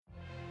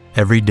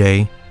Every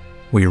day,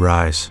 we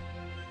rise,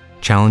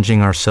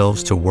 challenging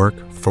ourselves to work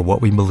for what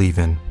we believe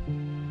in.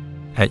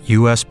 At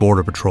U.S.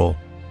 Border Patrol,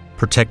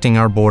 protecting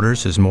our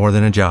borders is more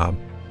than a job.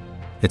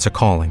 It's a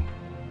calling.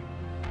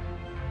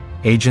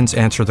 Agents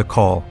answer the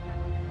call,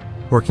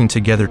 working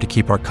together to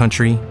keep our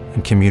country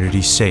and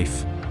communities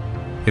safe.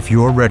 If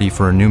you're ready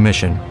for a new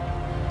mission,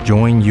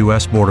 join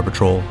U.S. Border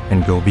Patrol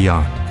and go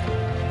beyond.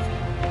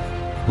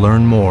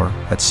 Learn more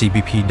at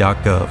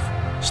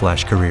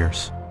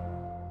cbp.gov/careers.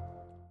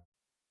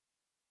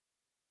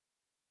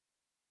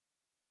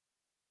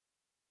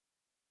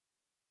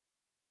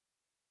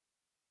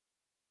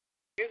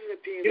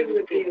 Here's an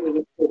opinion of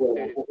the poor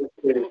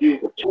that is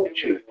viewed with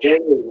torture,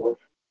 genuine,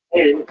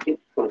 and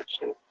its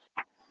function.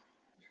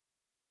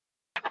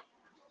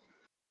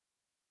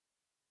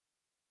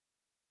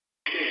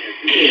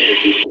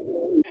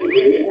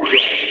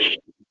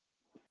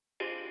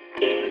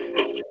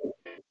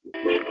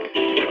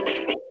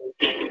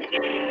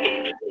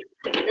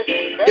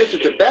 This is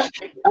the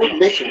best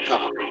mission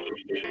talk.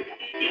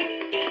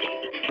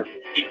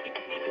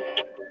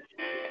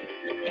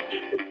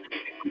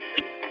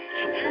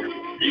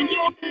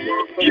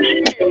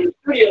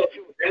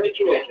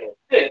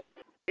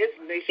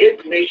 It's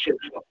nation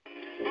talk.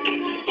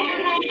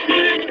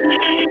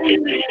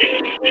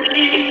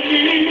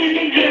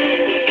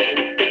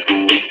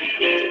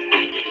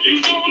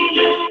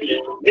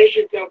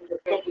 Nation talk is a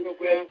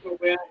program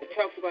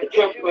that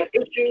talks about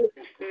issues,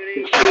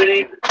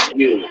 including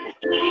you.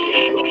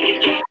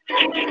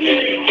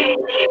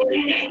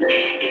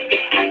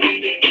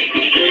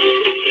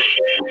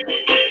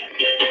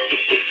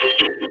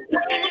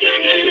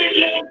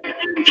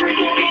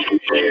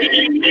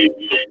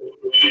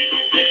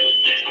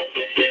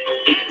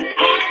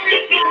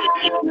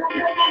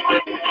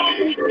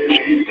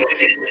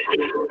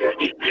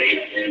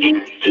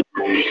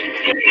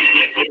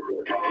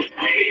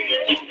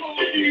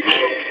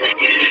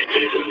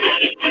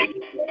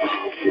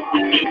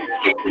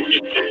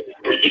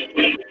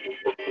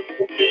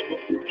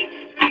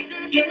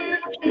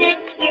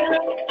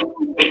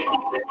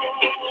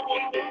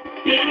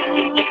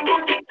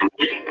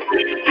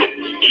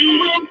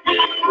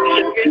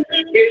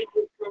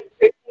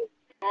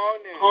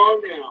 Call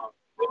now.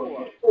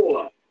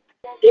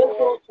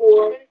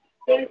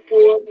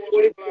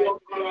 444-24-24,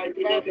 call ID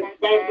number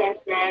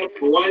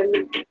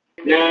 555-19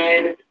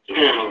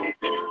 pound.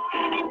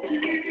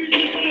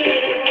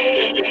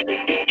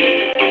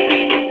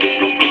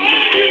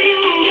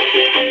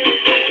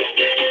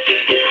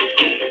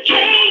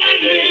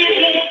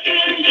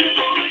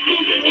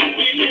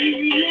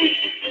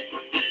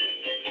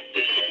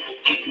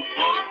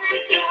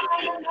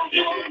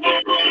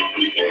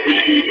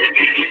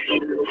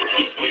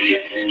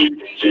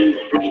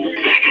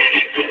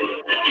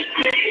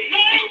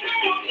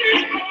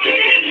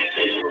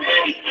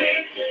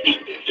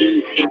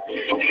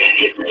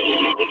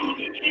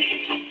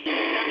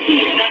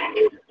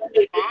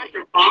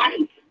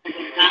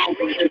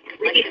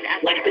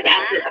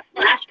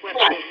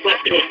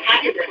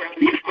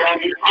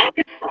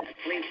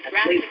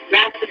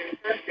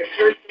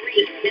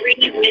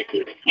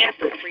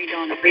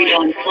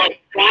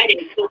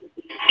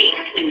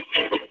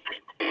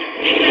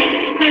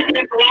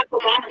 President Barack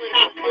Obama's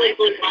top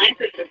political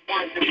advisors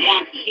want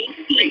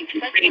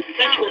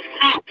specialist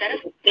help set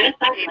aside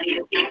money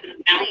to deal with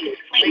mounting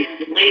claims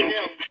and lay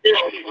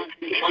bills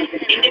on an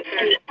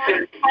independent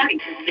third party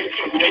to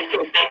administer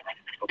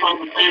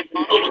Obama plans to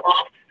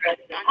overhaul the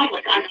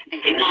public on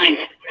Tuesday night.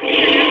 The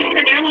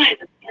airlines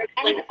are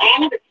canceling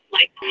all of its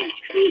flights to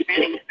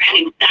Tuesday,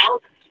 granting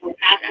thousands more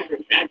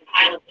passengers as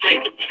pilot flight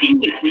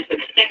continues for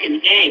the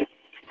second day.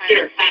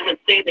 Here,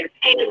 pilots say their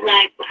pay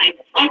lags behind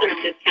other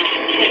discounts.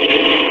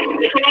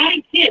 The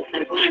Karate Kid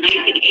has won a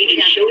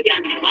 1980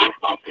 showdown in box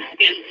office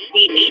against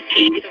Steve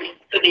 18,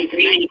 so they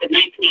remade the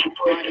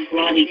 1984 The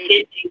Karate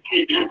Kid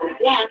debuted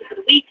 #1 for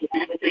the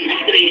weekend with an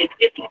estimated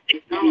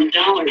 $56 million.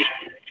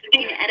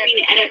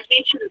 The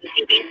adaptation of the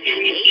TV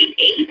series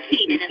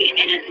 18 came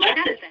in at less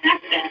than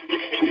half that,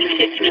 with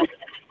 $56 million.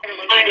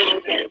 Ira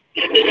Lopez,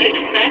 Good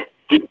Express,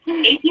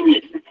 18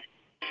 News.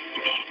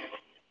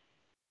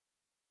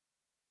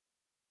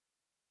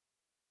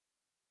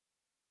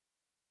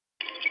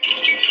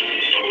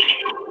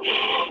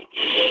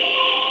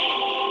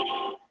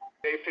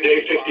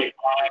 Day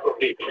 55 of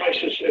the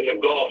crisis in the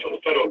Gulf, and the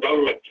federal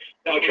government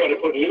now trying to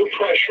put new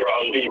pressure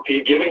on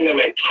BP, giving them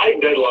a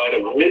tight deadline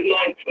of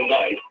midnight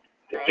tonight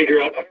to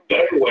figure out a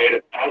better way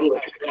to battle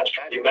the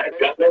catastrophe. Matt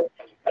Gutman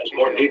has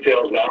more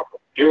details now from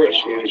Buras,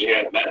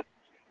 Louisiana. Matt.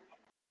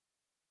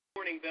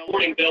 Morning,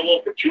 Bill.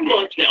 Well, for 2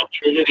 months now,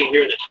 we're living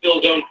here in the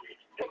spill zone.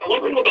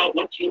 Wondering about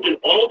what seems an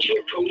all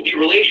too cozy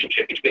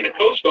relationship between the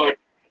Coast Guard,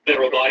 the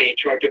federal body in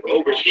charge of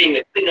overseeing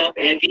the cleanup,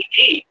 and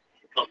BP,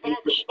 the company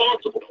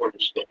responsible for the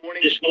spill.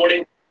 This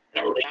morning,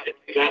 that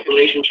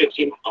relationship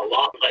seemed a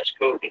lot less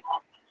cozy.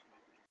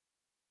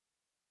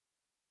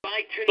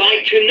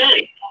 By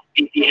tonight,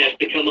 BP has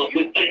to come up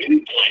with a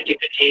new plan to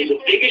contain the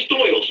biggest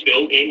oil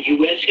spill in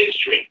U.S.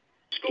 history.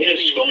 In a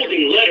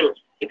scolding letter,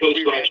 The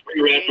Coast Guard's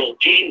Rear Admiral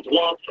James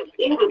Watson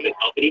ordered the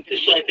company to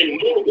siphon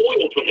more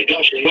oil from the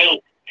gushing well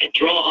and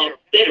draw up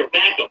better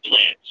backup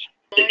plans.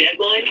 The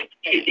deadline?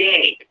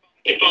 Today.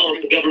 It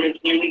follows the government's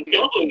nearly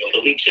doubling of the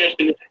leak's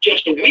estimates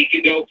just a week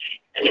ago,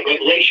 and the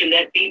revelation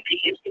that BP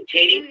is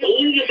containing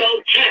only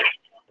about half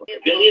of the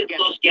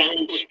billion-plus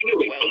gallons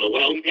spewing from the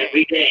well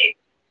every day.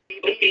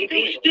 But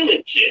BP still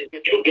insists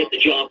it'll get the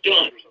job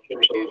done.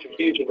 There's a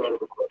huge amount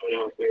of equipment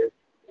out there,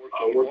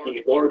 working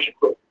with large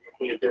equipment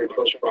in very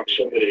close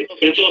proximity.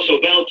 But it's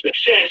also found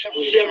success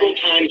several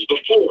times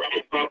before.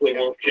 It probably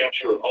won't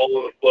capture all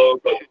of the flow,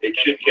 but it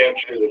should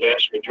capture the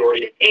vast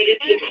majority. And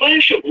it's a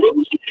clash of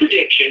rosy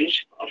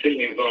predictions I think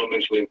the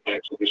environmental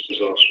impacts of this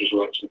disaster is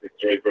likely to be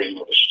very, very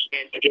modest.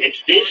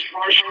 against this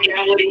harsh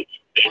reality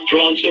that has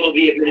drawn some of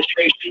the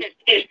administration's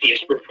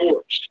testiest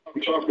reports.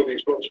 We talk with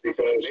these folks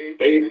because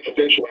they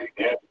potentially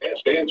have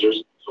best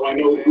answers, so I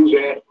know who's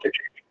at.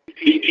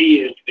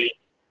 BP is the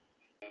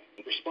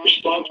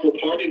responsible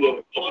party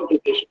that caused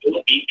this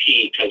bill.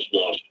 BP has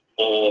lost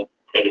all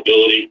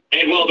credibility.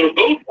 And while they're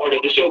both part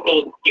of the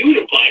so-called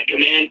unified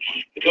command,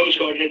 the Coast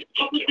Guard has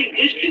publicly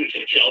distanced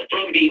itself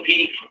from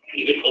BP,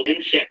 even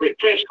holding separate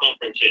press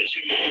conferences.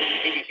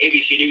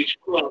 ABC News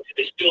flew out to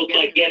the spill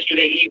site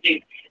yesterday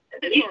evening.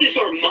 Beneath this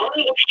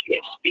armada of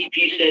ships,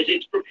 BP says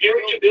it's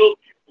preparing to build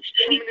a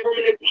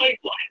semi-permanent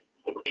pipeline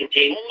that will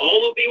contain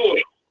all of the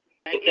oil,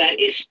 but that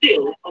is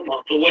still a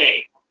month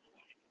away.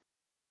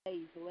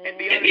 And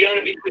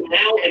beyond between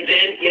now and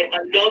then, yet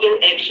another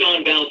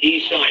Exxon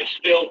Valdez-sized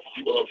spill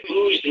will have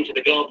oozed into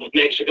the Gulf of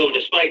Mexico.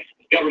 Despite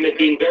the government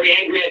being very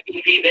angry at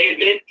BP, they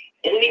admit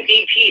only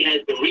BP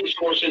has the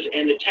resources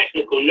and the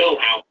technical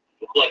know-how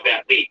to plug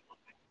that leak.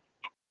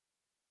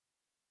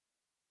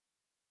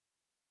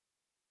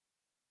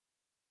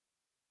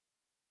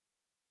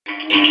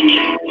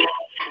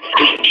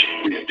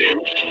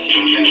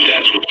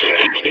 That's what's going to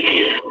happen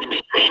here.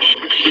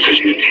 Because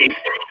you take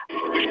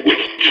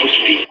with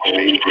toasty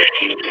old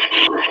grain,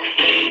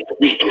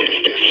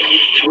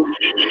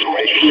 toasted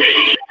white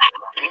grain.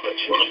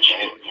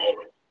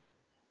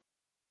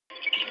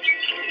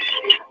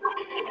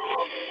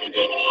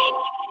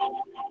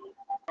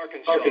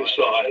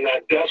 Arkansas, and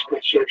that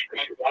desperate search for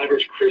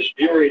survivors. Chris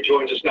Bury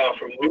joins us now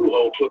from New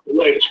Hope with the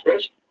latest.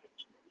 Chris?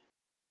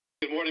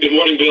 Good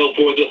morning, Bill.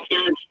 For the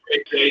third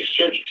straight day,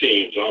 search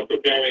teams are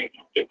preparing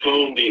to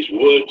comb these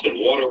woods and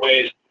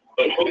waterways,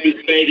 but hope is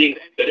fading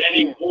that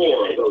any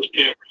more of those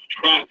campers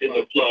trapped in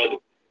the flood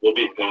will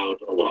be found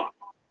alive.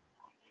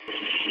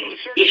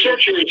 The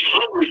searchers,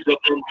 hundreds of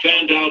them,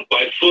 fanned out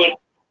by foot,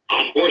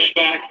 on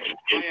horseback,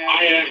 in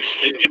kayaks,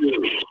 and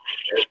canoes,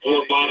 as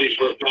more bodies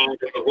were found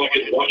in the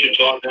rugged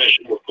Ouachita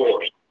National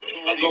Forest.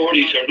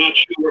 Authorities are not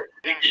sure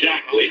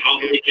exactly how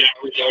many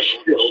campers are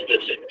still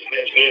missing.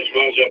 It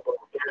runs up on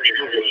 30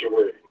 years, so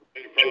we're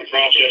in the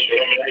process of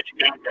eliminating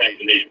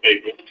contacting these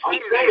people. On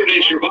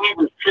Saturday,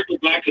 survivors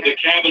trickled back to the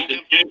cabins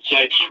and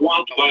campsites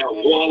swamped by a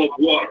wall of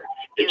water.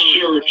 It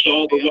surged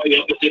all the way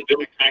up into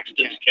Bill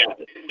Paxton's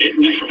cabin. It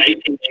went from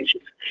 18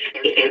 inches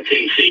to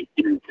 13 feet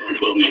in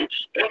 12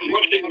 minutes. That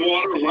rushing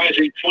water,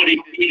 rising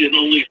 20 feet in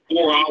only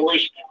 4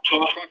 hours,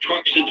 tossed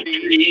trucks into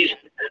trees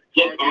and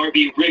flipped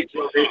RV rigs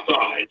on their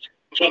sides.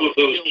 Some of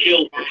those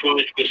killed were trying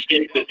to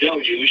escape the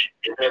deluge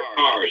in their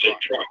cars and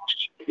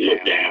trucks. You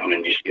look down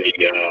and you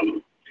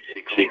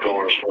see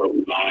cars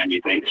floating by, and you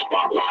think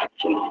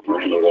spotlights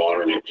are in the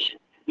water, and it's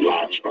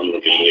lights from the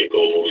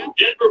vehicles.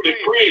 Denver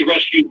McRae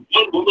rescued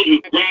one woman who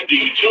grabbed a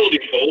utility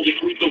pole to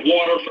keep the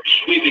water from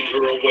sweeping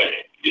her away.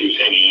 He was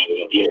hanging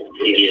out of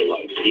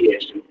the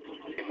yes.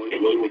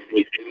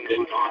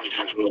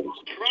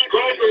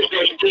 Drivers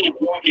are still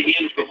walking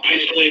in from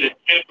isolated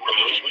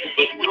campgrounds,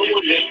 but no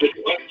one has been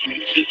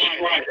rescued since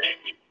Friday.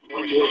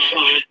 One more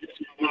sign this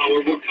is now a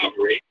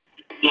recovery,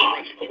 not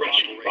a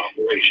rescue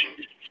operation.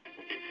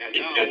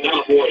 And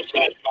now more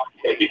sites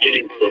are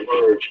beginning to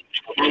emerge.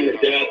 Among the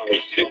dead are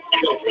 6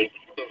 children,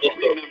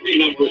 also 3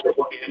 members of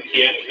one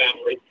Louisiana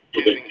family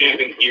who've been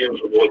camping here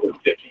for more than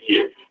 50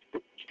 years.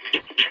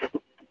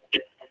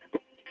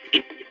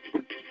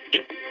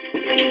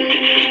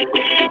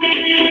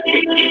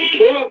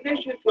 Well,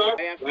 fishing, sir.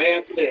 Right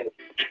after this.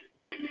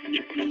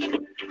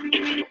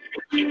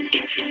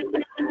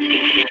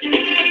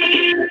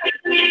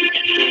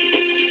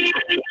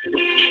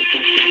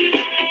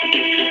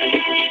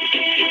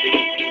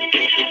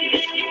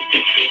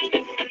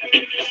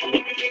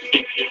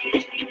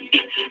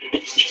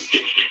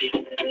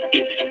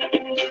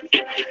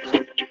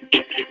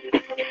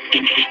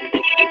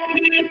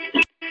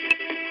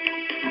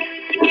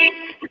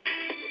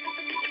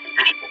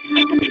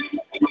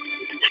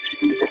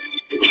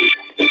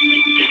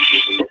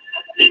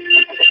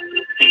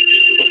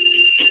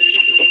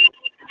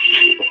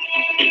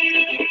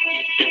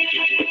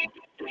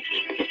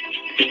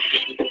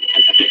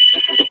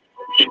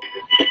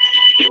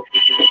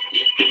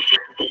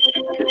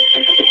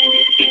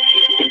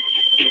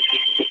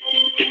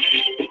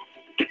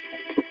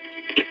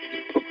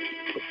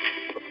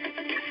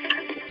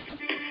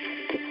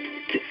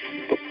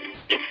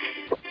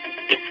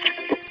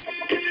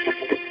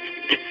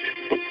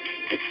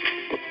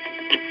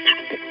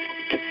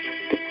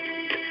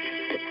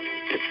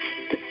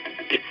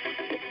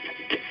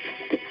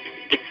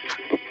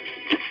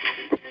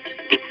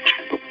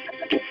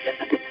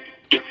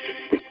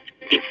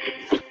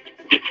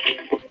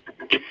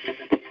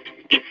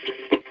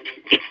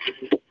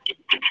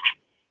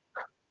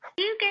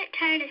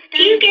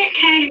 Do you get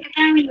tired of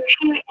styling your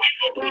hair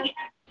every day?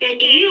 And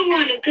do you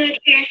want a good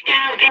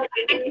hairstyle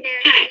every day?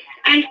 Hi,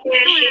 I'm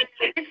Sarah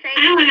Schaefer.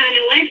 I went on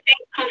a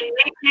website called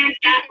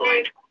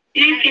redmask.org,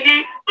 and after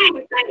that, I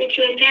decided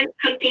to invent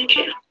something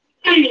too.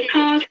 Something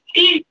called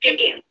the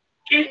Institute.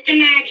 Just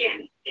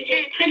imagine, you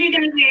just put it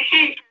over your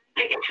head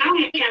like a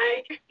helmet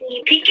does, and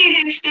you pick your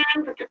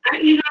hairstyle with the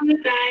buttons on the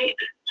side.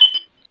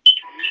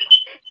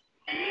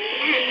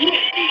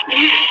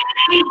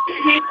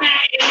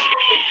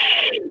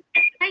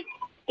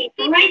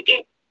 People like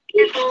it.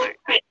 People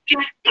like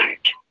Jeff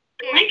Bart.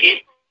 I like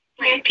it.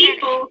 And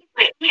people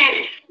like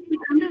tennis.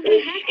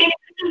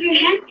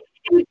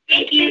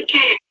 Thank you,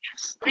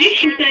 tennis. You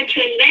should go to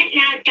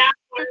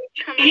inventnow.org,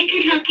 and it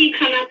could help you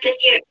come up with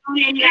your own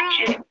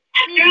invention.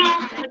 After all,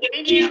 we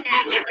get you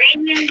at the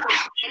radio box.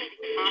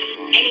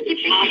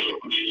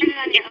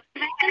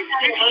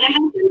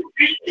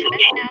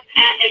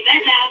 At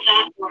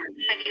inventnow.org.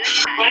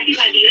 Brought to you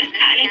by the U.S.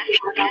 Patent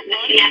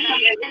and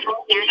National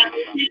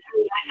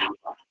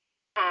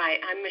Hi,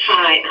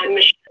 I'm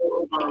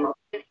Michelle Obama.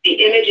 The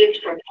images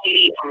from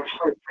Haiti are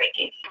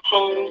heartbreaking.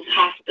 Homes,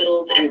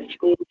 hospitals, and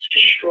schools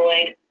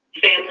destroyed.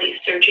 Families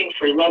searching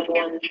for loved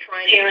ones.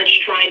 Parents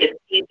trying to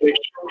feed their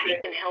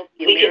children.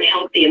 We can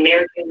help the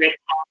American Red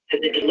Cross as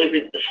it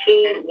delivers the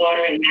food,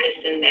 water, and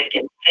medicine that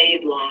can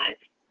save lives.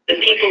 The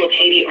people of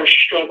Haiti are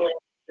struggling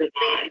to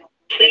survive.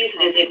 Please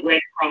visit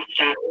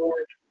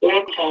redcross.org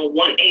or call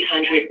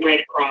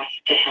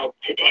 1-800-RED-CROSS to help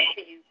today.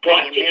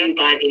 Brought to you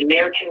by the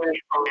American Red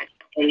Cross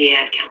and the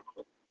Ad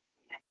Council.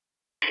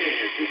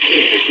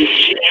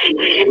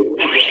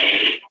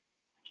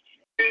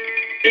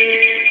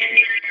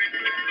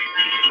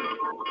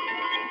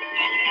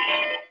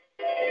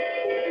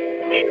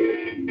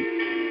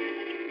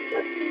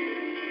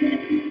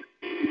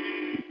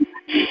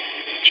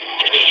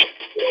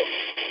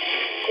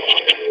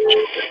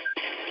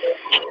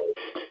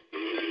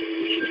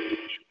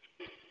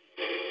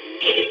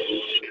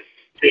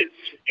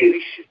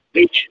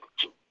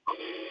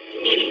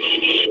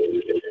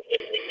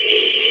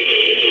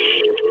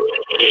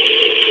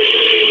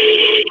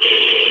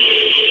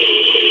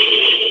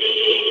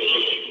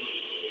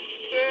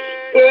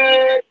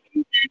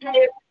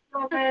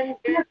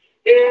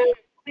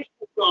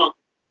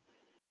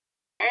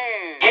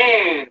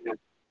 And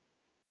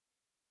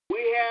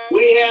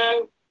we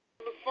have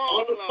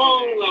on the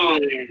phone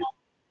line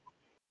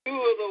two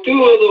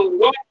of the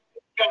white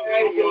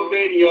guys on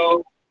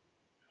radio.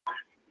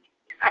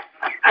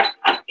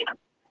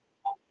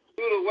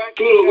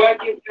 To the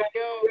Wacky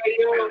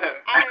Radio,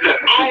 I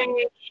am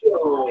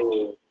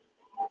Show.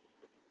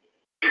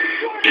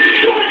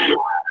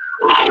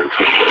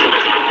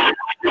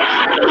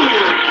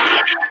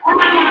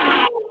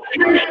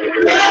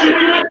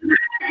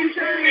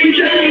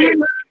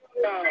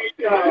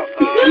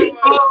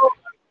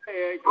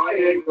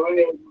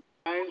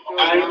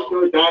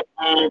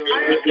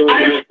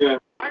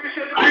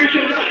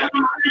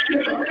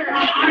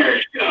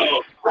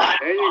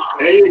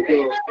 There you go.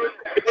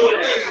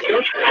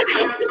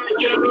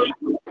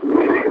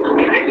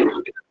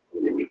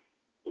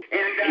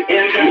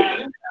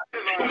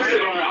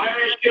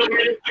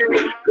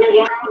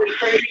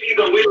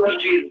 But we love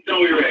Jesus,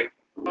 don't we, Rick?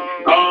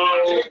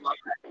 Oh,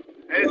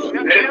 I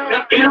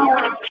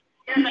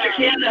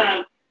can't, I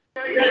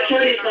gotta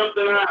tell you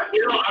something.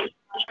 I'm a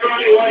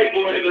scrawny white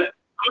boy, but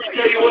I'll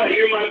tell you what,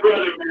 you're my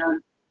brother,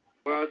 man.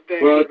 Well,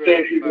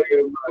 thank you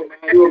very much.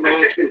 You're my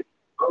man.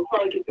 I'll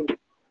probably get them.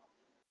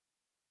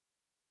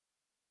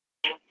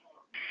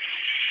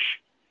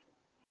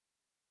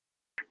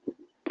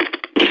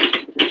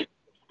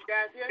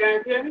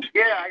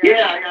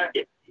 Yeah, I got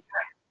it.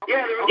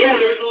 Yeah,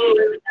 there's a little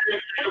bit.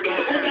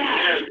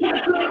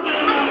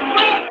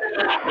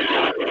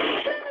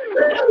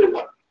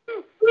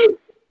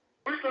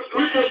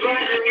 We're so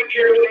glad to be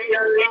here with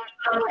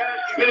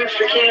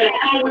Minister Ken.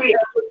 How we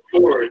look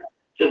forward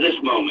to this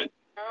moment.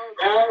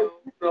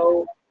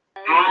 So,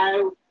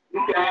 we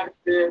got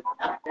this.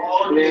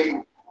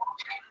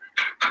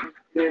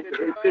 It's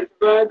just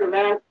fun the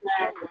last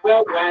time.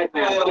 Well, right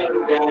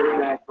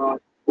now.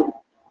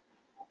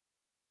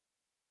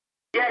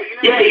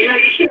 Yeah, you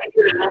can't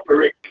get enough of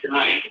Rick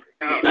tonight.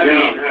 No. I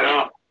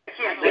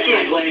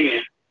can't blame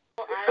you.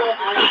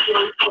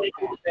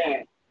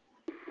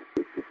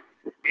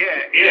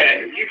 Yeah.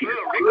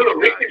 Little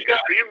Rick has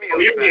got your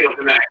meal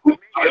tonight.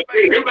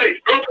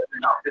 Everybody's broken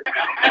enough.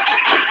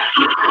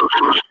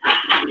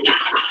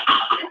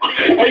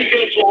 Are you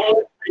going to swallow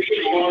it? Are you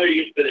going to swallow it or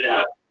you spit it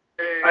out?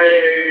 I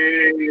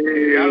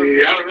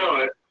don't know.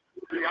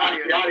 The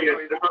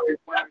audience, they're probably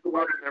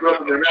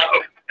rubbing their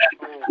mouth.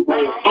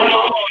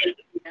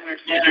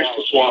 Manners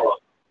to swallow.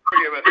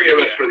 Forgive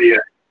us for the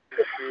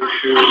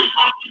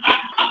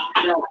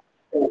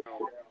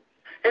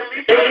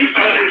At least I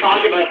can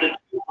talk about this.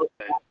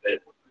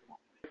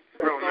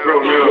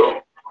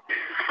 No.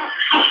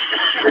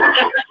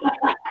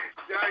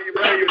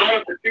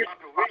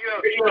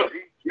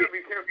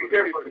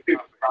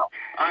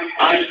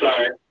 I'm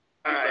sorry.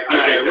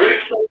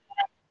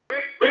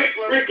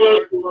 Rick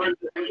loves the words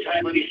that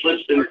sometimes he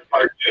slips in his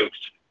hard jokes.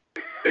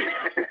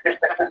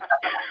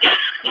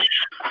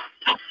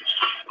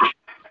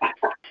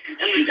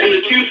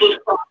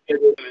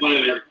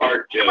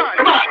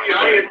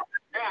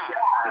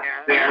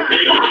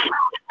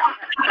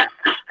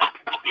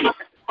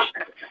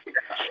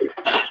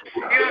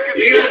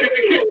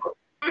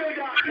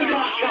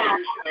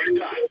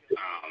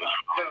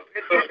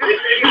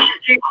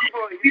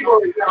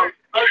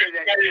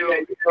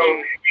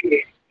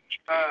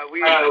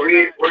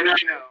 We're not,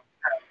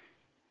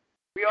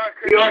 we are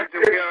Christians,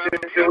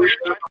 so we're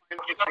not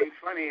something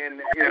funny,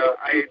 and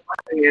I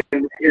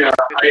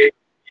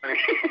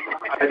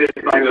just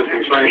find those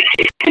things funny.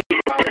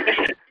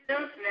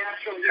 That's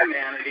natural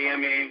humanity. I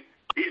mean,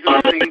 these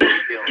are things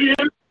we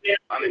kill.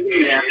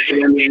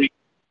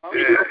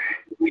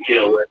 We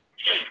kill it.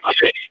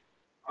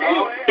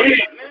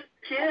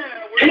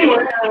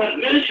 Anyway,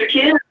 Minister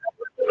Ken,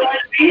 right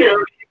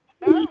here.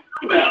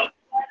 About.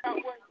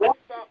 Let's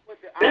start with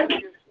the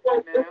obvious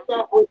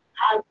now.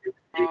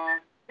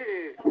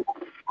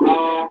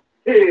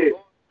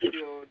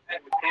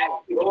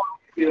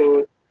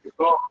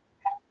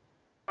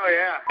 Oh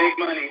yeah, big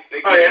money.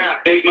 Big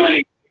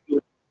money.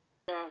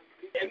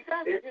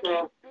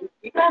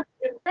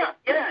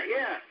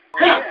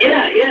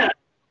 Yeah.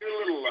 You're a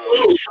little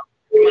low.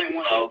 You might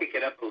want to kick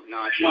it up a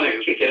notch.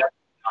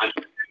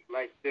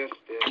 Like this.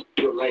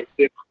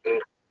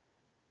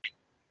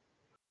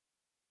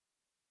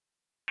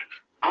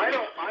 I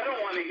don't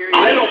want to hear you. I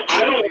don't.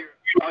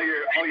 All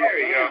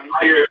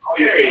your.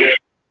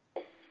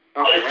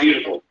 Oh, that's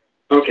beautiful.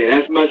 Okay,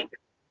 that's much.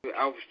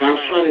 I was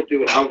trying to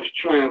do it. I'm gonna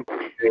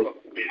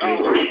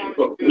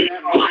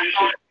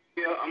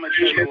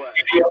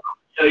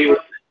tell you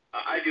what.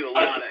 I do a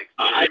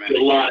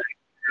lot of.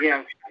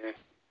 Yeah.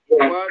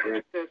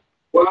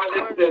 Well,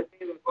 that's the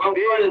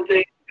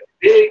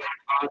big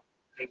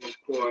thing, of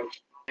course.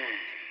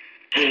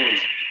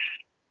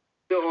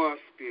 The oil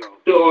spill.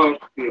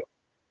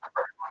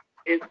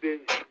 It's been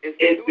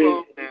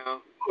too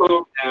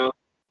long now.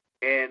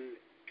 And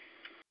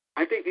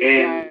I think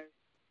these guys.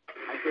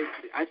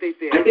 I think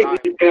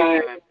these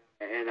guys.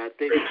 And I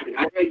think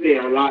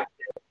they're a lot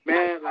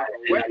mad like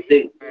a wet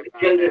heat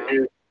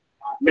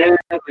mad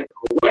like a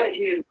wet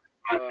heat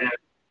right now.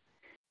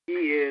 He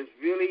is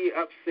really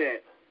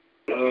upset.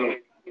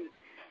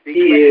 He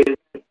is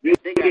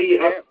really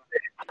upset.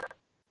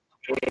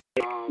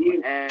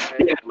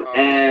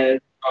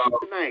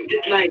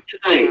 Tonight.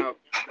 Now,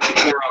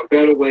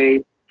 better way,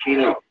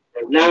 now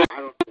I don't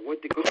know what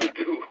they're gonna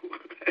do.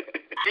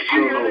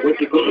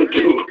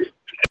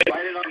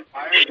 Light it on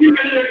fire. You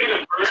know they're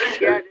gonna burn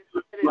it?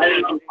 Light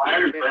it on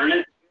fire and burn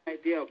it?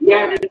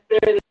 Yeah, they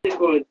said they're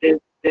gonna.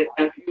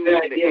 That's the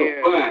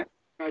idea.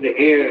 But the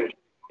air.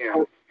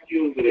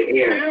 Fumes of the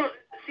air.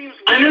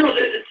 I know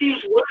that it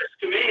seems worse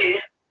to me.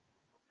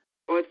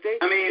 I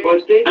mean,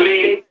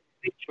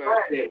 they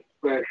tried it,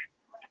 but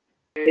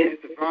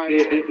it's a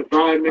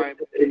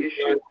environmental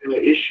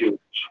issue.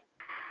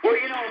 Well,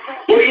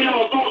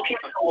 a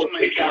volcano will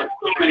take out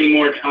so many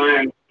more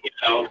times,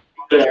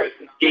 the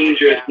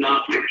dangerous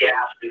noxious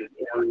gases,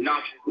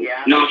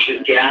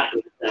 noxious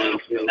gases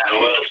in that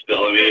oil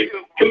spill. I mean,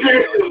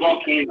 compared to a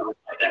volcano, it's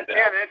not that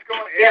bad. It's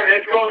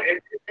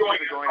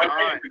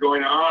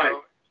going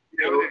on.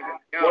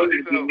 More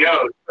than we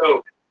know. So,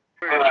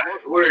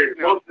 where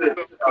most of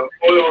the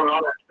oil and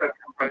all that stuff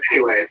comes from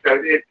anyway. So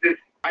it's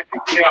just, I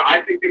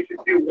think they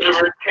should do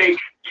whatever it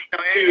takes to,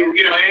 and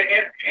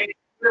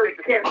really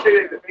can't say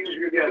that the things are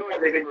going to be.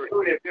 They've been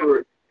doing it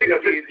for,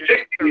 since the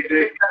 60s.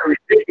 It's kind of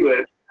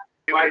ridiculous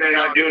why they're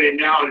not doing it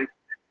now to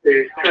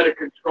try to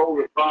control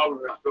the problem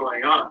that's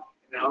going on.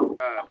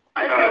 I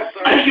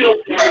feel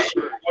sorry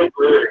for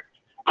birds.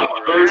 I'm a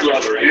bird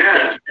lover.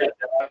 Yeah.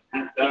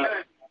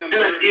 And I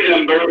see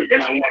them birds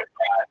and I want to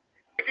cry.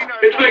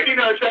 It's like, I can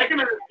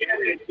understand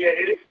it. Yeah,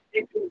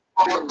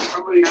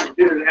 somebody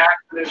did an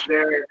accident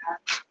there.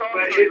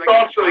 But it's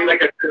also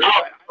like I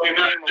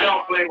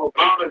don't blame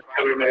Obama's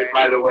government,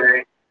 by the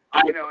way.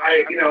 And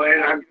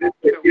I'm just,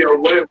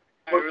 what does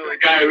the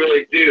guy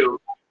really do?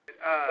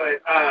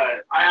 But I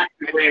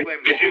actually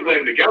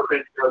blame the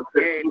government because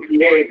the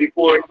EPA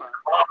before Obama.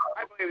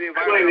 I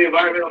blame the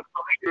environmental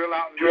company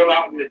drill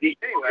out in the deep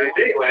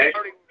anyway.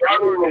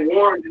 We were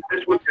warned that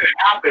this was going to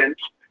happen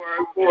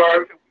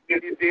before we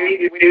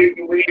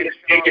need to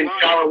take in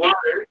shallow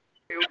water.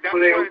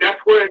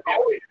 That's where it's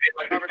always been,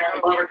 like in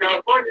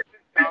California.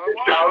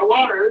 It's shallow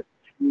water.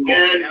 And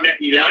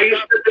now you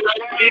split it up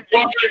to deep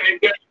water and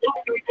get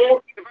people,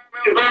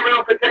 the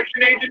Environmental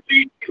Protection Agency,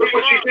 look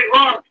what she did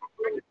wrong.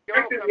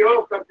 The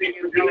oil companies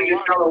are dealing in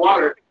shallow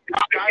water.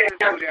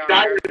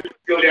 Divers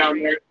go down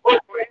there.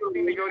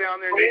 Anything to go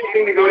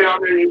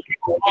down there and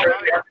people water,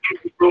 they have to do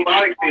these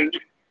robotic things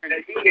that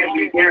can't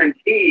be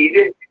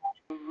guaranteed.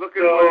 Look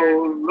at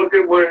where look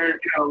at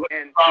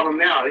the problem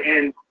now.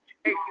 And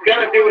you got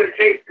to do what it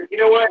takes. You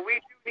know what? We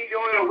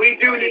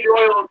do need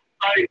oil.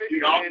 And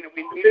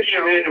we need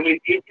fishermen, and we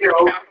need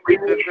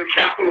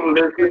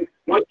capitalism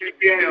once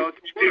again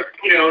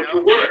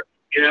to work.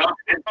 And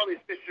all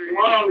these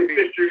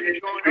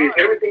fisheries,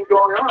 everything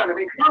going on. I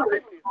mean, come on,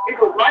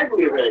 people's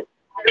livelihood.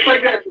 It's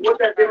like that. What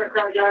that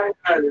Democrat guy,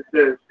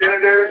 the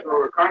senators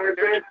or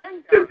congressmen,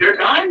 they're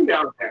dying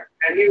down there,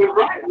 and he was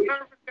right.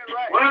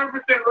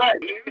 100% right.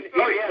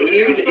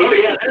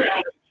 They're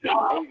out of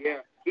job.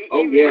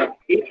 Even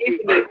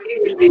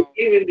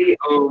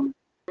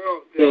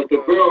the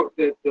the girl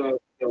that the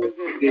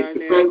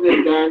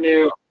president down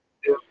there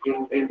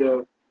in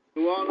the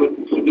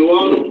New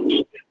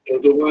Orleans,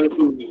 the one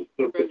who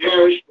the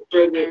parish, the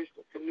president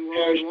of the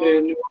parish there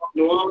in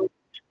New Orleans.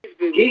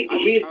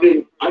 He's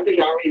been, I think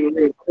I already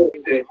heard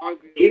that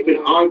he's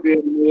been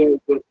arguing more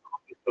with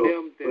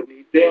them than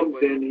he did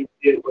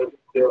with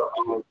the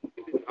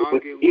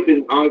he's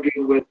been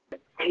arguing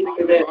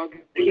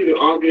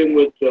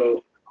with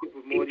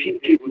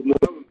people more.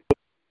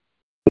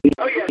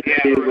 Oh yeah,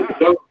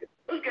 those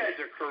guys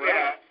are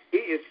correct. He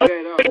is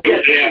fed up.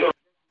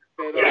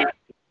 Yeah.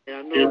 And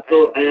I know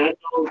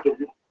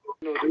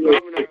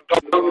the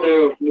governor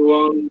of New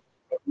Orleans,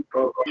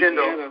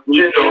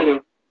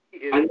 Jindal,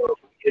 I know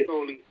he's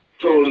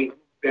totally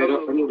fed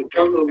up. I know the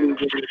governor is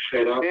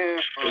fed up.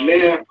 The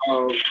mayor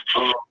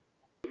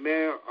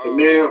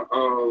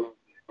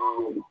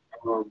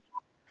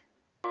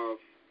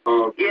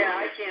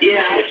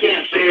I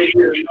can't say it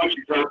here.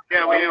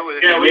 Yeah,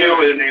 we know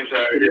what the names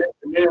are. The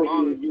mayor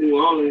of New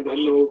Orleans, I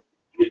know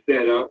he's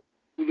fed up.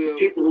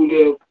 People who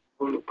live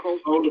on the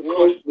coast of the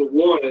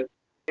water,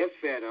 they're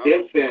fed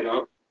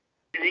up.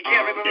 You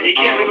can't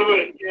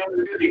remember.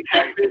 The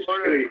Texas,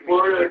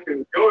 Florida,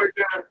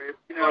 Georgia,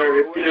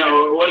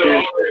 or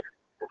whatever.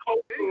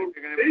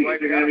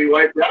 They're going to be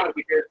wiped out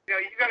because you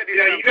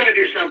got to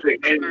do something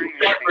and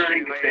start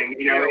burning the thing.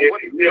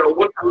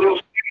 What's a little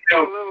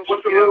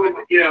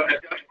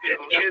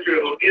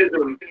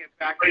industrialism?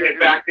 Bring it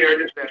back there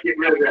just to get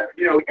rid of that.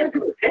 We got to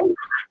do it.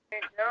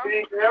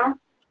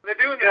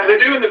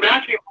 They're doing the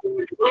matching.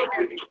 You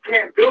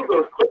can't build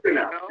those quicker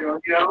now.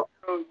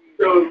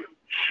 So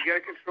you got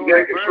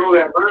to control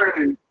that burn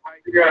and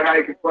figure out how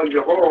you can plug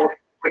the hole.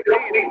 But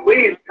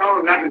please tell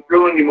them not to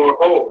drill any more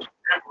holes.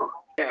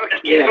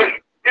 Yeah.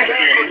 Who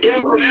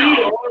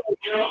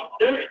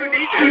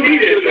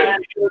needs it?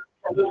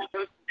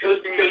 Because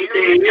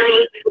you're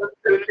listening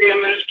to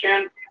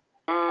Ken,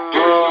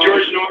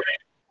 George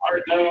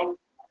Norton,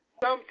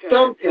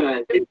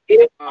 sometimes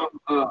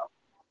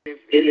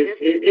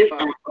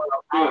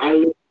I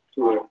listen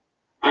to it.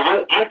 I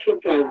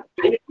sometimes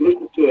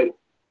listen to it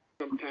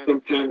from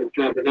time to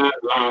time, but not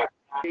live.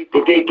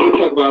 But they do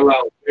talk about a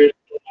lot of weird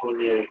stuff on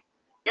there.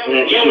 The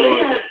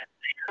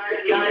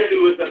guy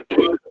who was a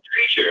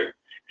preacher,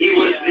 he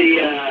was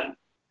the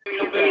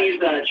company's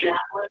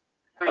chaplain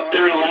up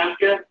there in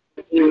Alaska.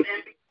 And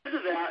because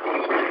of that, he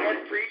was the head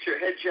preacher,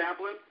 head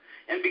chaplain.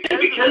 And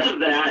because of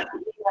that,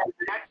 he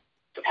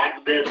had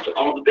access to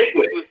all the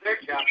bigwigs. He was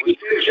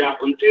their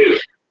chaplain too.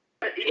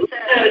 But he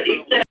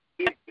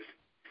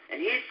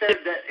said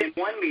that in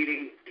one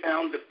meeting,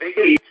 found the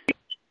biggest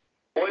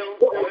oil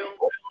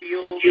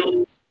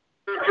field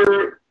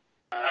ever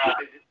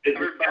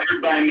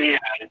discovered by man.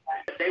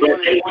 But they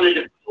wanted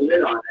to put a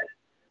lid on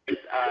it.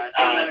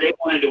 They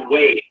wanted to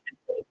wait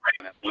until the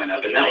price went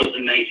up, and that was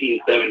in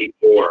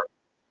 1974.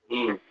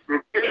 Here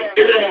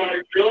they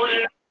are drilling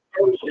in the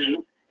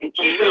ocean and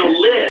keeping a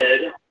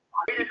lid on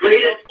the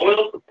greatest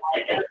oil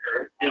supply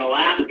ever in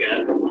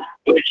Alaska,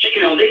 which, they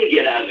can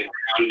get out of the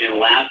ground in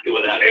Alaska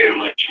without too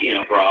much,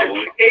 problem.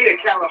 In the state of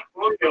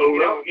California,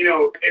 in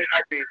our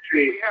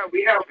country,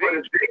 we have one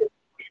of the biggest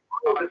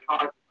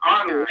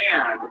on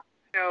land,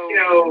 and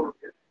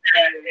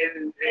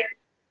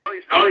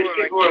all these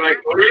people are like,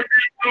 what are you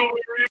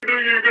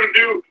going to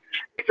do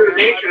to the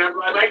nation?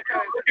 I like to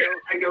look at it.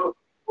 I go,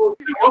 well,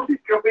 most of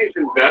these companies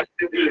invest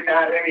into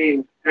that. I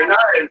mean, they're not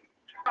as,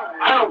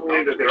 I don't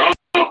believe that they're all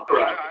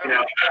corrupt.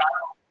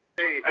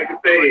 I could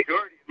say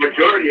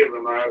majority of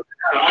them are.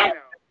 Yeah,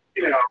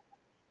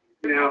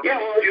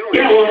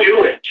 we'll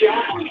do it.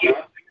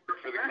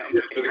 For the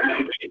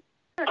company.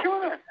 Come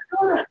on.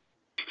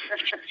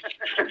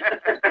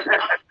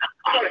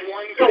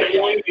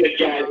 One good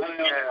guy.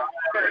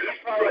 He's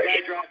probably a guy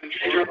driving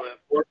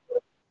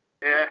forklift.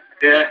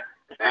 Yeah.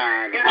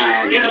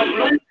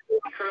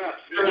 Correct.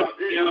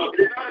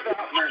 It's not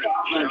about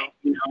money.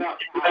 It's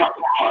about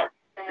power.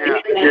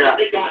 Yeah.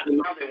 They got them.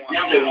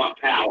 Now they want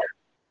power.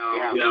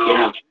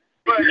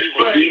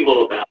 But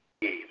evil about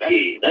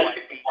it. That's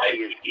why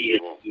he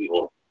is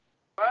evil.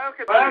 I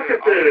don't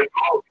consider it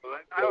evil.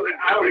 I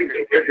don't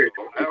think they're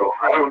evil.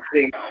 I don't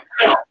think.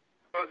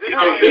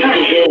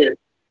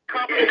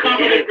 Competent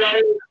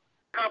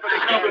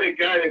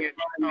guy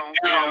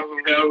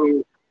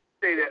who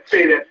say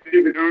that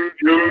stupid on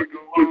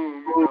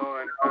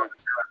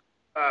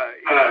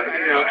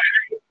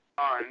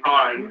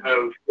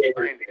of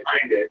behind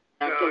it.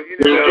 So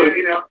the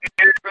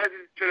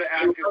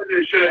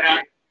president should have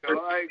acted.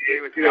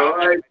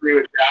 I agree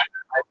with that.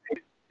 I think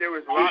there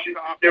was lots of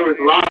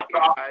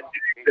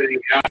opportunities that he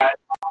got,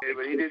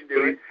 but he didn't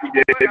do it.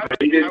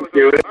 He didn't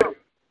do it.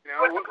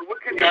 What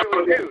can you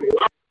really do? You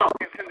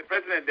can send the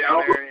president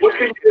down there. What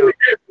can you really do?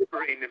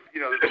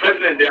 The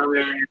president down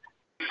there.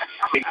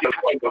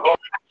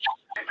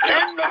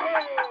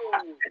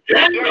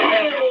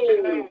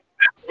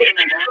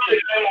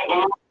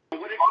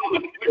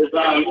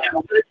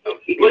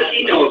 What does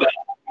he know about?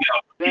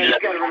 He's got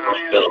to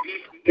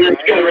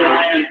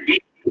rely on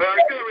people. Well,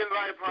 he's going to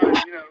rely upon,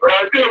 Well,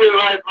 it's going to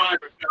rely upon,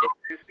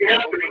 he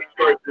has the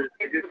resources.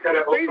 He just got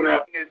to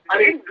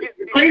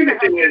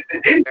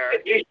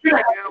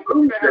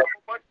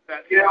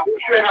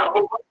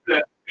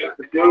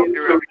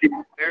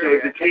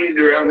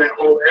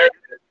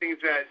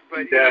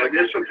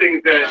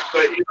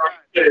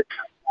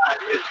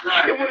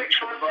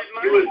He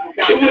didn't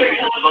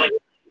want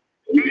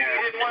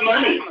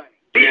money.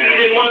 He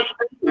didn't want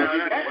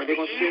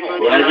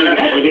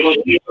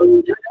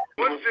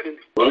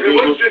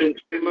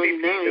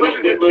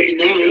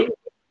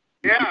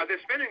yeah, they're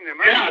spending their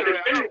money. I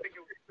don't think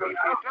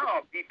it's not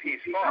all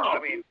BP's fault. I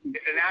mean,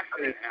 an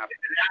accident happened.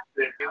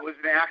 It was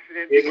an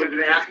accident because of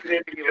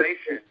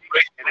regulation.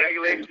 And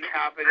regulations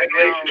happened, and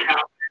now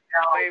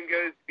blame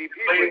goes to BP.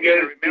 But you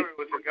gotta remember it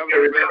was a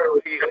government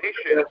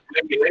regulation.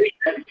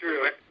 That's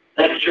true.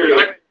 That's true.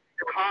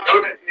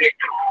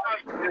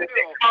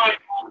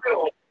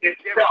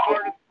 It's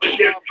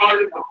part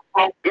of the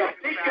problem.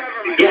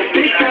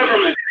 Big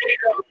government.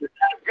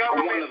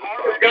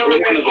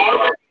 Government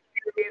already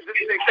in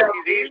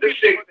the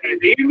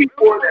 60s, even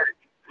before that.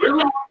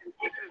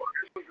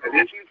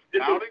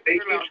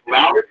 It's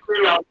loud and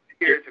throughout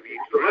here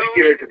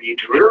to be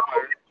drilled.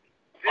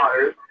 So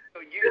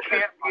you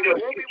can't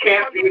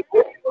be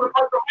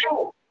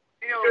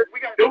we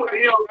got.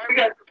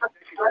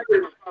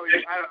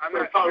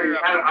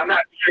 I'm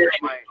not sure.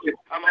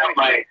 I'm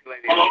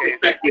only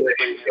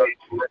speculating.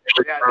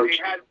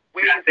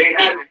 They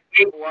had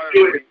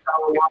water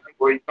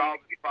where you resolve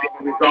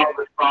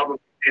this problem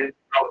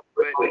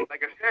quickly.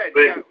 Like I said,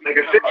 you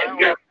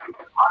got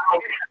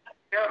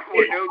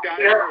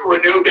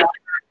no doubt.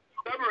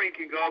 Submarine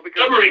can go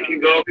because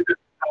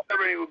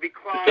submarine will be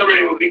clogged.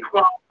 There's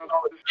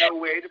no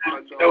way to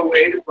fund. So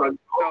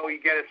you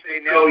gotta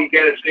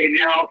say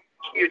now.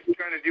 He's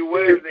trying to do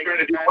whatever they can.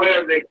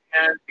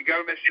 The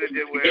government should have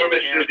did whatever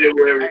they can.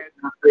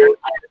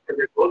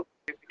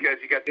 Because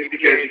you got the EPA. And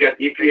then you got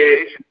the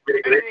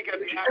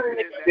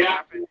accident that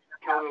happened,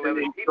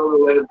 killed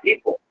 11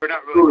 people. We're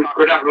not really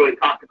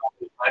talking about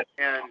this much.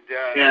 And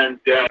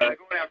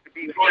going after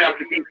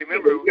BP.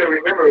 Remember,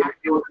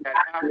 that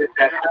happened.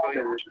 That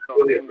happened.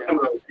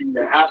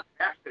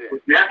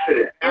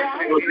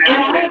 It was an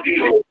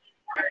accident.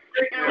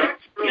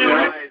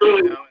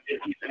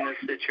 In this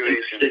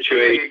situation.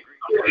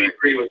 I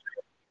agree with you.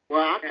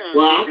 Well, I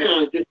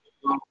kind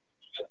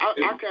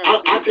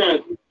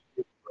of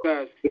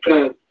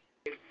because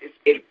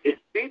it's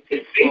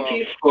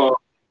BP's fault.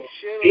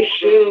 They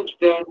should have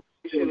done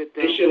something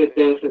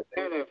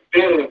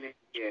better.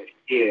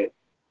 Yeah.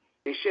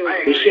 They should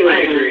have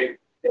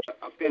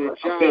done a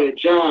better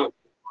job.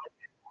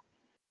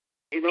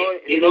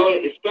 You know,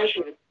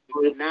 especially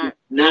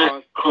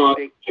not cause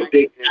a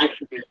big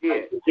accident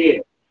like they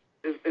did.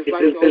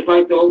 It's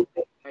like the whole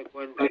thing. Like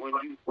when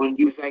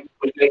you like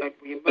when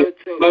your mother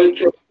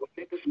took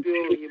take a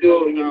spill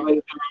and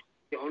you're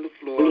on the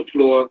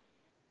floor,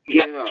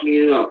 you have to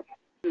clean it up.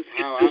 This is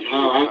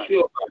how I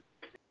feel.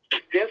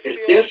 If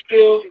their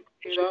spill,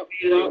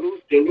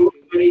 they lose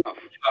money.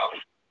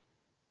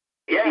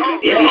 Yeah. I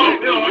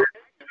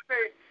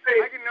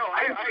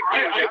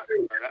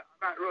agree. I'm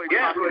not really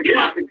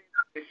talking.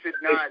 It should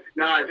not.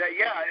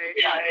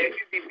 It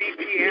should be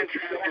BP and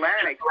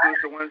Transatlantic, who's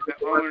the ones that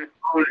own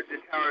the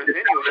towers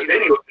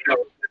anyway.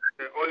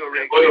 The oil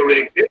rig. So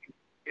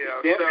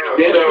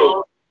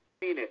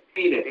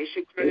they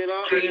should clean it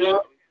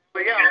up.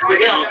 But it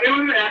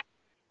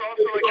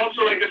was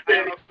also like I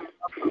said,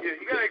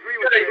 you gotta agree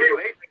with the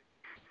regulation.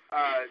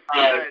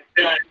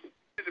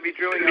 To be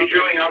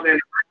drilling out there.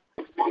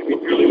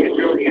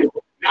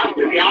 Not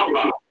to the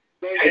outlaw.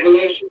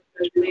 Regulation,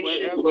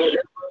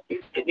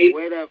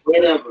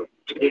 whatever.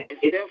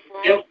 It's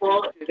their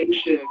fault. They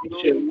should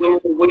know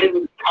when they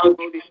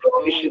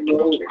should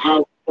know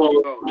how far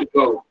to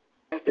go.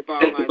 That's the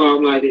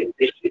bottom line.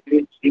 This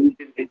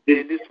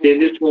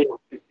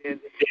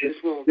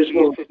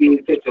won't be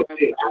such a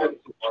big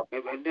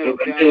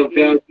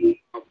value.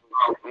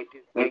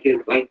 Like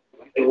it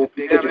won't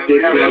be such a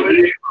big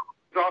value.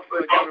 It's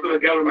also the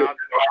government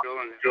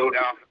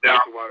down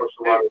for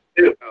water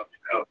too.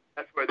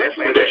 That's where they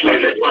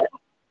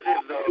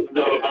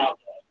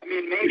I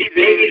mean, maybe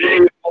they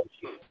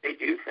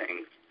do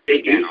things.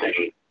 They do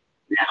things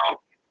now.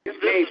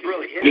 Because this is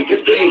really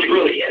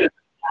it.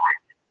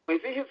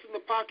 If it hits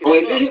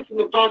in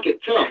the pocket,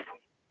 tough.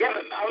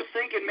 Yeah, I was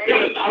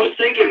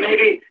thinking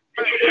maybe.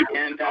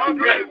 And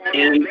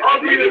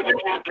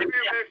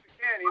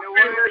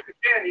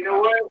you know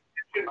what?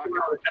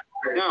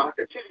 No,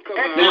 it shouldn't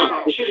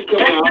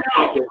come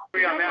out.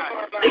 Agree on that.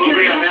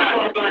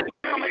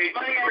 How much money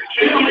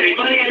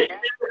it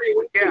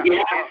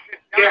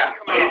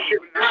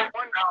should not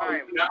come out.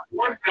 Not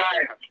one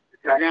time.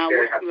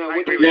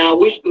 Now,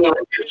 we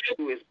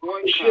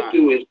should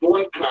do is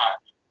boycott.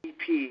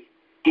 BP.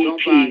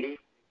 Don't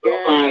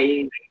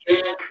buy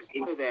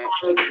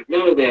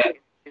none of that.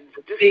 And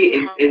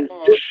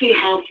just see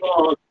how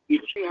far, and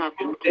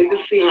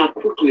just see how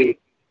quickly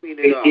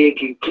they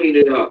can clean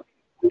it up.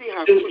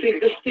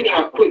 Just see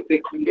how quick they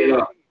clean it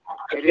up.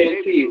 I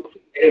can't see it.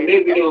 And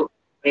maybe and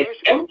every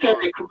time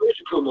that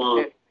commercial come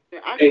on,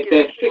 I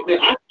get sick and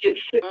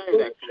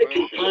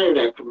tired of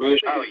that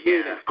commercial.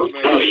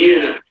 Oh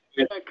yeah.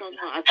 Every time it comes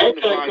on, I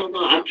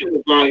turn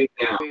the volume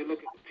down. And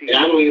I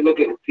don't even look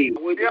at the TV.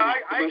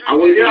 I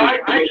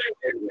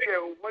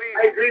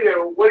agree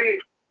there. What do you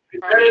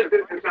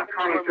It's not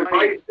common sense. Why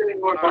are you spending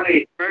more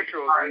money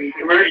on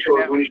commercials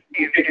when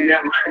you're taking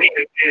that money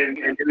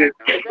and doing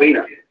it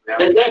cleanup?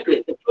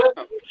 Exactly. The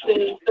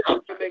president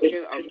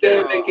instead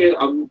of making a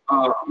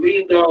 $1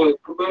 million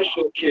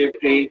commercial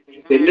campaign,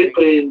 they're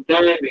nickel and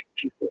diming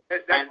people.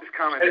 That's just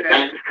common sense.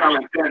 That's just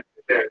common sense.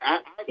 I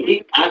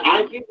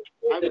give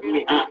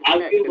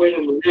with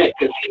him on that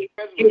because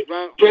the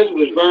president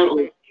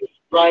was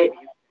right.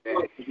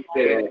 He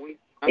said that.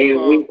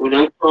 And when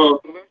I saw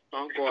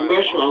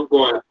commercial, I'm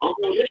going, oh,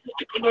 this is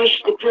the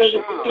commercial the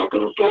president was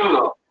talking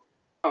about.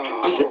 I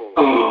said,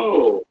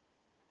 oh.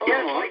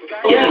 Yeah,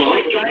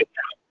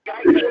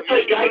 it's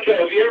like Geico.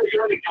 Have you ever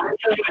heard of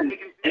Geico and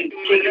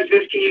taking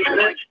 15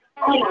 minutes?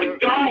 Oh my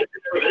God,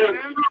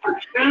 they're so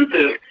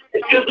expensive.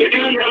 It's because they're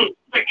doing their own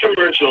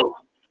commercials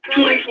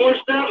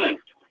 24/7.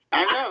 I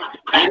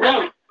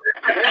know.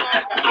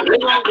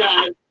 Come on,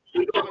 guys.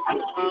 We're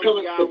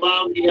coming to the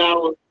bottom of the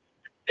hour.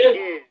 This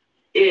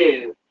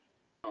is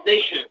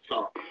Nation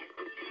Talk.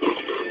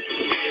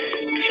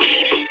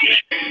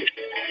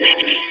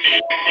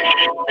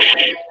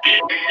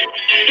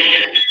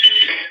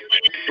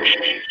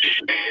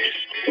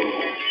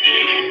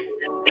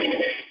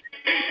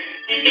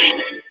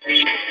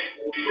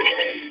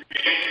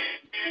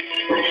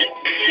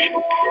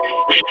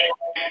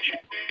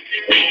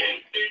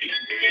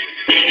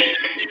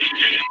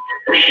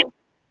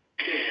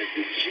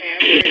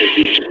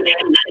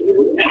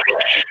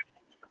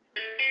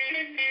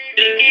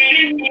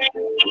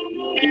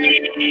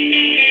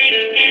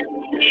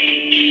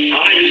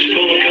 Hi, this is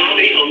Paul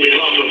McCartney on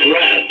behalf of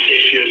RAD.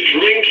 If you're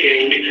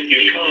drinking, you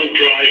can't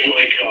drive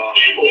my car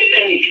or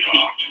any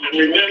car. And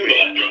remember,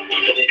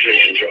 don't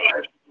drink and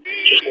drive.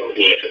 Just not worth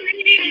it.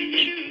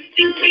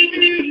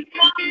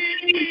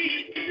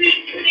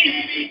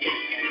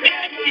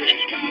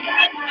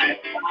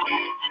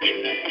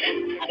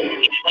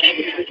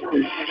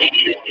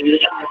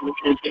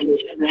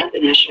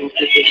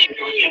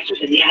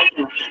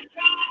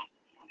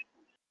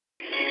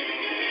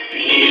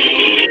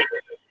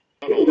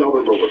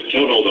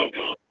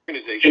 Townhall.com.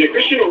 Can a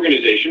Christian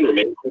organization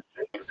remain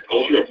a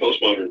culture of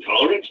postmodern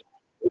tolerance?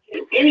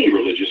 Can any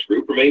religious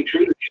group remain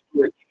true to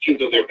the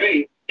teachings of their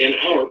faith in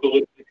our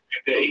political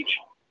age?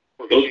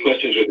 Those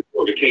questions are the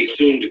core of a case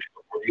soon to come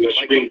before the U.S.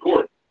 Supreme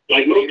Court.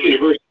 Like most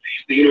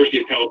universities, the University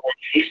of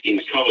California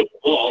Hastings College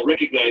of Law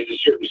recognizes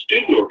certain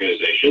student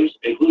organizations,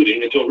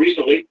 including, until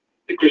recently,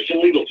 the Christian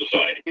Legal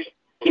Society.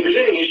 The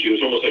presenting issue is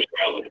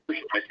homosexuality.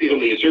 From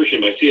the assertion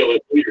by CLS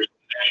leaders of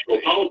the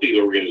National Policy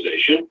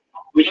Organization,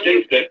 which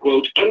states that,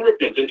 quote,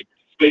 unrepentant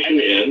participation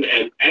in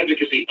and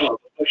advocacy of a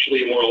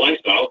sexually immoral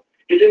lifestyle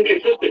is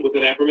inconsistent with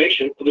an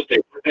affirmation of the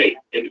statement of faith,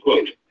 end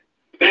quote.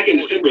 Back in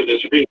December, the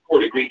Supreme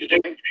Court agreed to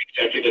take the case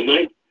after the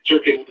Ninth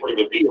Circuit Court of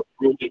Appeal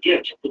ruled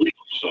against the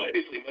legal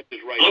society.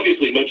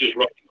 Obviously, much is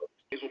right.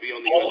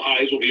 All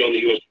eyes will be on the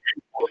U.S.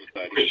 Supreme Court.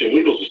 Christian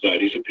Legal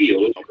Society's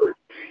appeal is heard.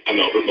 I'm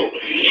Albert Bowman.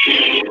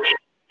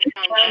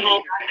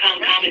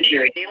 Townhall.com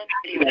commentary.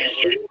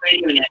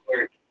 Radio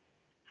Network.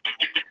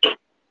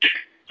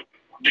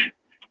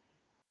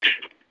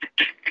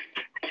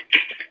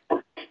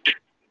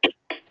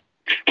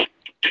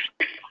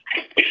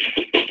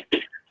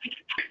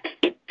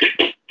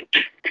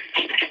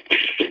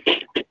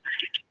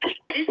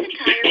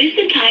 This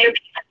entire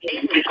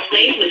piece was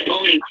played with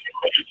only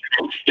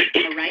a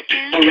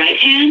right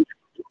hand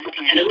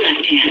and a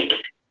left hand.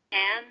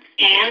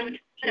 Hands,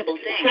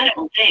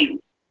 incredible things.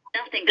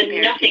 Nothing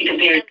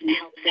compared to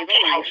help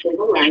save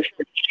a life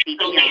with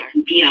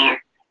CPR.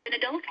 If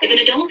an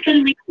adult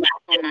suddenly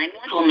collapses,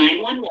 call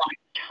 911.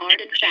 Hard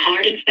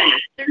and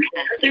fast.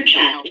 Their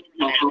chest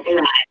will help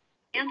arrive.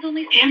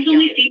 Hands-only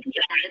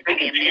CPR is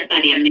recommended by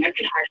the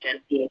American Heart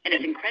Association and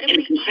is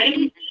incredibly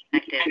effective.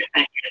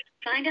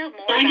 Find out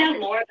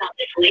more about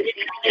this latest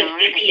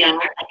CPR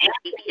at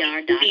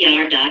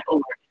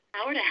CPR.org.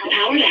 Power to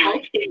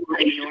help save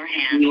life in your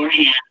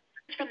hands.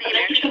 From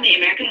the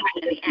American Heart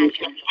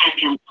Association Ad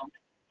Council.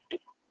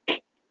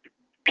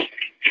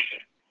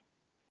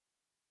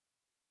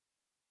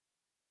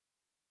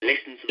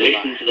 Listen to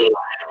the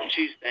line on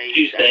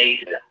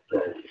Tuesdays at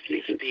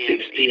 6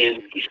 p.m.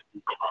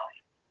 Eastern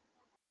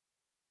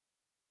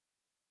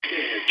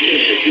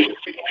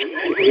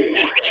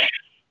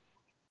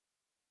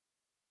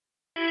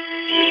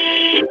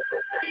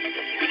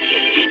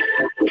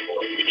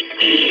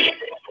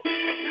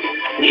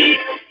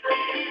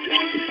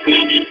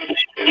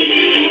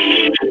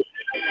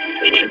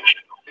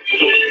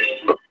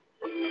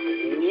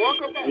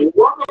Welcome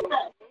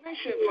back.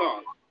 Nation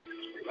Talk.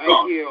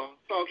 Right here on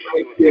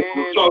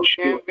Talk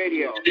Show and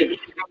video.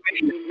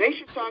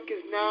 Nation Talk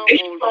is now on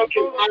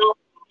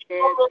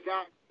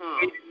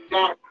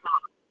SolarCast.com.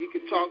 You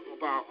can talk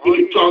about all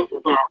these talk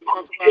about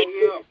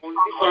here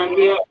on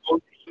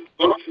Nation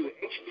Talk.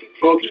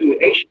 Go to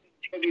Nation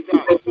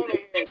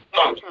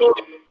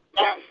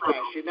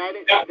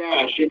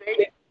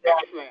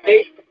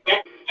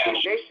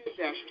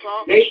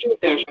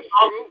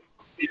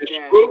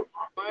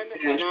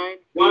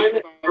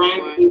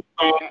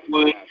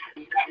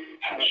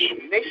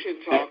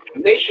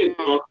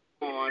Talk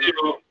on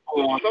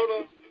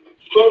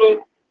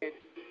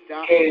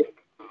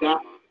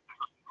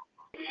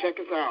Check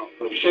us out.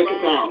 Check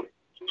us out.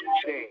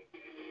 Stay.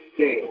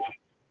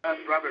 That's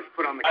Robert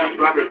put on the Come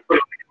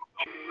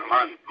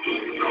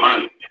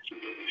on.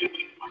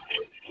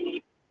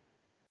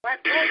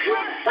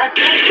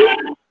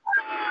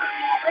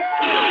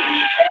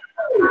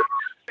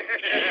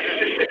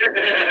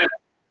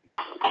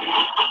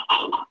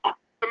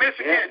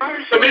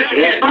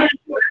 Michigan.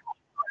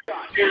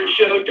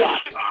 Show.com. Can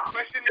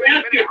I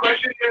ask you a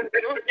question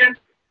again?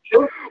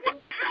 Sure.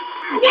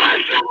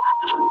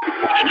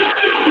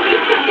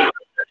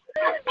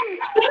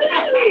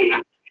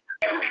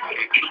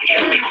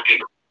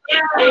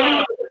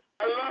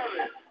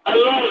 I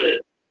love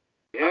it.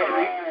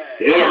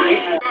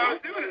 Yeah.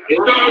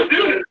 So I was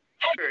doing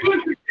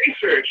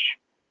research.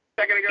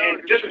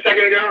 Just a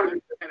second ago.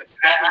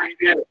 I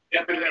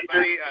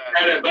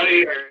had a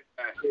buddy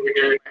over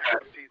here.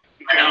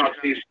 Alex,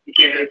 he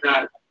can't. He's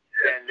not. And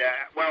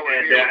while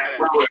we're here,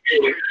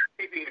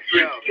 taping the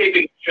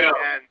show.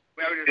 And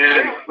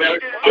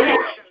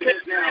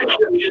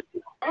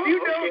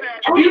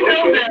you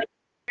know that?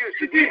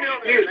 Did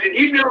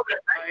you know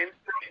that?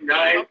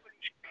 Nine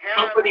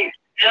companies,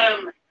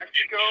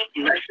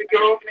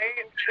 Mexico,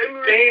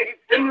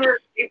 similar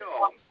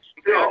people.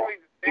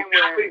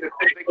 Exactly the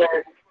same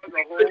way.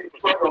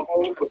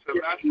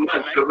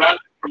 So that's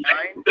from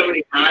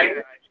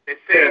 1979. They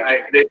say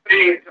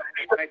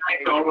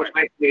almost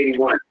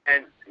 1981.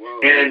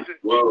 And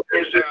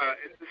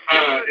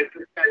it's a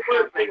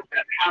similar thing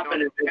that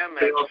happened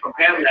from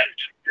Hamlet.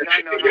 And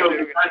I know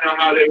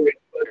how they would.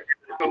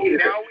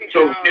 So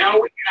now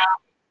we have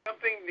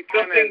something that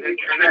they're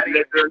not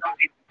even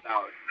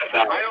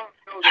about.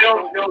 I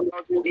don't know.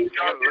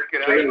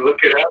 Look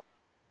it up.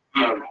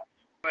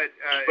 But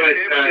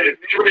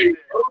it's really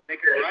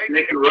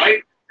make it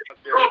right.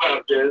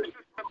 About this.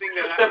 Something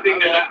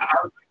that I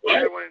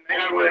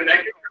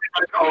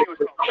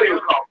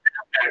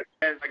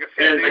and like I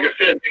said,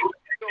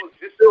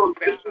 this is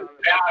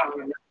bad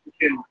on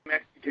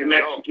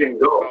Mexican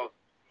goal.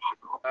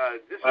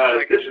 This is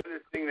like this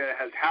thing that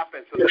has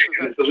happened. So this is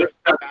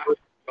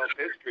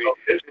history.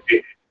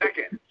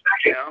 Second,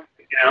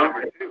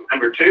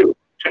 number two.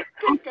 So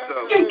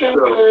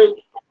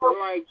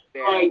like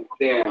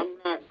that.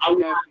 I'm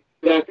not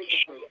that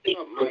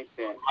something like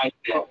that.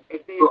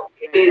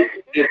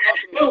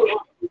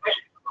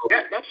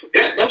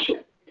 That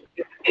should.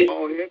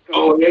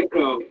 Oh, here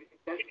comes.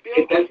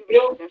 That's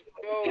still.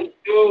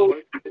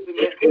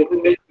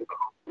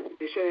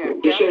 They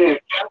should have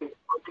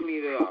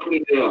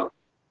cleaned it up.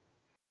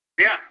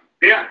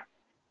 Yeah.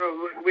 So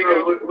we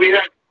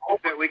have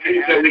that we can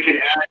add.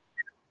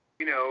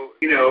 You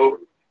know.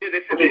 They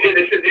said they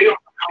don't.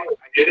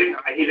 He didn't know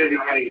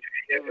how to.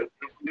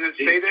 Did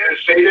it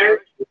stay there?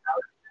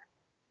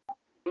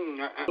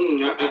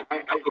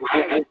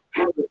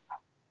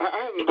 I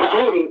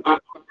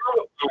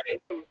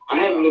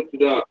haven't looked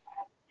it up.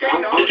 The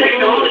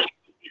technology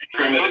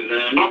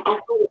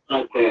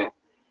like that.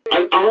 I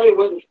heard it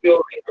wasn't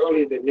spelled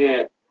earlier than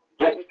that.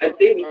 I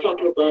think we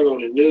talked about it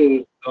on the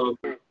news when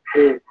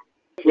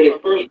they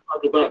first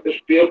talked about the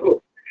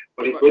spill.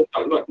 When they first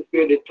talked about the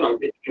spill, they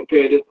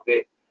compared this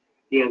to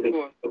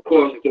of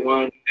course, the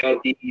one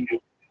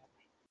LDE.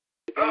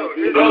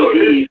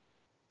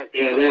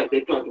 Yeah,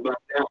 they talked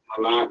about that one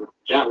a lot.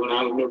 That one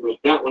I remember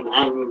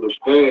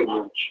very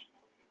much.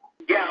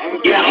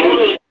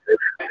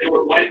 They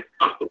were white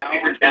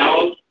paper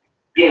towels.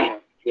 Yeah.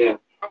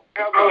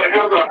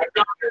 How about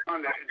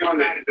on the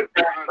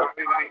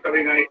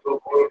Sunday night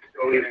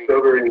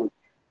sobering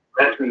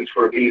lessons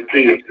for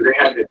BP? So they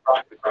had to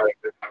talk about it.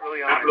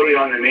 Not really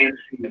on the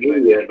mainstream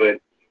media, but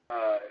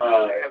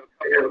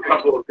they have a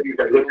couple of things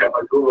I looked up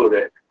on Google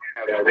that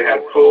they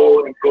have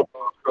coal and coal.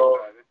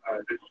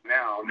 This is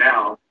now.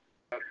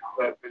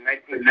 But in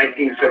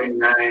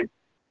 1979,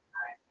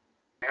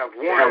 they have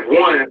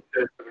one. It's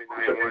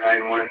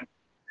 79 one.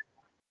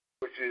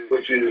 Which is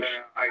it's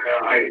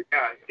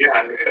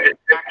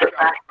the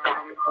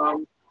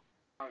facts.com.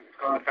 It's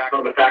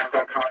called the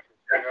facts.com.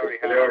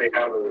 They already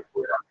have a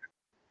report on it.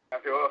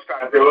 After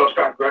oil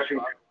start rushing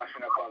up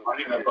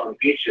on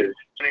beaches,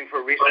 running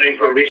for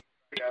research,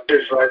 the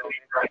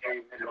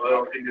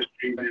oil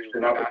industry used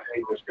an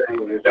opportunity to study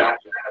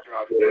disasters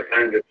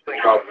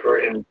for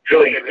in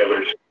drilling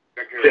endeavors.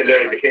 Said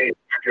there in the case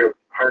of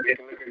heart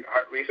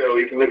research. So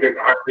you can look at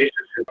heart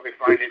research. Probably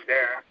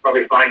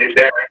find it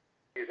there.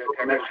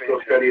 Mexico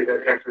studies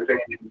at Texas A&M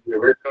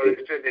University. So they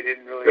said they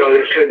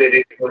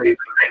didn't really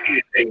find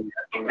anything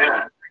in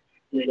that.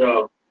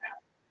 So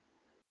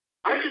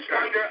I just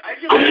wonder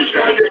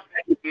how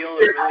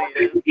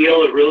big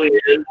deal it really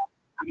is.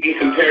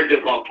 Compared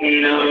to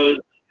volcanoes,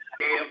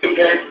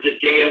 compared to the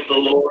day of the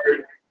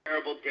Lord,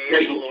 terrible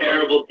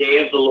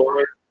day of the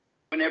Lord.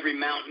 When every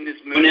mountain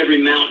is moved,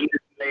 every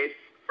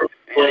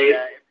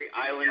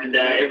island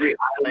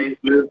is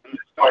moved from the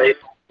place,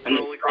 and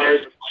the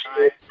stars across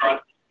the sky.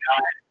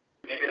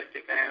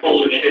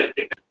 Polar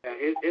shifting.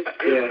 It's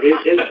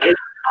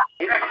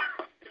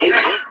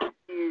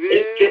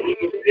getting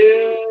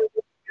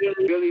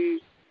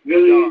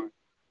really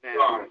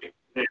dark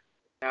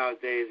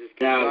nowadays.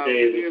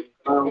 nowadays. Years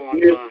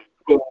Years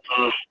go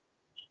on.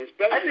 I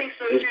think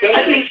so too.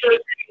 I think so.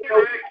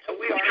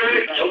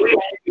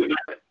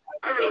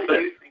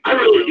 I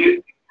really do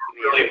think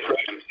really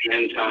approaching the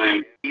end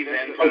time. These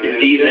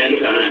end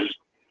times.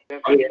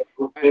 Oh yeah.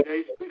 That's a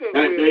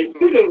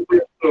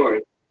good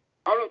story.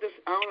 I don't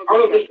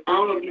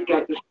know if you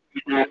got this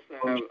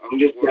on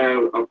this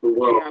side of the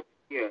world.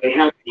 They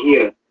have to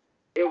hear.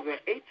 It was an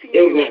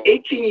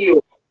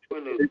 18-year-old.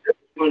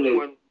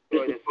 One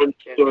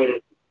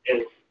story that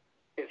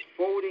is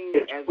folding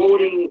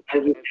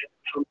as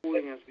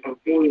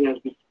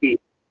we speak.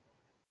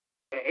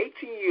 An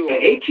An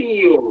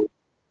 18-year-old.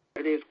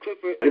 It is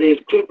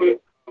Clifford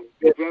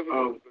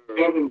Gravenberg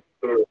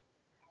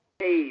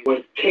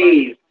was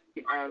tased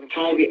by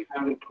Tybee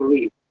Island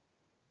Police.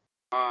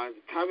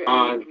 Tybee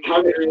Island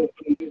Police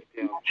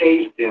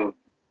tased them.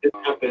 This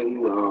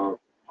happened about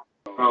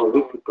a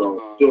week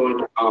ago. During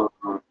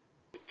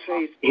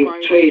he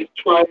was tased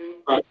twice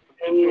about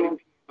 10,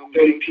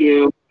 30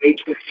 p.m.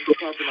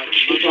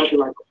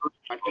 8:20.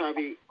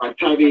 By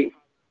Tybee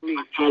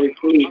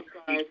Police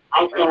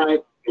outside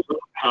the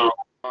house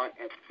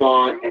as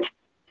far as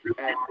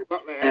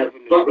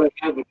Butler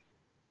Avenue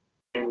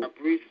and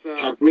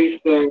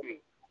Tabrisa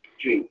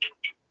Street.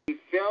 He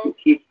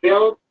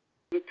fell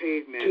to the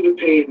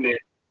pavement,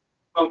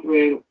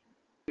 suffering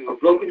a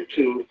broken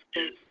tooth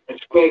and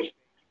scrapes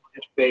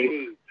his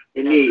face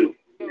and knees.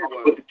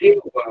 But the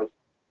deal was,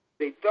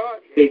 they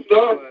thought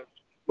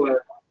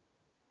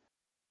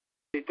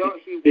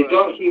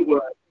he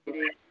was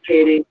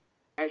meditating,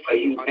 but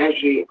he was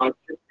actually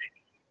autistic.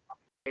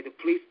 And the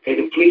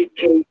police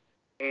came,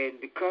 and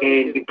because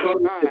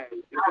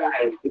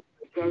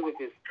of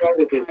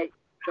his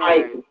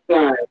height and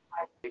size,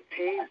 they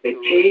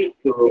tased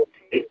the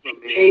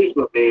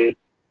man,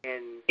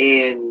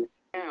 and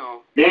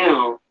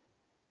now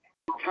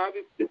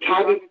the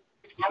Tybee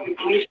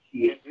police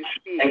chief,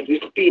 as we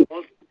speak,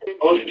 on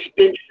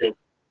suspension.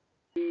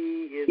 He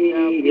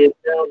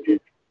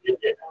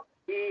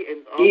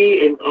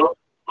and all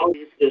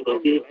is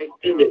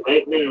suspended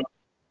right now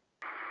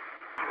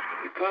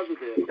because of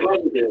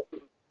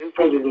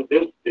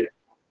this.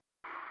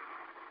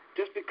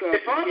 Just because they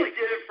probably did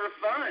it for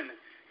fun.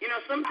 You know,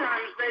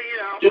 sometimes they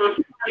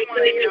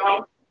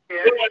want to,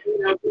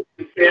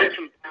 feel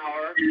some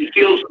power.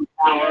 Feel some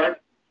power.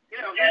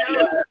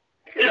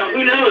 Who knows?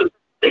 Who knows?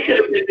 They could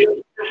have been doing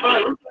it for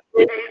fun.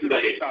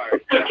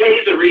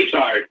 He's a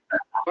retard.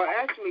 Well,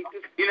 actually,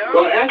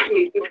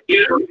 the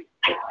kid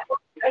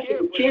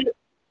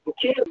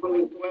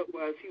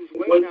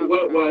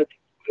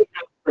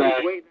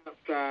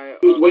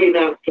was waiting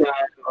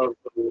outside of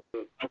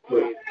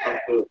the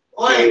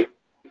place,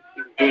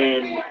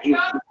 and he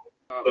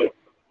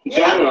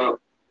got up,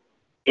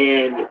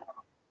 and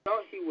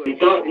he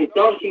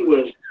thought he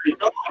was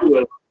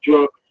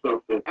drunk or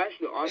something,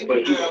 but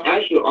he was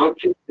actually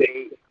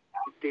autistic.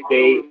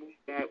 They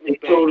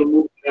told him to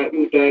move back.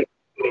 He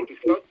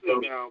fell to the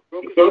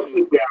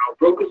ground,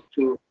 broke his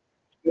tooth,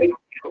 like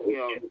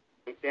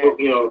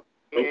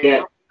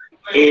that.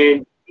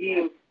 And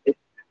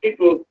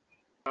people,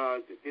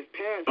 his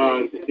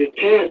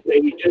parents say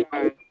he just a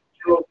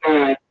little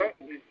guy.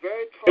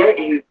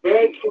 He's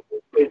very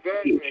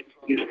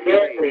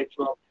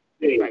tall.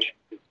 I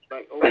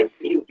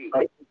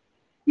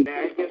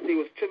guess he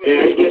was timid.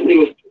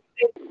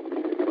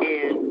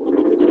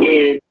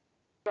 And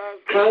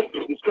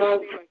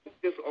because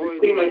it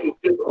seemed like he's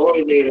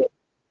disoriented,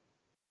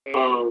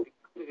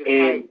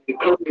 and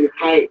because of his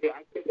height, I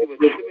guess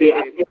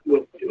he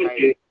was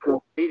intimidated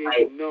because he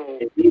didn't know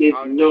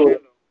how to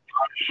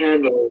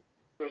handle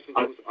a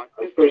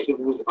person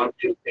who's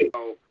autistic.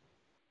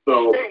 So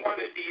they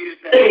wanted to use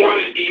that. They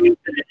wanted to use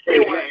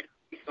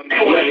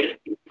somebody.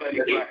 But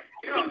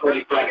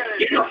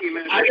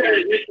I got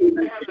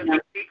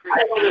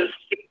a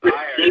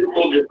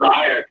simple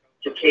desire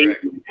to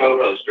take the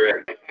co-host,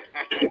 Rick.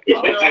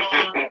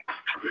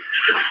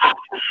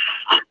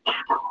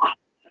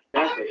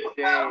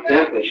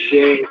 That's a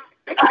shame.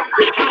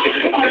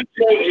 I'm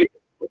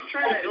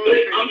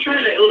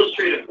trying to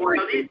illustrate a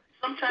point.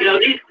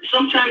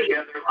 Sometimes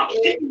together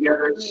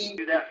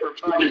do that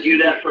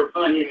for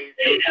fun. They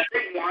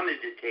wanted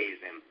to tase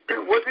him.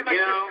 Was it like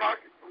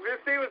would you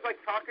say it was like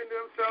talking to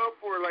himself,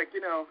 or like,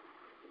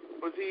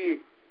 was he?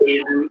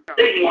 They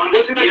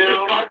wanted to, he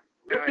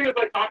was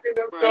like talking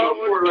to himself,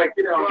 or like, I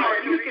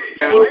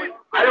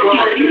don't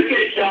know. You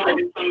can tell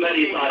if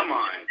somebody's like, come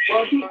on.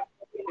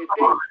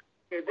 Well,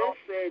 they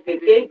said they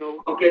didn't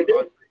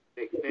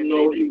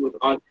know he was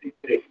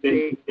autistic.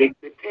 They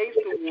tased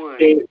the one.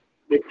 They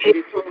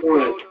told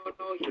one.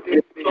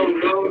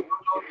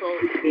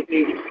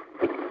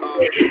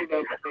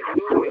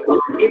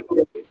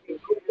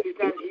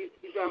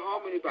 He's a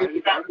home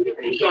anybody.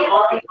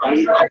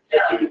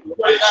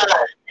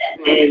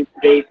 And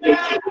they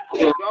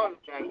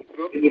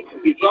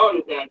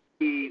regarded that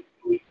he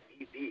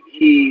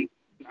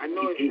I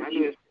know he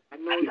was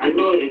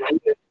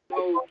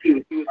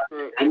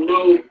hurt. I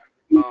know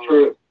he was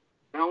hurt.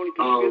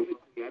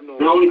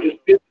 Not only just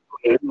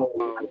physically, I know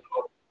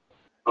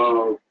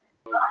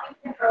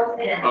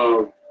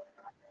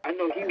I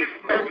know he was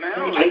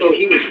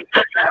mentally,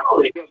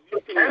 and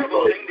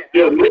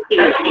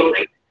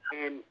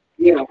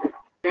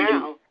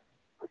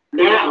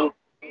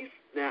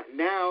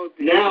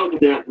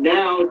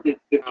now the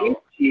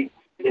police chief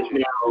is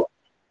now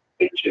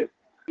picture.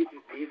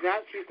 He's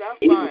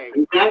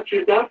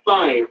not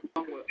fired.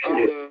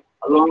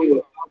 Along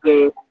with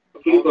other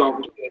police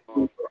officers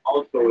who are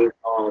also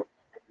involved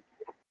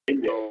in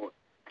this.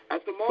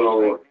 At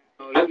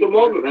the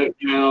moment right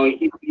now,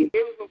 he's okay. The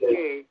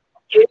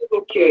kid's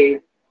okay.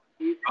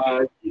 The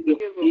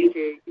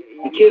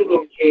kid's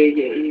okay.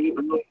 Yeah,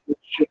 he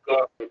shook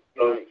up, but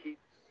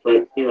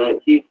you know,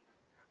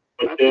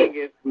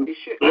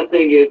 my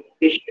thing is,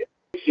 he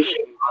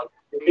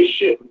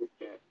shouldn't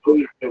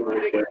police him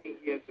like that.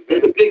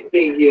 It's a big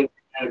thing here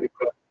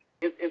because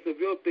it's a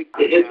real big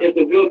thing. It's a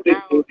real big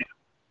thing.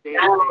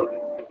 Now,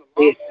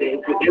 there's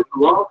a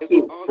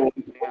lawsuit.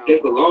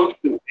 There's a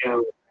lawsuit now.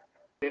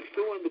 They're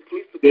suing the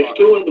police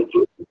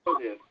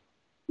department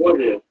for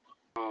this.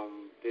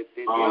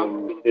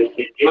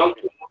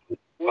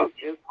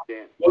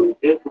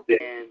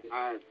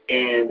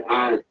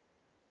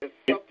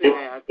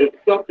 It's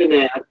something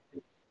that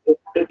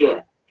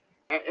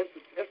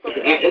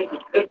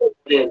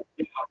it's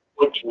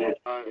unfortunate.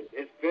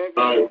 It's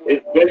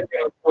very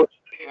unfortunate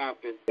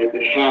that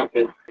it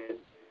happened,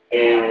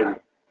 and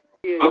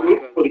I'm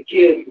looking for the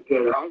kids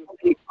because I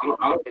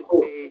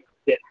hope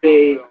that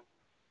they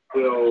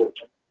will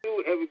do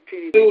every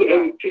penny.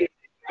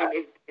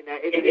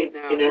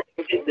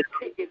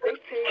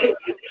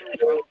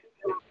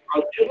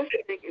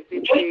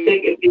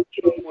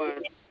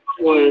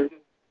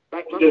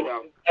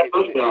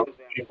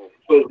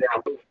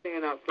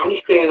 I'm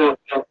staying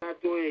outside.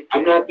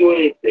 I'm not doing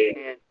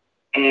anything,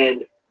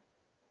 and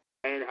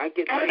I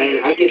get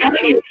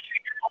paid.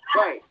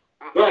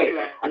 Right.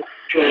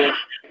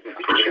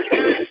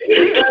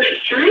 That is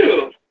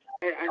true.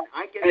 And I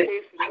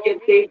get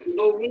paid for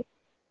no reason.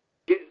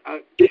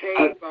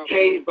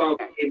 Changed about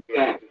being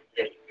back.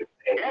 Let's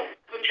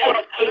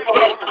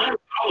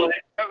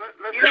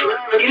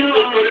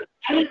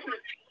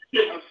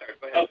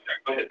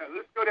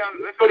go down.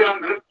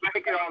 Let's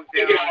take it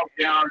all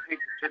down.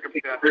 Take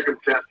the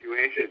circumstance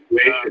situation.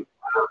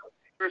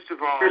 First of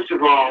all,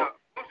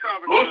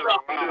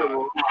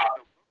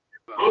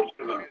 most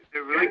of them,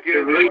 they're really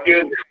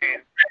good, and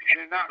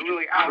they're not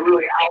really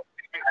out.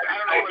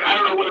 I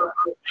don't know what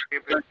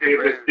if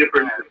it's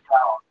different.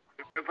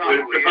 It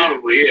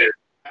probably is.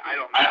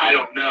 I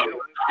don't know.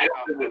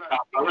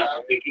 I'm not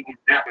thinking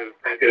exactly,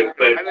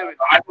 but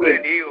I live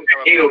in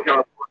Eagle,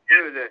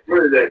 California.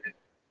 Where is it?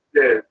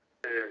 The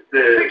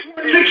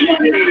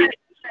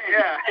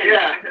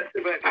yeah.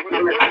 But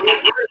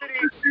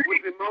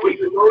with the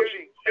most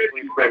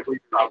shooting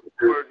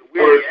officers,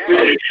 we're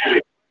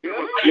shooting.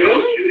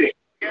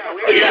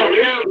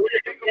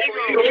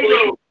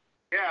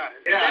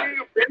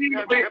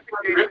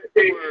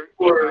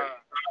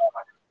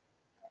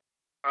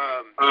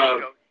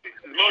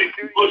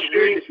 Most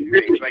shootings.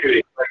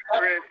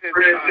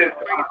 For instance,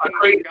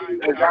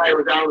 a guy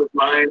was out of his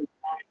mind.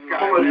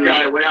 Homeless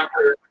guy went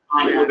after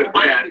with a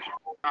brand,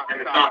 and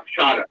the cop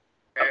shot him.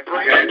 A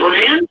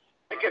brand?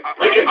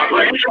 Like a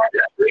brand shot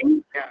that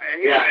thing?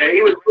 Yeah, and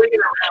he was swinging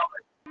around.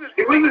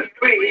 He was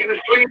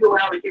swinging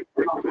around to keep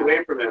people away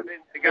from him.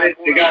 The guy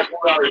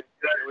pulled out his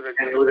gun,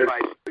 and it was a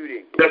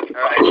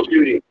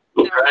shooting.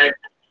 Right?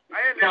 I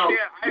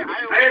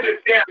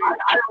understand.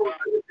 I don't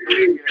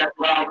agree with that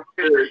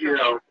officer,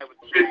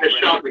 just to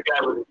shot the guy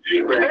with a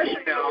tree branch.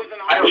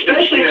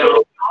 Especially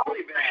though,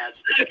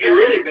 it's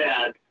really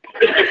bad.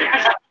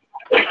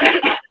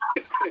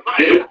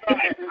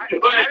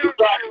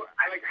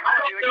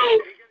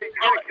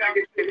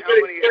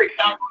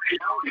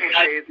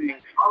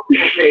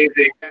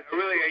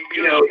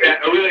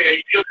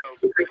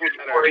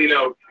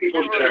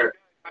 People that are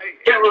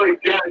can't really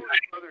judge.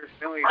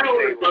 My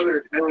older brother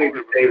is really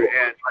disabled.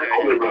 My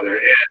older brother.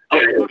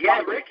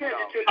 Rick had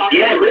it too.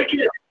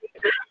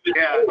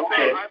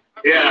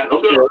 Yeah.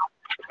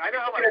 I know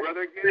how my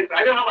brother gets.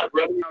 I know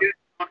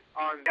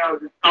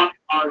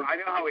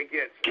how he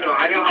gets.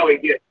 I know how he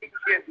gets. He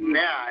gets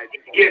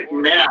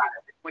mad.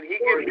 When he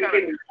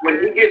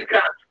gets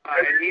cut.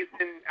 And he's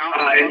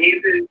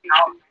in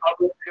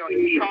public.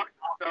 He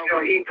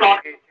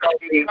talks.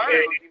 He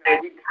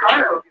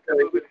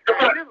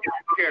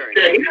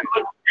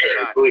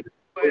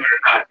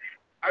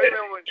I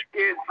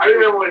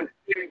remember when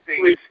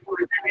kids were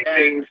doing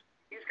things,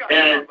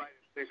 and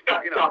a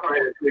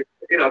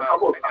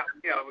couple of times.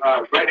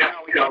 Right now,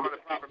 we got him on the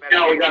proper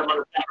medication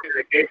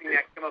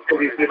because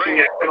he's missing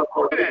that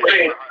chemical in the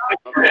brain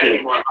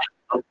anymore.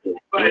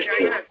 But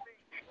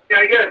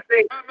you gotta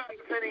think.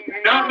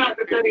 I'm not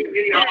defending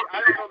any of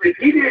it.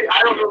 He did. I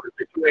don't know the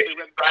situation.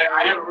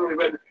 I haven't really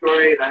read the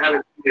story, and I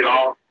haven't seen it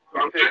all. So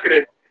I'm not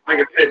gonna, like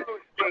I said,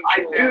 I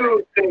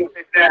do think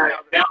that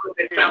now that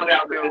they found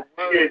out that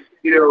this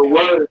kid,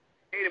 was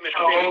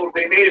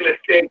they made a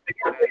mistake to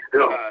get the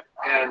bill,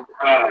 and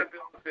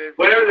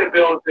whatever the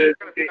bill is,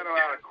 you're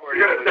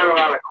gonna settle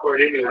out of court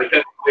anyway.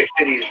 That's the way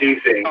cities do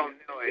things.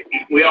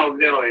 We all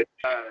know know it.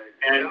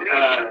 And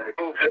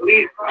at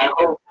least I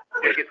hope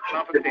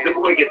the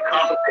boy gets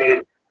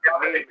compensated.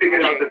 They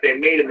figured out that they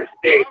made a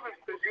mistake.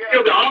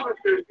 The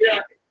officers,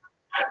 yeah.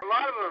 A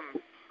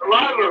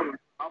lot of them.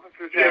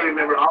 Officers have.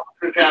 Remember,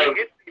 officers have.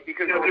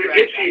 They're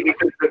itchy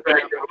because of the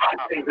fact that a lot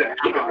of things that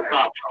happen to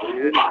cops a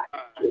lot.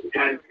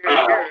 And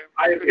I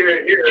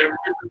hear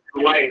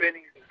the wife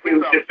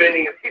who's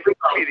defending a police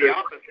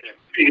officer.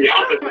 The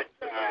opposite.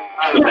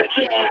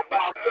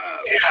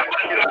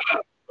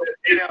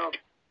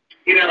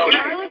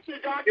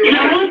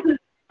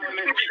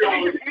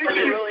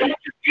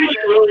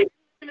 Really,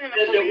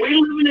 that we're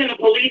living in a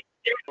police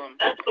state.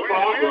 That's the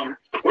problem.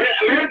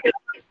 America is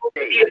supposed to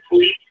be a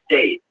police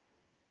state.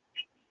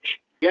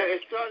 Yeah,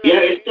 it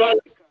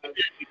started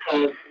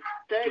because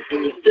in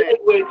the same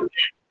way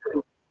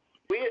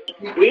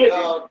we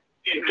have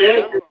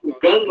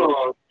gun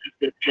laws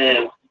that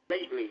have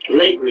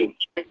lately,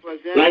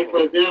 like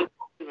for example,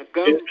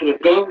 the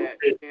government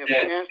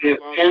that have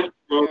passed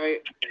laws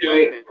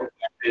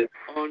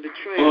on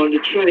the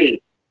train.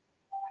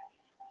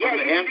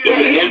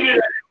 Carry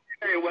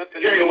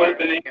a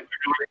weapon.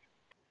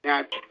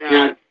 Now, in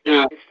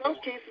some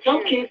cases,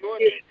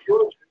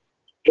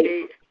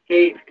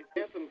 they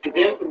have some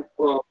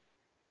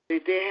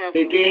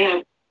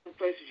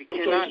places you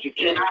cannot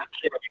carry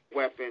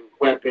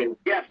weapon.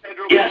 Yes,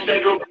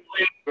 federal.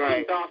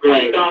 Right. And I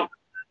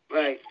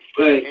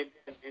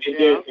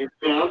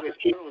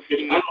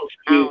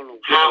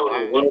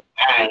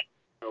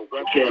don't know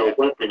what a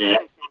weapon is.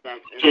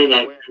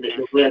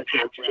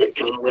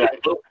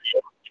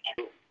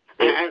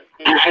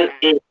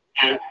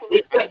 And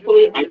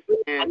respectfully, I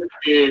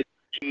understand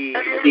I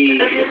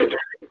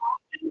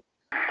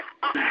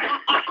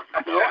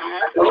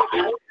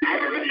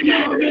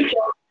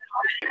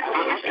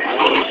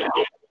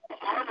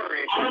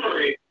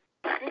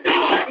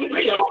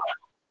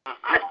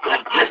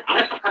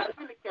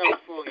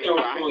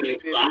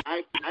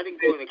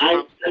didn't go to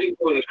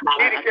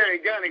carry a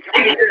gun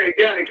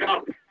and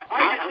come.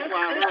 That's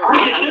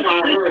why I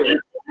heard it.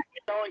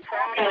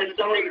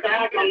 Throwing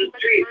back on the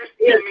street.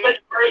 He has such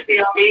mercy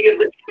on me.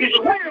 He's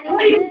like,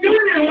 what are you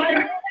doing there? Why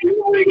are you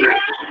doing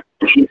that?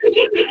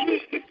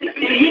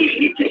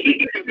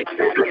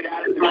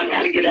 I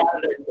gotta get out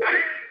of there.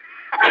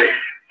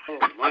 Oh,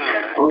 my.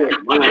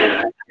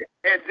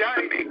 And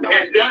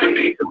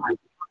Johnny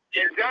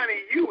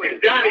Ewan.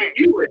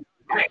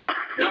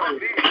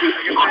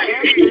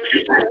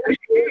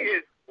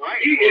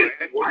 He is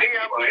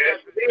white.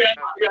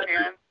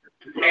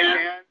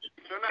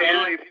 So not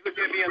really, if you look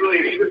at me on the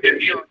street, you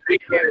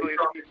can't really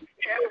see.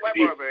 He has a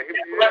weapon over there.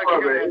 That's a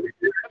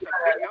big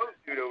nose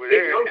dude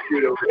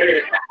over there.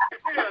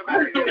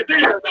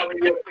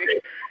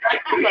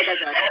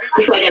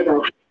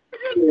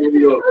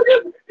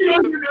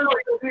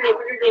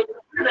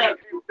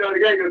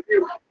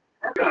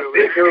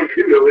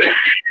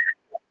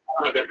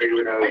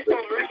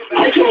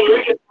 I told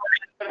Rick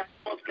that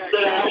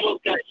I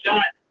almost got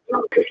shot.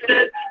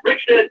 Rick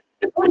said,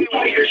 if you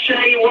want your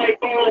shaggy white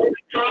ball in the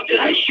trunk, then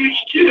I shoot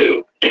you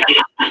too.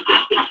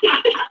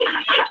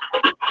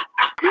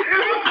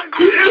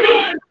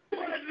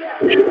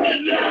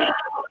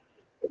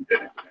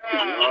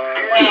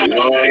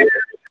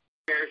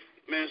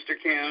 Minister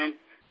Cannon.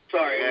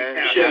 Sorry.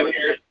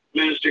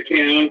 Minister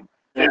Cannon.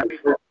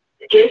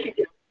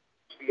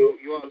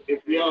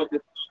 If y'all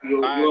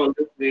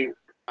listening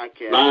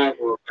live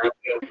or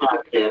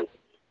podcast,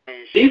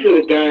 these are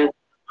the guys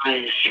I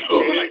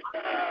enjoy.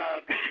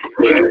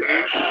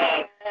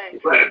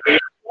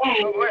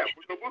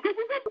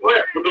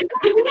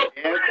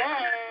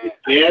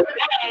 Yes.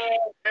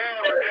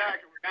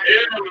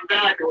 We're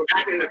back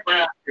in the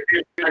class.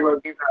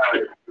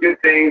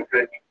 Good things,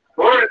 but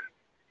more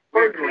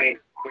importantly,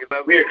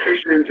 we are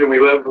Christians and we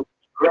love the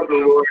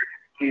Lord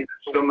Jesus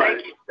so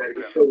much. That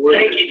he's so worthy.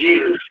 Thank you,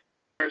 Jesus.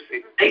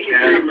 Mercy. Thank you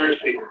for your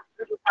mercy.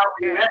 This is how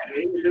we met.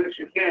 You do what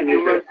you can.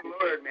 You love the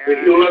Lord,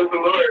 man. You love the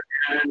Lord,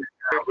 and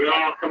we're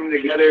all coming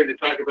together to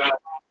talk about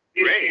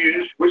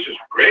issues, which is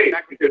great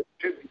because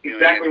it's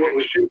exactly what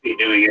we should be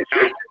doing.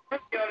 The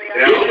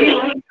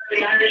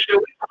Irish show,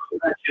 we talk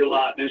about you a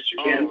lot, Mr.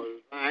 Ken.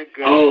 My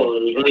God. Oh,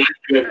 my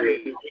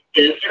goodness.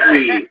 That's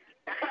sweet.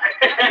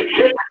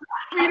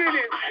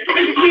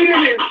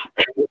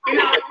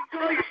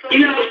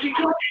 She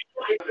told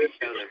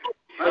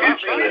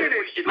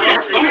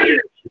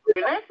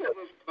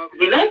I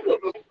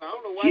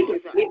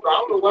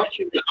don't know why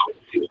she's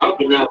up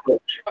and out, but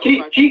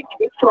she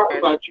talking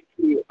about you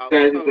two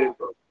guys. We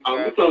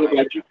talking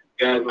about you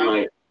guys.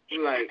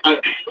 I got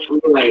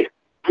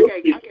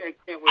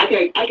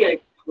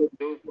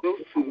those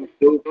two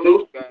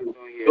guys on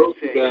here. Those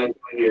two guys on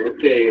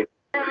here.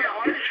 I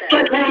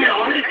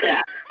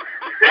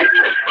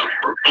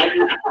tell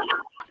you.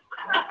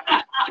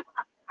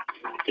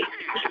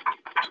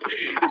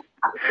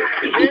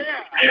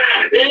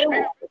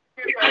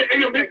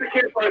 Mr.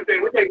 Kid first thing,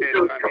 we'll take a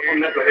couple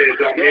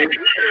knuckleheads out here.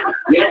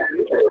 Yeah.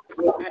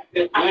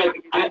 I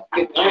have to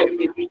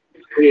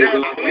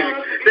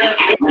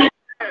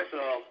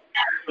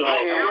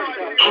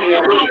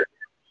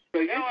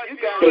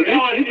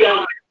get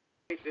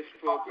make this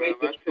program.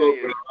 I tell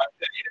you.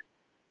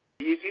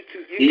 You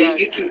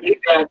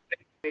guys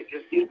make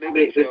this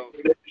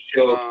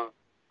show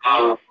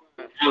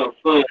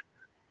fun.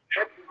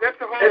 That's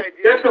the whole idea.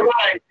 That's the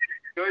whole idea.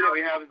 Joy that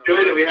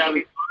we have.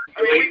 I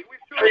mean,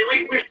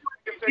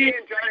 me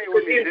and Johnny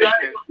were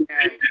musicians,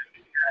 and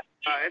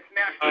it's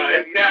natural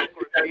that, of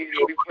course,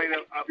 we played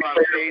up on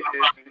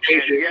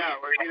stages, and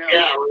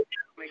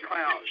we're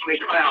clowns.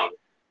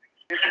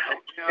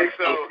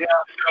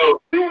 So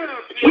we want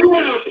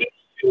to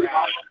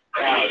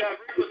there's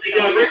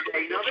a lot of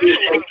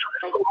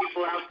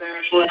people out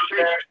there.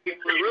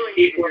 People really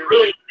need to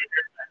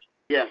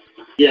hear.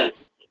 Yes.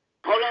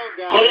 Hold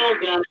on,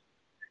 guys.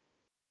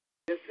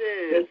 This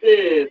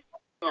is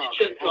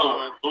Talk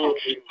on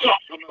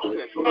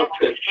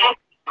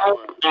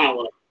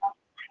Hour.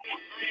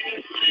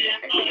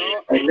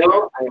 I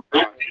know I'm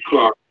back to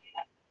Clark.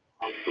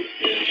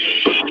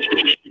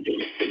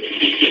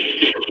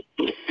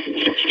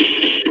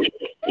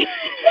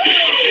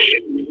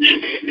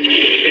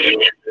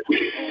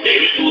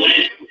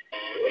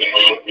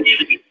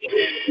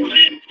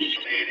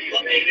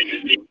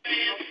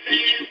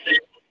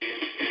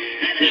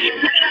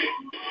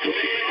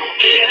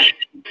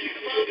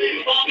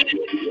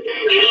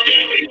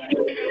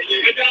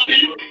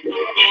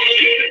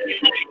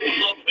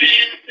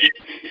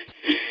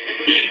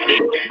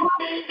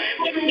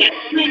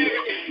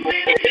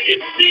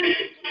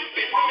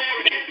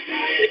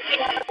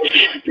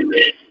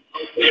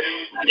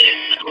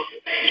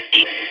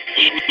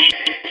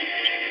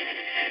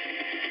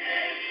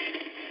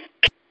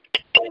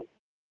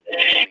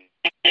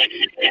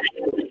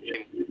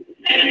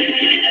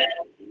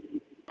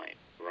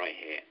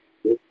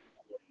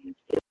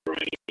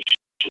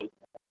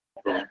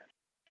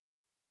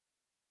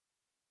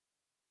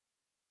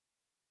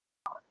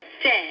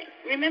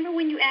 Remember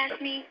when you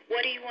asked me,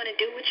 what do you want to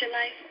do with your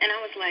life? And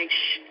I was like,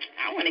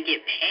 I want to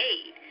get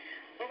paid.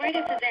 Well, right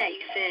after that,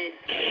 you said,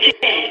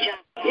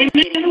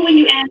 remember when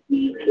you asked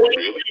me, what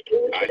do you want to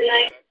do with your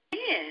life?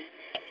 Yeah.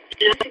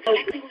 That's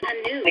exactly what I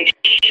knew.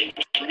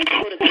 I wanted to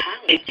go to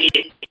college.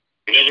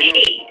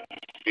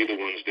 Be the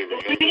ones that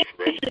remember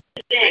forever.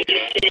 Today.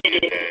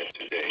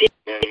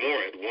 Learn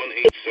more at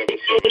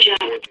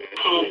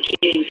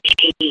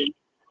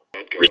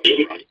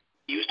 1-877-410-410.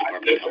 U.S.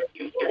 Department of Health and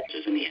Human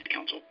Services and the Ad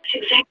Council. That's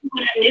exactly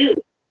what I knew.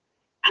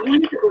 I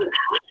wanted to go to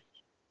college.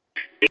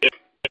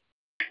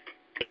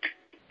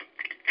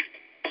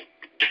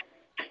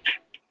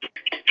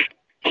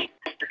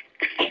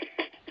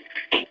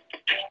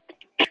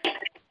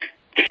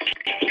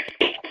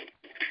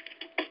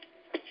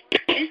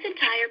 This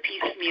entire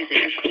piece of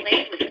music is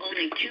played with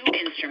only two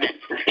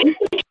instruments. The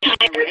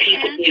right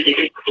hand and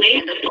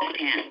the left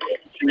hand.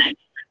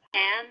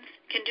 Hands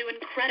can do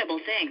incredible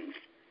things.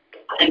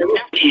 And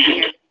nothing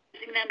here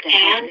using them to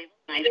help save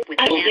life with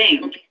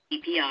hands-only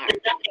CPR.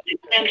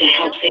 To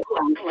help save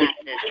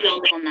collapses,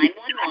 call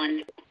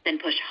 911, then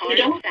push hard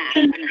and fast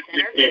in the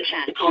center of your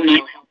chest will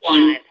help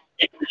lives.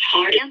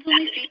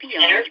 Hands-only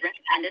CPR is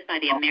recommended by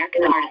the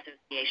American Heart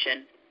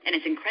Association, and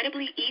it's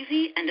incredibly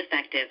easy and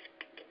effective.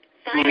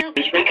 Find out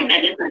more about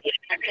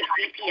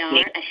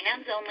CPR at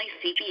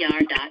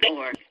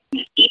handsonlycpr.org.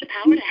 The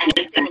power to help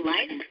save a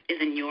life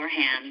is in your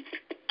hands.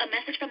 A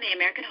message from the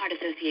American Heart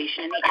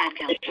Association and the Ad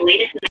Council. The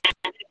latest message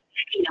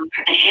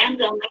at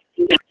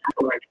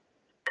handsonlycpr.org.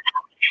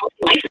 Help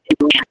life in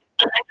your hands.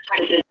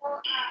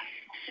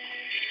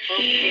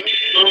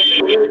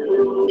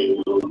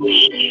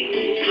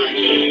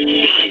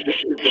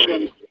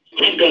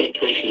 I've got a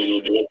person in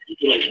the world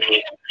who likes to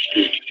talk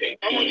spiritually.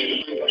 I want you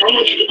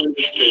to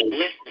understand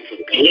blessings of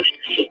God.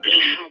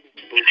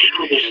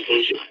 How they're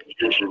supposed to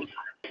happen.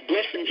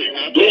 Blessings are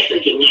not.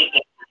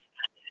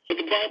 But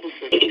the Bible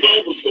says in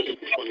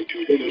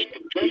 22, it says the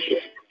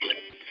blessings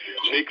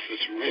makes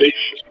us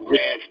rich and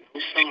adds no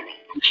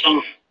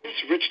sorrow. This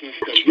richness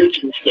that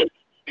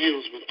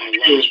deals with our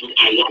lives,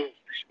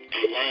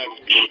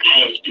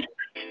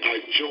 our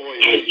joy,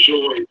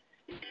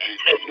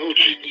 and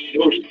notice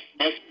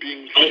us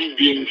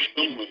being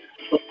someone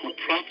who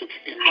profits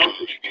in life.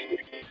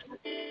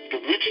 The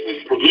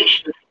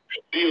richness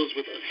deals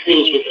with us.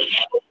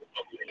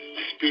 A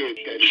spirit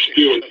that is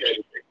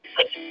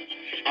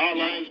our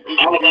lives,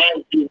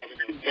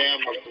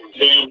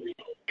 family,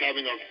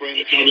 having our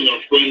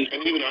friends, and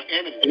even our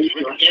enemies.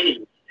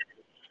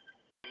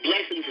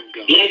 Blessings of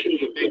God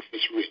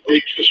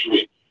makes us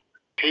rich.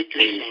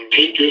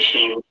 Take your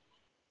sorrow.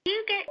 Do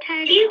you get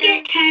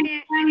tired of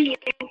telling you?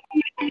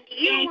 And do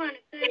you want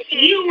a good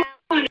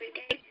hairstyle every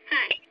day?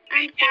 Hi,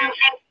 I'm Sarah.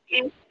 I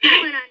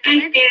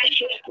went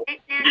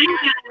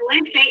on the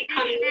website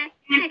called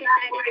I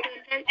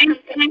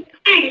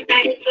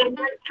decided to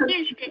invent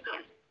something.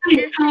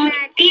 It's called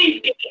Dance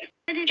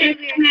Video. Just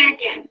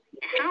imagine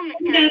a helmet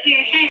over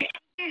your head.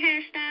 Your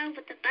hairstyle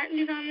with the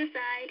buttons on the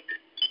side.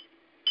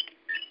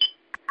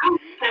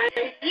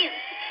 You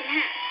can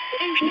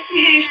have your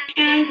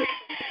hairstyle with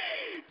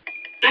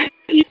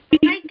buttons.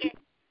 Like it.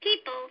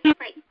 People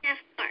like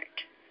Jeff Bart.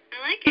 I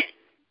like it.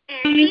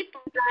 And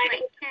people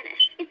like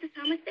tennis. It's a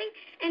helmet thing,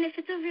 and if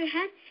it's over your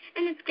head,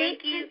 and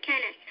Thank you,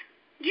 Kenneth.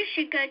 You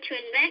should go to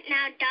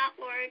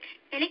inventnow.org,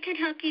 and it could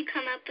help you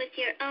come up with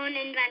your own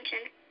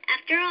invention.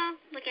 After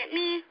all, look at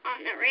me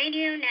on the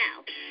radio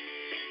now.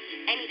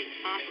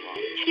 Anything's possible.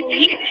 Keep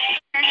thinking.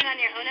 Started on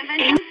your own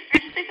invention?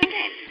 Register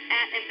today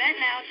at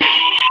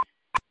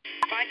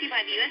inventnow.org. Brought to you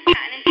by the U.S.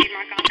 Patent and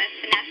Trademark Office,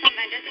 the National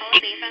Inventors Hall of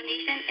Fame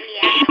Foundation, and the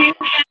Ad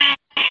Council.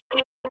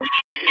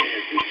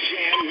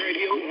 Jam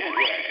Radio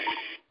Network.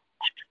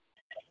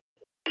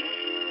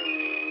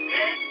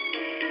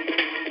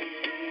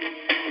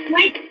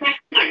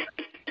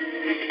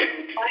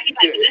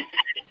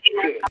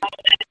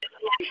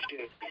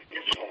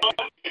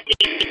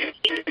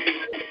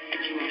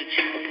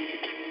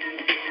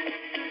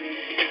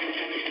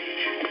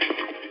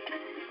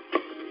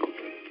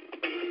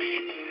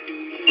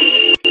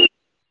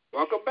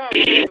 Welcome back.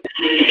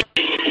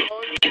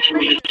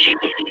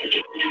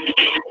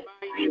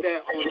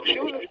 That on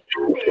June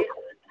 15th,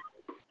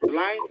 the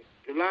Lion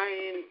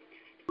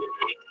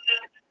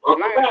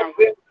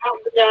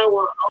House.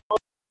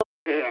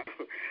 I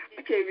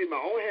can't read my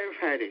own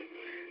handwriting.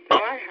 The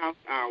Lighthouse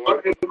Hour. I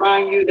want to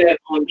remind you that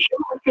on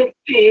June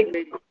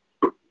 15th,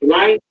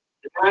 Lion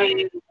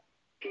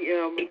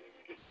PM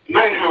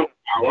Lighthouse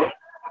Hour.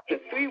 The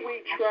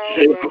 3-week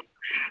trial.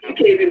 I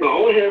can't read my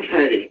own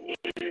handwriting.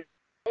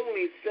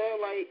 Only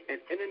satellite and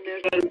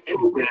internet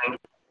program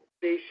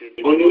station.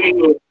 On New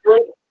England's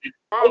first and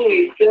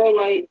only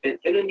satellite and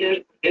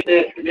internet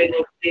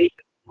radio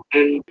station,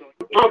 and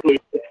probably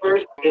the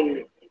first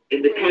in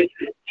the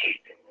country.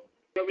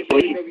 So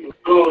you can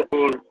go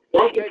on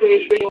Boston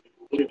Praise Radio,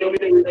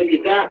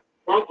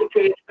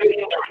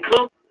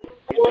 www.bostonpraiseradio.com,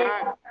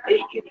 or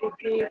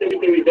http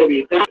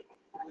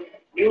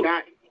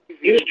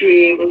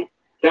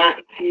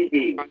www.ustream.tv.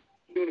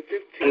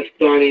 That's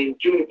starting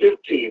June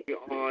 15th.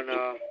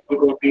 We're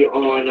going to be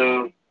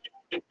on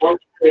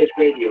Boston Praise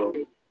Radio.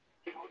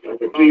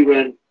 The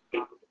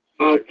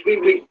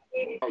 3-week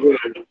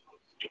run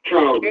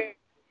trial.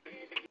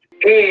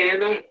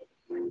 And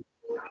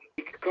you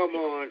can come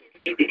on.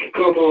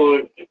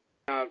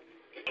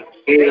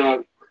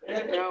 And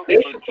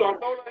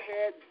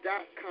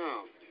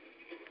solarhead.com.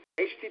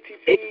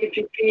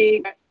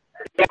 http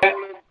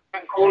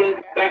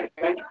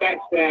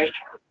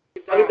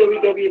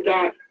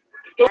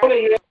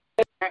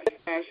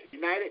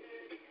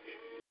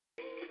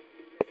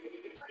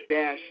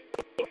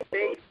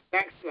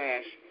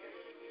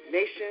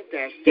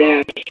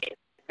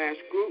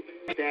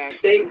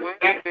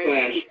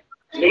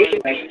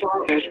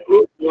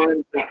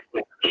United-Group-1/.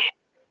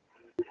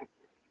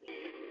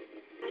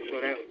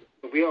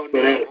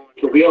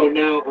 So we are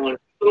now on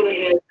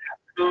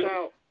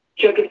solarhead.com.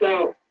 Check us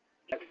out.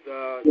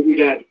 We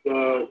got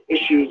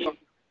issues on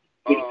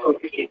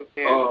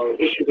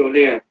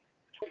there.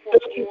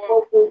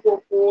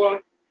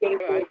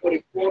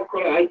 444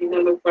 caller ID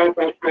number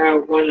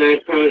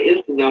 555-19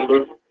 is the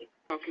number.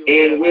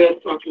 And we're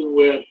talking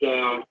with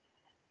the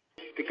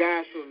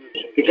guys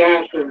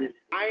from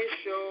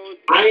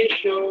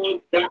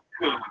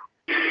IronShow.com.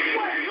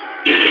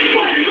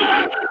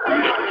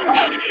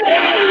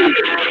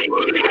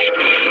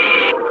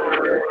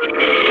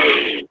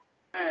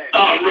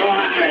 All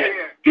right.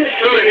 Good to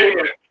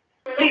hear.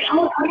 Hey, I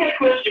got a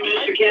question,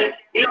 Mr. Ken.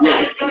 You know,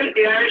 I started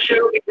the Iron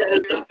Show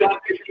because of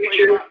Dr.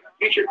 Future,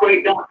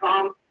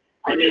 FutureQuake.com.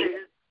 I did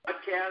his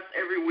podcast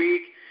every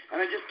week,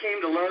 and I just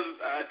came to love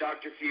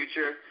Dr.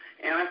 Future.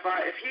 And I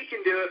thought, if he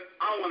can do it,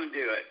 I want to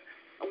do it.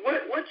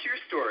 What's your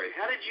story?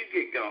 How did you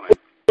get going?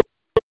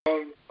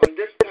 On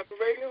this type of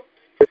radio?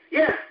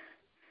 Yeah.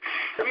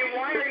 I mean,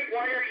 why are you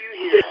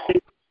here?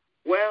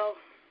 Well,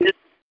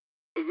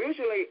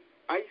 originally,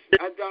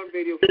 I've done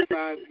radio for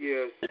 5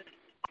 years.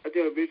 I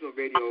did original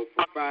radio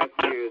for 5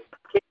 years.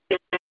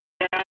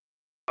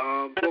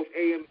 Both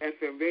AM,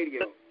 FM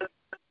radio.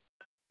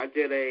 I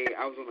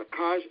was on a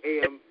Kaj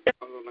AM,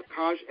 I was on a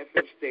Kaj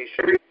FM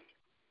station.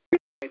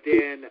 And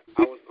then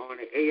I was on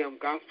an AM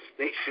gospel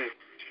station.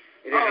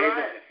 And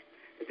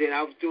then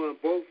I was doing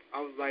both.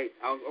 I was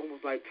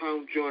almost like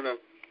Tom Joyner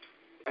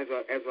as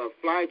a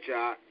fly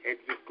job and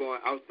just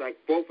going. I was like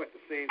both at the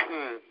same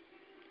time.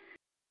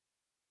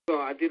 So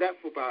I did that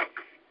for about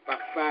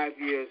 5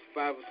 years,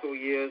 5 or so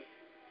years.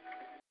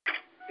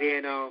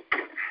 Then I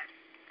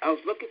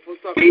was looking for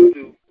something to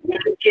do.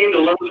 Came to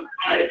love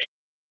life.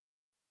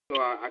 So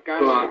I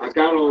got on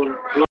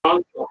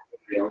Blog Talk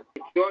Radio.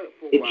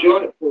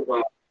 Enjoyed it for a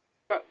while.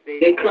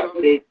 They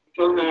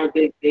somehow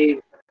they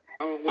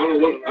I don't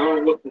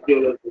know what the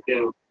deal is with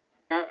them.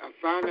 I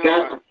found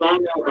out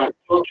about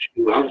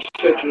TalkShoe. I was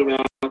searching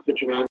around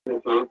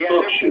and found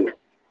TalkShoe.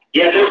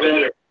 Yeah, they're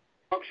better.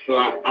 So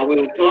I went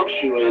on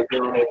TalkShoe and I've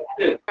been on it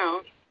since.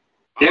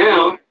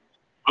 Now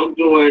I'm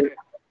doing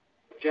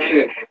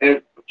as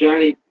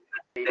Johnny,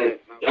 the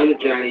other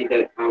Johnny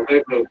that I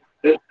regular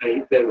listener.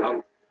 He says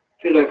I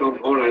feel like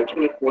I'm on like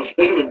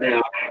 24/7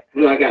 now.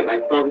 You know, I got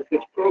like 5 or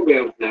 6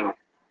 programs now.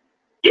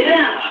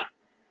 Yeah.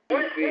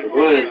 What's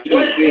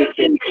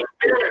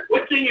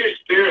in your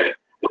spirit?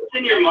 What's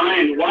in your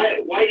mind?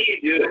 Why do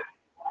you do it?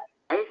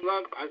 I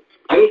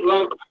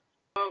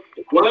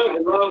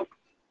love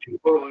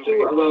Well,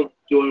 too, I love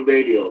doing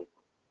radio.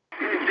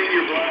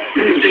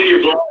 It's in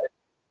your blood.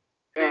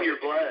 It's in your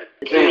blood.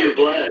 It's in your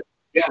blood.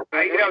 Yeah.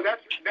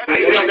 That's my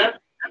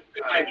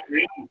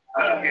dream. I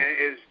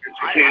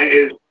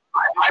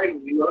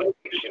love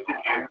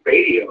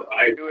radio.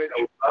 I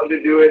love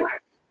to do it.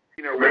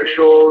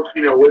 Commercials,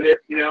 with it,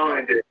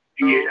 and to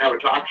have a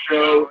talk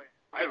show,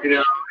 that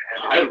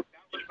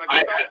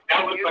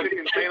was my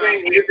thing.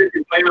 Music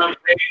and playing on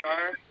stage,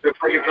 to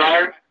play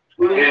guitar,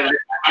 and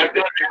I've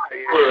done it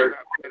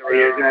for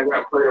years, and I've got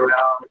to play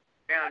around.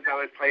 Bands I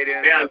was played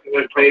in.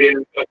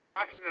 But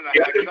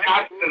the other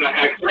passion that I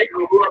had, I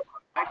grew up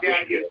on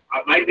radio.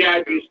 My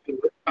dad used to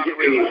listen to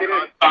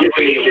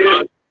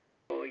radio.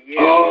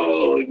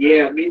 Oh,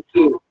 yeah, me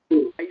too.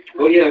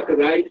 Oh, yeah, because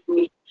I used to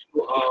listen to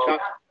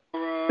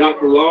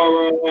Dr.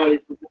 Laura. I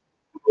used to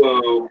listen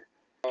to,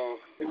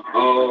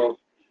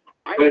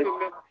 but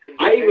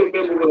I even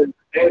remember when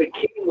Eddie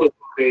King was on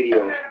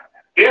radio.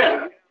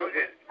 Yeah. But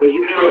this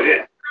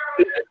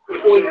is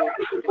before you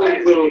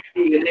went on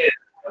CNN.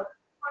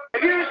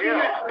 Have you ever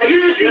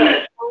seen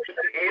that?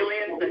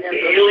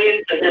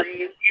 Aliens that have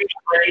huge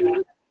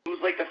brains. It was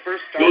like the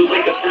first Star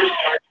Trek.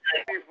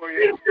 For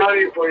you.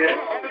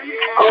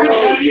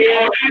 Oh,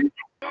 yeah.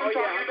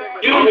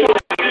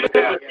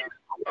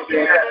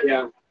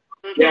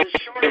 Yeah.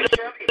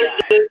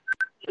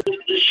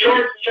 The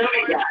short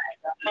chubby guy.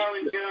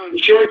 The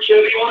short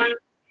chubby one?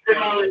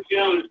 Colin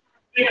Jones.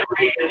 We had a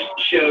radio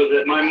show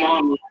that my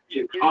mom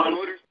listened to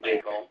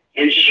constantly,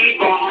 and she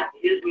bought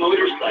his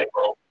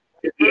motorcycle.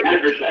 The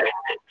advertisement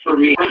for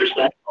me,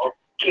 motorcycle,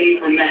 came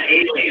from that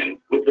alien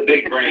with the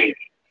big brain.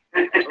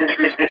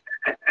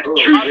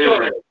 True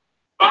story.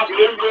 Bob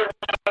Limber.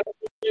 As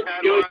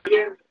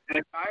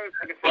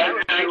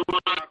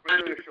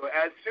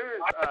soon as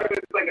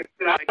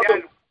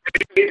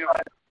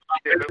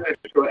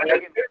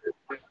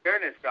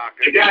fairness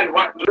doctor. Again,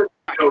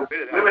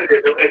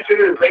 limited. As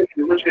soon as they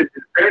can listen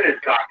to fairness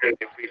doctor, I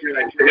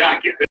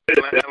get rid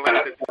of that.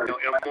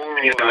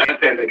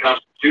 That's the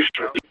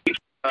Constitution.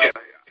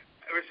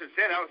 Ever since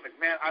then, I was like,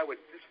 man, I would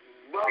just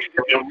love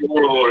to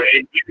immoral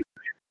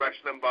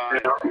Rush Limbaugh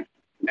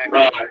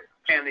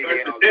and the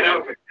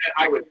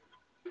I would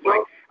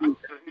like to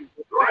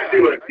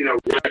do it,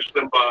 Rush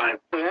Limbaugh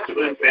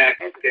and back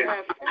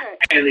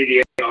and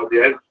the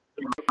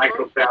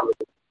Michael Salad.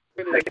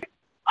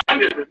 I'm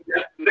just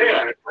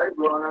there. I'm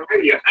going on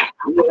radio.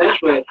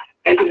 That's right.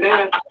 And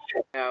then,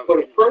 for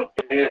the first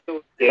time,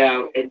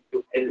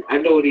 and I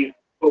know these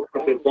folks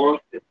up in Boston,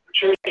 the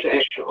church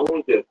actually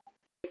owns it.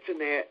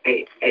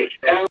 A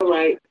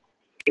satellite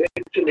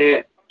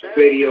internet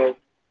radio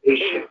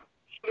station.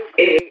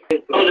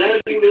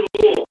 That's beautiful.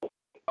 The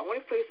only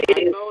place I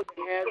know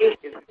they have it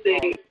is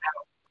thing.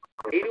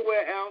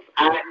 Anywhere else,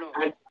 I don't know.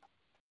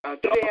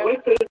 The only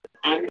place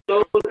I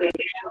know they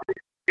have it.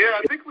 Yeah,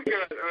 I think we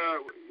got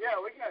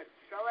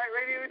satellite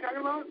radio you're talking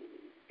about?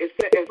 It's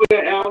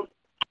everywhere else,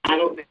 I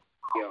don't know.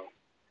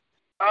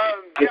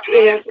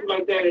 They have something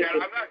like that. I'm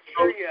not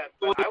sure yet,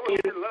 but I will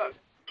look.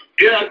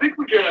 Yeah, I think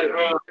we got. If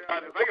I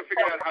can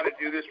figure out how to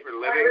do this for a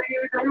living,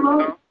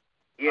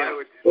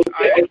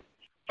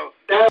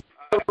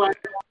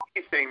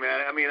 anything,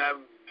 man. I mean,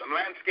 I'm a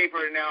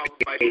landscaper now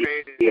by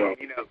trade, and I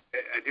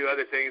do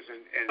other things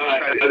and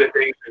try to other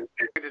things and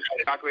just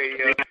talk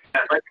radio,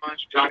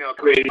 talk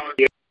radio,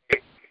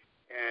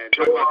 and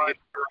talk about a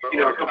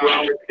couple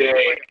hours a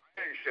day,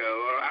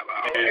 show, or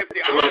if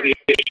the Iron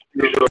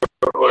Show,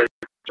 or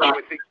talk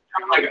like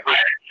an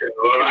Iron Show,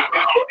 or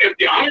if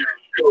the Iron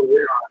Show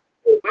we're on.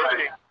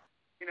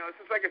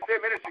 Since like I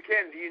said, Minister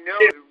Ken, do you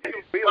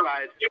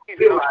realize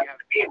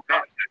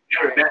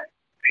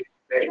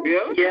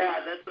Really? Yeah,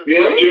 that's the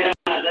really? Yeah,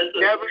 that's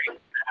never.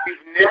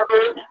 We've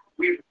never.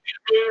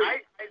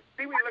 I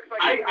see what he looks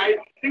like. I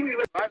see what he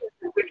looks like.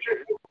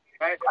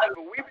 Right,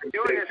 but we've been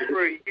doing this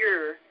for a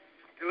year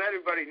to let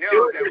everybody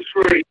know that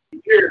for a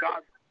year.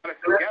 God got us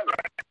together.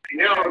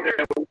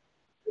 That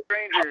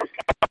strangers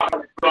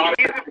brought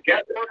us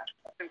together.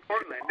 In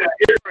Portland,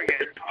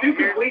 Oregon. I'm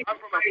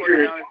from a port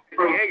town in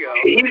San Diego.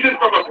 He's just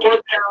from a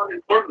port town in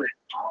Portland.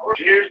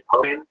 Here's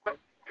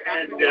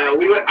and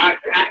we were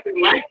acting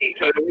like each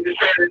other. We just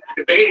started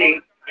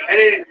debating, and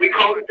then we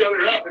called each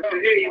other up and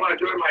said, "Hey, you want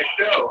to join my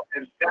show?"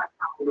 And that's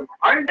how the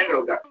Iron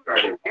Show got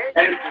started.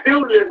 And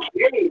still to this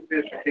day,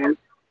 Mr. Ken,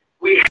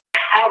 we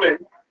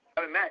haven't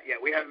met yet.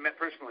 We haven't met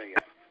personally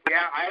yet.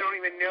 Yeah, I don't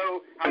even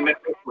know how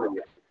met personally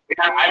yet.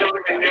 I don't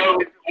even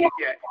know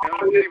yet. I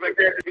haven't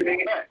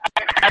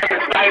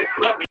decided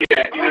to love me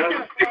yet. I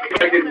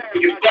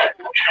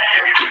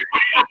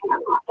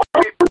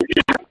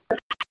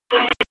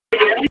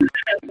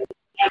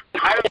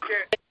don't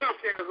care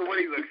what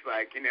he looks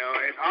like, And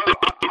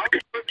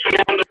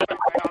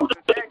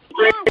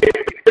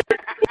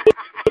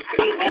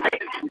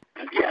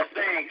yeah,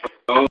 thanks.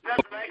 Oh,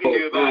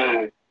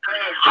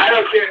 I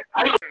don't care.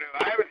 I don't know.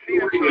 I haven't seen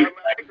him. I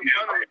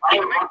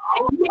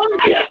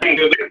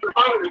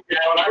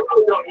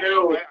really don't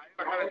know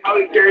how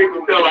he carries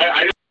himself.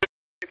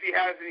 If he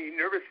has any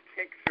nervous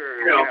tics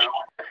or,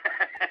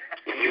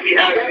 if he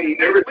has any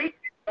nervous tics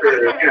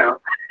or,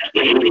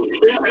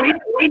 I'm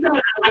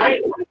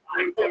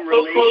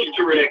so close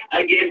to Rick.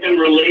 I gave him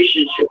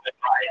relationship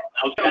advice.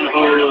 I was kind of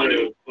hard on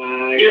him.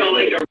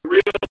 Like a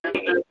real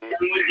thing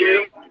would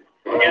do.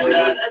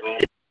 And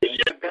it's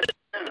just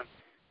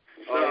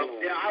I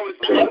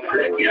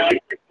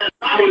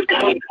was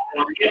going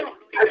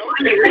I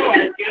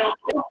realized, I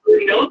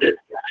really know this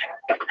guy.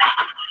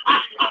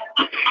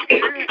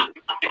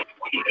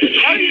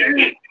 How do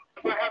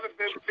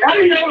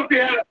you know if you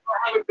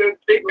haven't been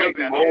big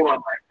mole on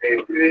my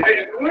face?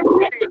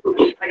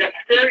 I got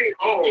very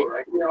old,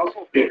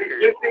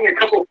 lifting a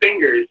couple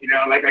fingers,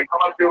 like I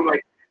come up to him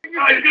like, he's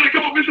got a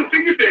couple missing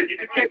fingers there. You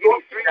just can't go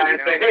up to the guy and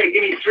say, hey,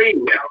 give me 3,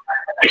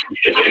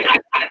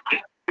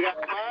 You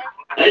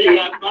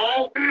got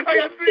 5? I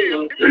got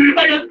 3.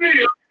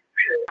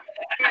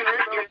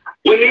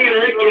 When me and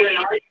Rick get an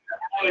argument,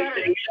 I was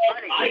saying,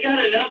 I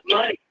got enough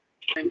money.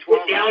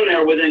 We're down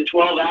there within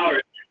 12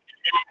 hours.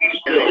 And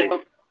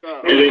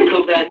then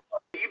come back.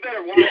 You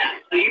better watch it.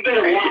 So you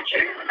better watch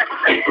it.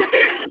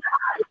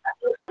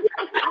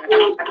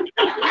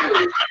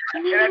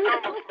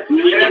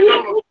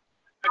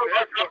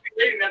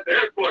 At the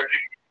airport.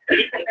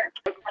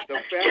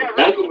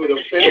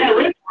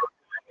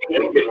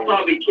 Rick could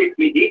probably kick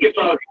me. He could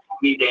probably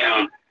kick me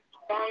down.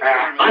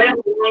 I have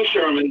a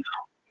longshoreman.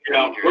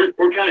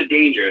 We're kind of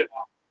dangerous.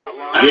 You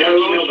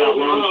know about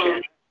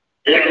longshoremen.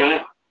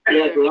 Yeah,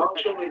 the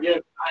longshoremen, yeah.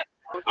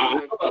 I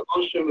know about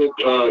longshoremen,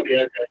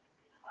 yeah.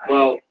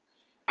 Well,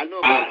 I know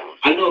about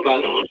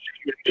longshoremen.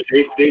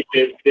 They're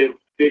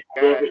big,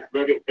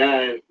 rugged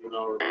guys, I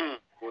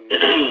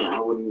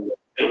wouldn't.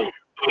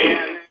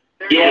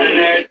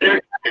 They're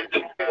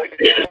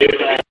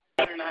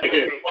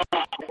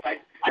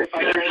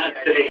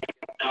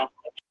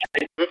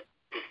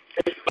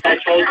I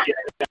told you.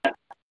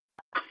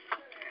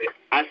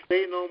 I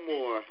say no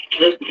more.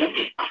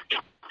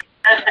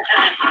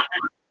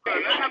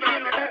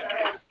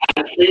 I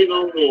say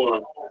no more.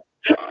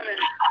 And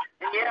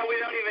yeah, we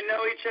don't even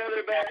know each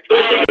other, but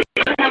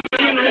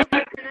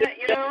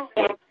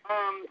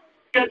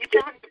you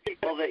talk to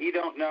people that you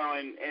don't know,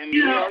 and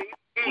you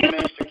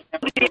Mr.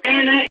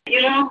 Internet,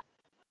 the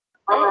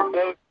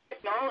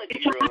technology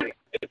really.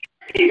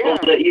 People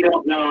that you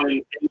don't know, and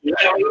you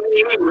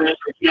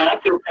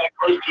have to kind of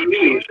close to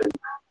you even.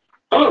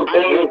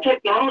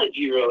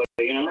 Technology really,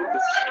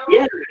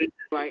 Yeah.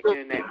 Like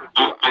internet.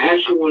 I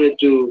actually want to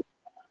do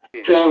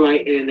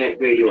satellite internet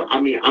radio. I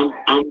mean, I'm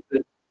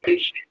the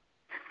station.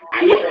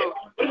 What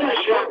about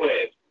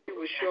shortwave? It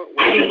was shortwave. I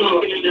don't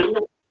know.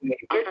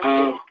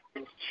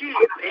 It's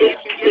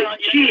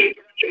cheap.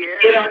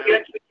 Get on the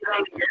air.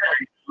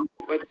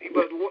 But the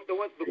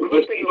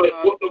cool thing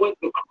about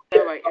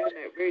satellite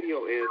internet radio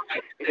is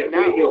it's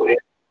not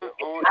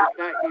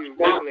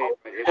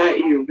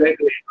you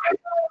regulated.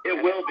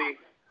 It will be.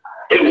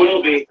 It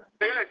will be.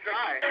 They're gonna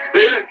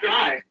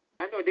try.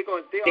 I know they're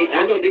going. They are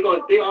gonna do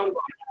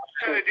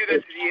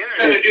that to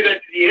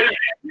the internet.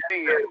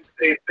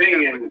 Same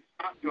thing, and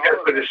you gotta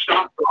put a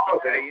stop to all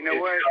of that. You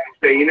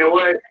know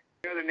what?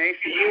 The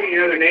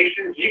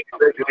nations, you can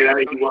regulate how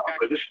you want,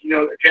 but this,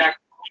 Jack,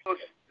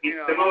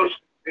 the most,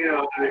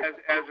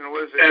 as an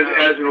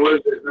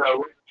Elizabeth,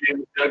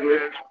 James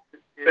Douglas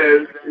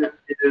says,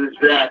 is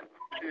that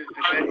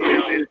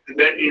it's the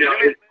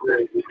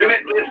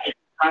limitless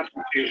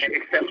Constitution,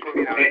 except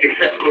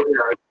for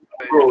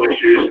rural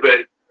issues, but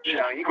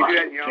you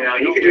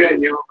can do that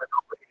in your own, but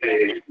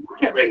you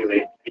can't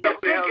regulate.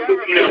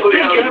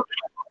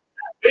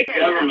 Big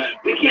government.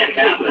 We can't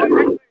have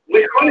it.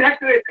 What the heck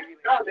do they think?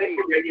 They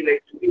can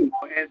regulate you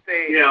and say,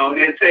 you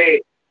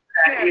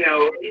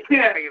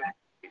can't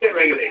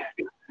regulate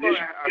you.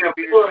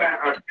 People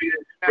are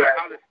students, no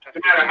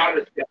matter how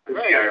this gets.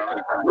 Right.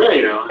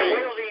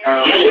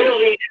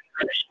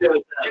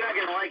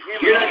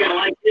 You're not gonna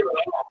like him at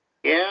all.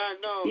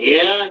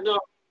 Yeah, no.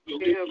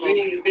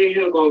 Me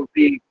here gonna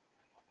be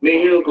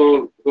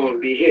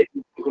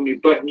hitting, gonna be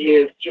butting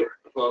heads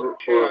for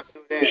sure.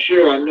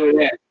 I know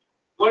that.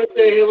 I want to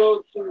say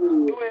hello to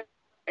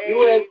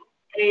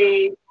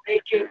USA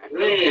Vacant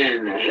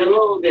Land.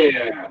 Hello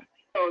there.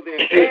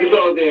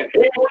 Hello there.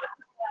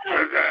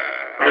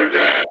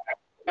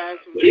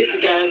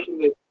 These guys from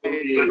the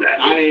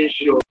Iron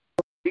Show.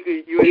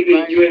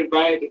 You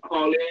invited to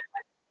call in,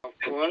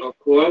 of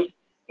course.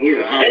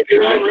 You invited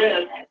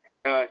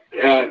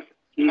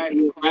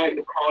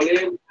to call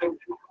in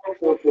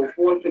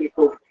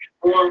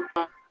 444-2444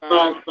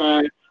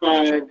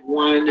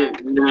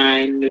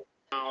 5551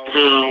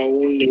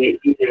 pound is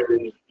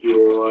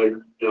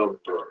your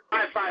number.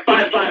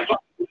 555.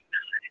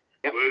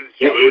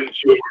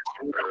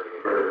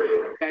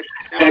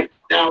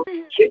 Now,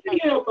 check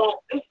about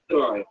this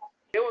story.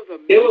 There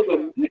was a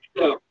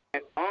mix-up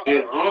at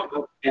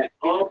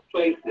all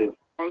places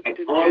at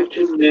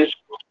Arlington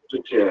National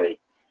Cemetery.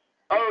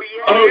 Oh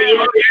yeah.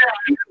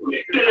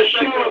 Did a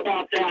show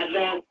about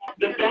that.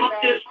 The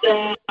Baptist.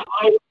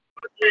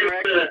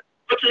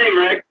 What's the name,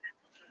 Rick?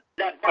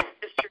 That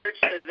Baptist church,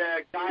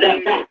 That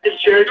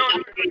Baptist church.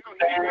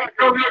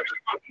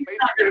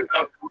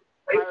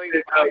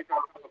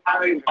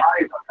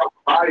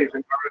 Bodies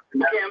and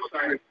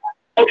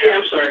Okay,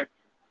 I'm sorry.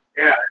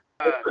 Yeah.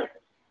 I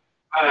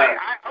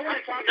want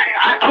to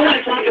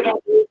talk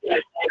about.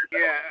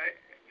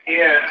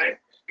 Yeah.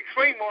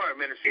 Explain more,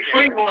 Minister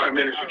King.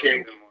 Minister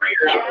King.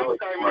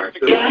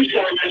 I'm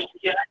sorry, Minister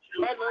King.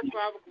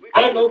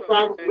 No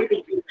problem. We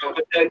can do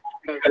that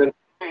because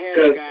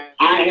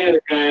I had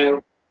a guy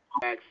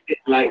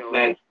like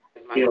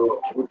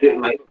who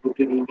didn't look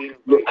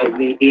at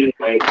me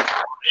anyway.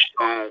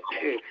 I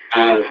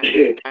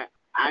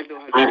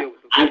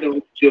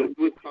don't deal.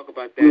 We'll talk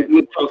about that.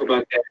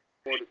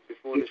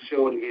 Before the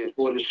show. I'd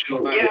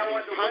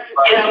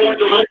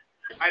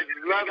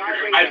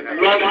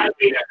love to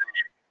see that.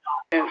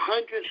 And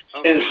hundreds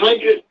of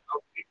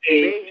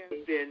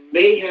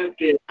may have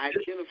been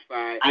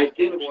identified or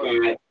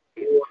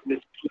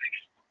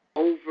misplaced.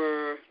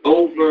 Over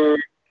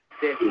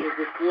the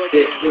report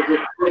that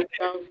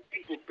 1,000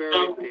 people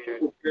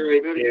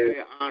buried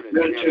there,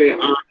 military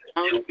honors.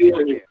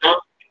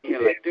 Yeah,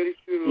 like 30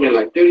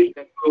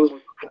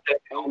 funerals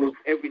almost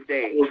every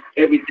day.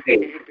 And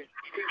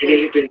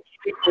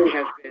people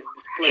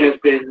has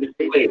been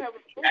misplaced.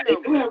 They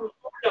do have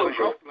a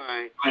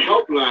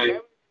helpline.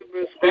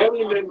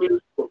 Family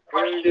members were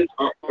questioned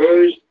or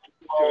urged to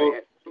call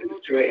the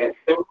military at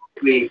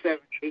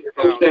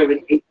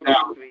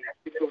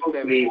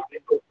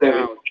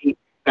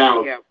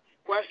 737-8,000.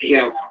 We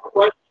have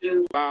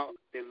questions about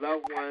the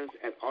loved ones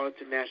at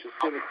Arlington National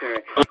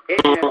Cemetery.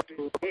 It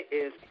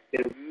is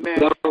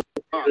messed up.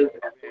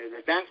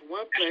 That's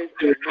one place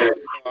that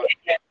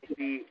to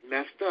be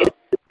messed up.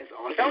 It's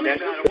Arlington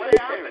National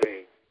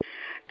Cemetery.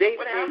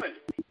 What happened?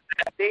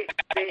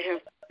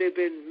 They've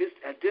been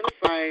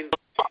misidentifying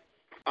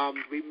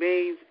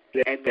remains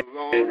at the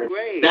wrong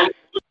grave.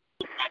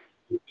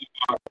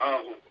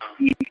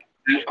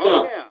 Oh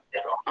yeah.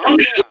 And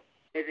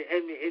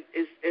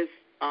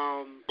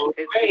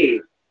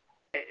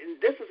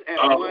this is at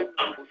one.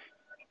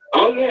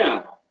 Oh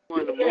yeah. One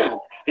of the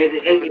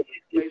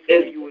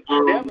places you would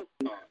never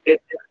thought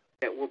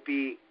that would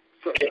be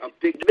such a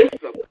big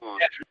mix up on,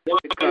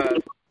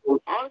 because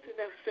Arlington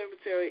National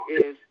Cemetery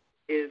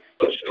is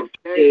a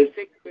very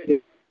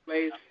secret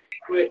place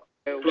where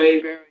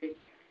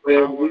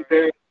we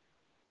bury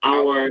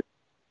our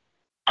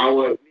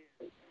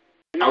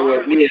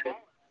men.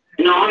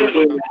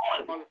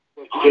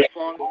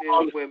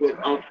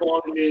 Our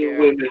fallen men and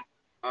women.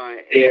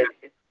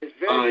 It's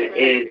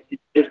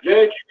very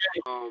tragic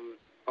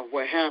of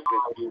what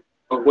happened.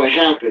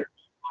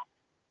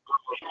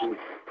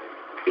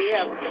 He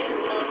have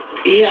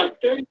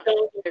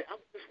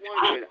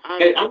 30,000.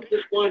 I'm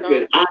just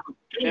wondering. I'm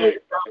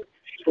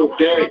people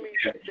buried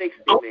there.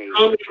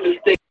 How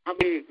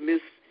many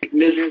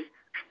misplaced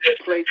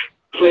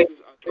places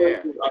are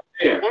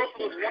there?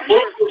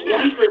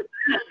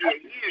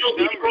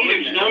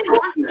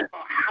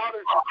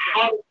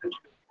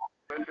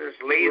 There's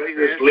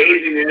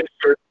laziness,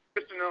 or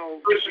personal,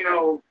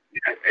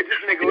 it's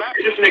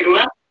just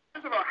neglect.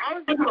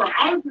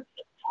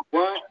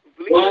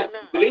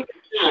 Believe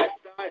it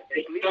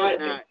or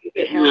not,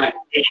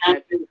 it has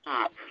the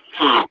top.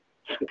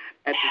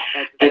 At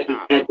the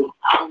top.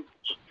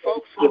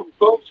 Folks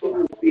who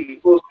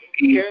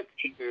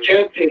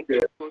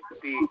caretakers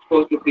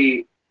supposed to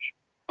be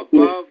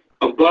above.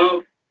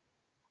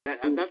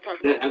 I'm not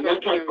talking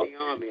about the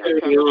army. I'm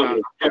talking about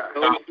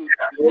those who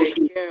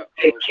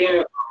take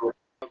care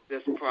of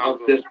this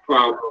problem.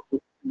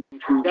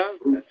 Who does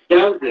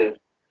this?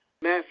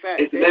 Matter of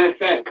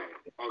fact,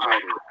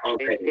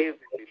 okay.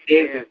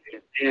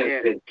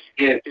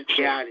 It's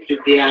the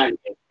audience.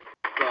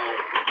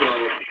 So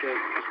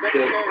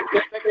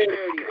the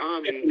Secretary of the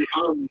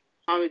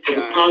Army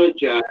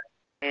apologized,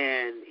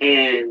 and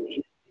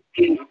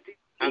he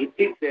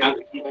said,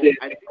 I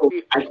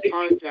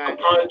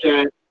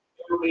apologize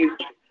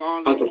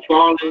of the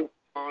fallen,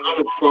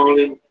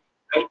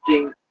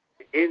 resting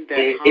in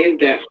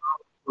that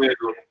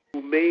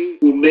who made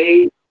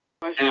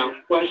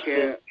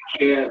question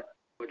care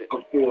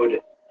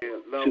afforded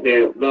to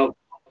their love.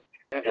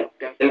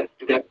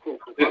 That's cool.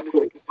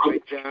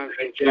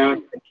 John.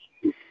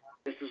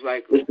 This is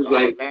like this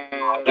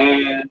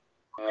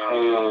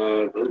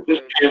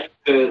past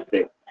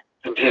Thursday.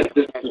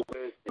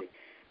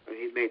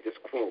 He made this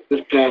quote.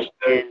 This past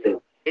Thursday.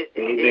 It's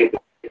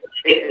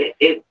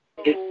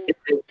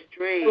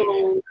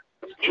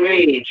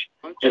strange.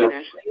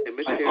 The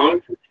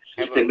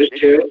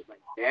military.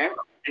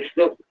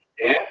 Except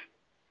that.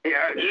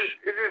 Yeah, it's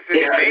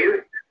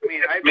amazing. I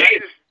mean,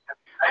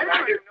 I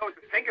don't even know what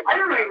to think about it. I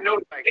don't even know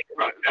the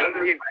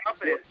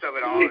incompetence of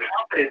it all.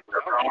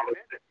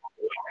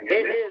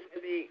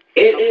 It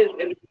is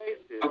in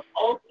places. Of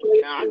all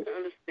places.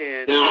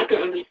 Now I can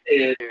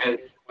understand as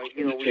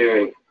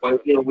military. When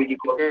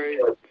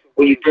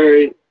you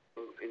buried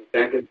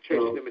back in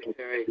church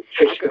cemetery,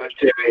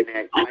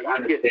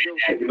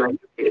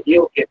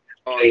 you'll get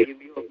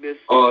you'll miss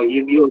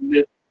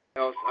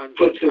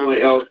put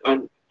someone else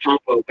on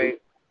top of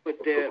it. Put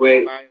their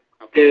body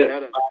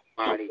another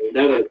body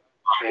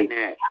and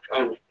that.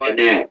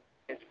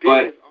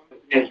 But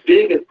as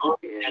big as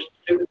Arlington National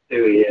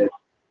Cemetery is,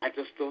 I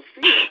just don't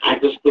see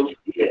just don't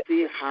see it.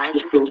 I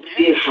just don't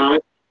see how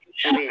it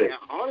happened.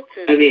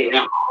 I mean,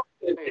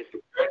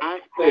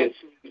 I've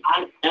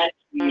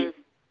actually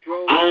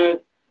drove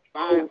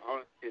by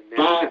Arlington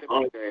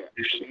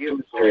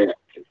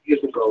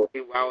years ago.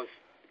 While I was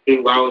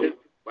in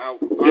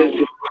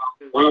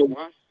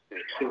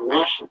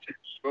Washington,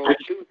 I drove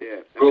through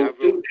there.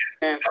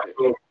 I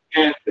drove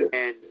past it,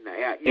 and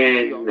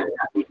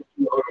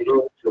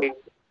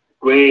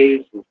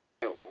graves and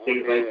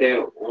things like that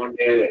on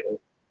there.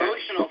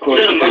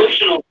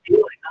 Emotional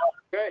feeling.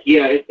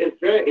 Yeah,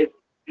 it's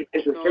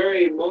a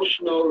very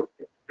emotional.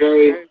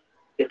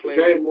 It's a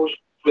very emotional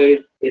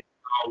place.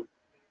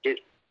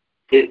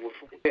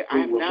 I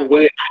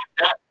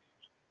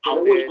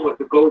always want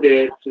to go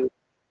there to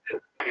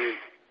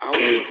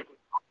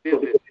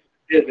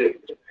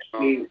visit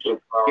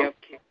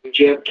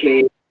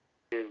JFK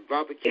and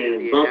Robert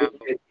Kennedy now.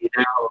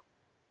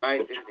 The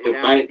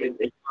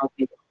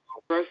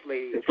first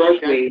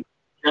lady,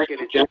 Jackie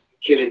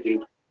Kennedy,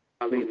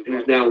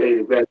 who's now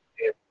Lady President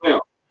as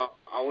well.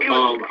 He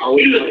was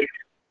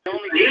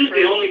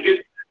the only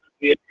good.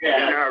 Yeah,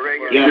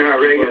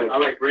 Reagan. I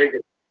like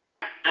Reagan.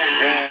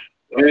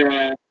 He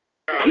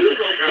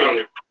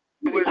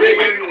was okay.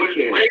 Reagan was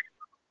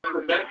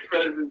the best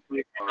president.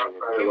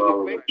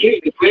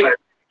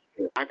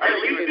 I'll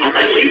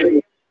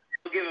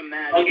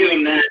give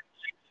him that.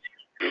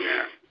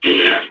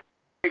 Yeah.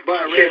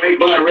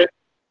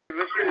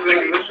 Listen to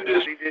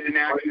this. He did an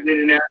action.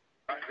 Reagan.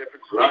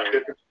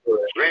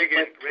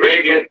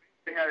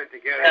 They had it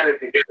together.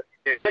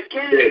 The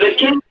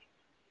Kennedy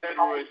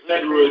Federalists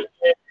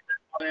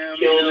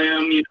kill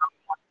him. You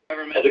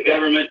know, the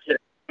government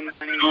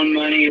own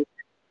money.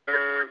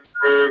 And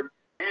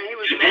he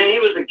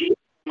was against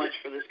much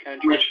for this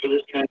country.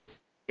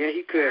 Yeah,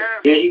 he could.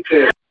 He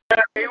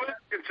was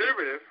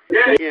conservative.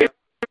 Yeah. He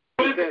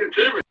was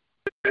conservative.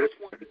 I just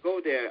wanted to go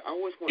there. I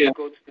always wanted to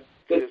go to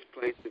this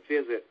place to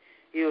visit.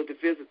 To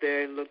visit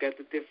there and look at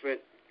the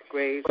different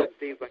graves and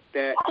things like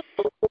that.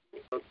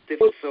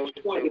 Different soldiers. I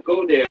just wanted to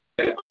go there.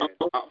 I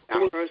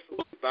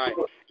personally buy it.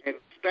 And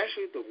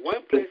especially the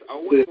one place I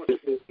always want to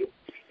see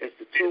is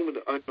the Tomb of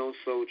the Unknown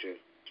Soldier.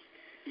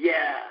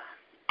 Yeah.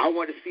 I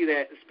want to see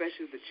that,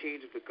 especially the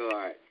change of the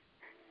guard.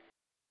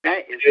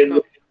 That is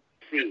something to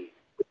see.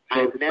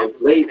 I've never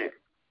seen it.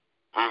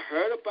 I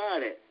heard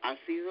about it. I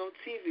seen it on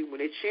TV when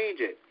they change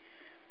it.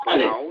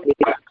 But I always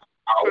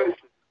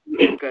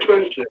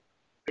because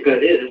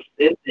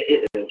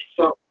it is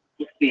something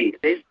to see.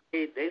 They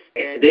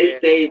stand there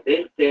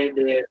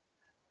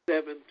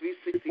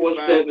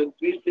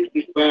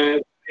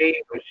 365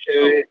 days of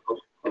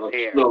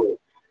snow.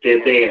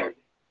 They're there.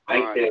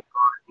 Like that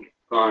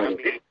garden.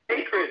 It's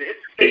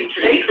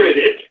sacred.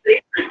 It's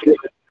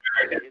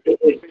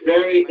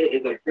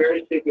a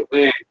very sacred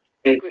land.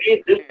 And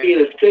this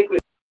being a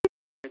sacred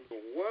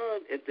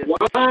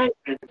why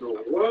in the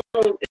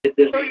world is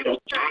this? Wait a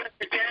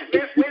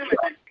minute.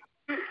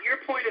 Your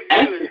point of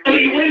view is. Wait a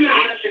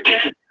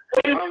minute.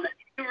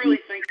 Do you really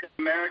think that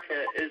America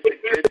is a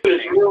good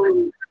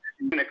thing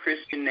in a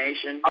Christian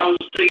nation? So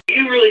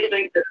you really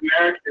think that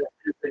America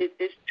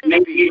is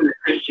maybe even a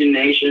Christian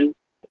nation?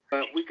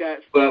 But we got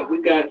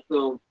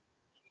some.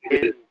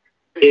 To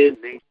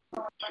be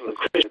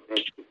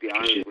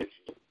honest with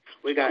you,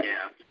 we got.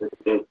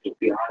 To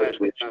be honest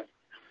with you,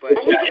 but.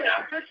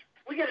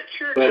 We got a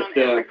church on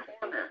every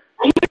corner.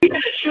 We got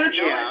a church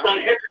on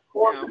every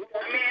corner.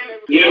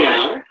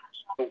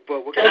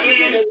 But we're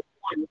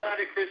not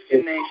a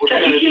Christian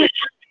nation.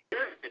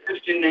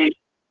 Christian nation.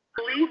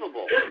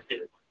 Unbelievable.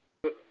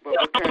 But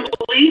what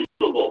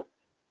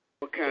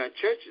kind of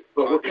churches?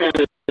 What kind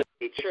of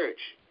a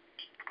church?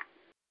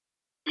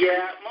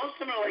 Yeah,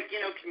 most of them are like,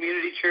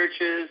 community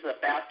churches,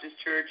 Baptist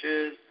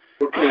churches.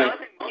 I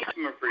think most of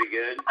them are pretty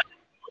good.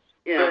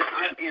 Yeah,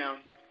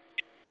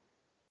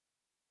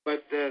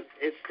 but that's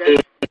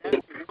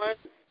one.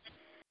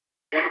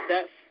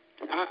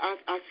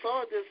 I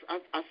saw this. I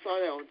saw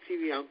that on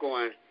TV. I'm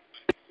going,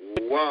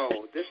 whoa!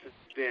 This is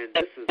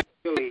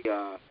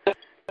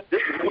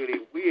really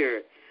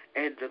weird.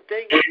 And the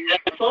thing is,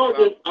 I saw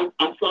this.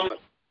 I saw.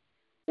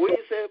 What do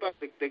you say about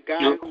the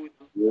guy who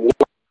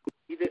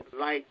he didn't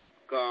like?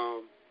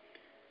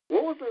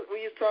 What was it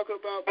when you were talking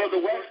about? Oh, the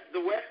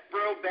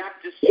Westboro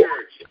Baptist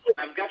Church.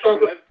 I've got the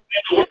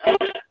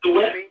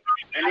web,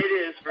 and it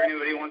is for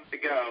anybody who wants to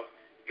go.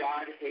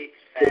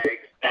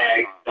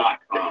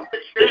 GodHatesFags.com.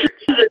 This is a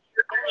church.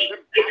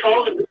 They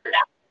call it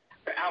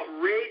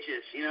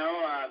outrageous,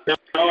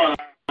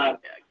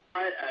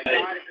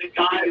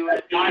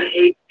 God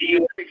hates the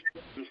U.S.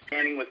 I'm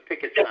standing with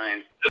picket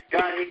signs.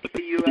 God hates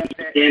the U.S.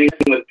 Standing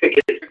with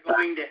picket. They're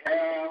going to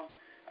hell.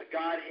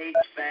 God hates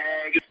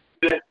fags.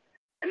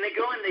 And they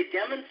go and they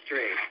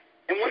demonstrate.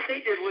 And what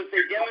they did was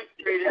they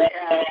demonstrated at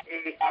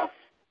a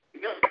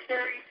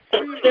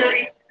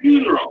military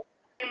funeral.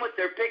 With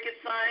their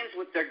picket signs,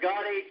 with their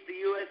God hates the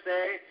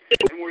USA,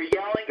 and we're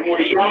yelling at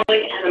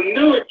a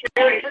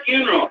military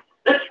funeral.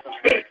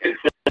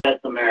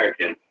 That's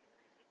American.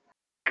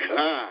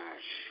 Gosh.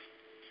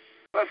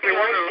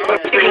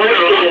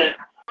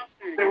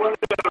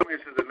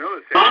 families of the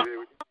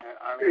military.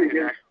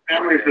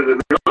 Families of the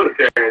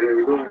military. They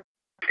were doing.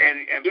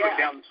 And put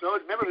down the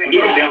soldiers.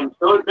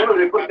 Remember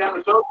they put down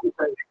the soldiers.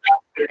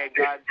 They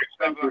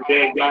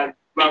got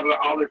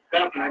all this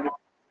stuff.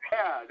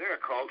 Yeah, they're a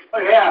cult. Oh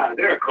yeah,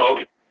 they're a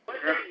cult.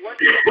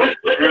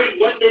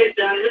 What they've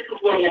done, this is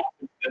what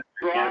happens.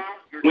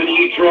 When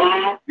you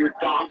draw your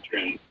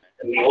doctrine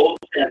in the Old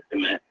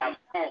Testament,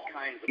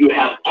 you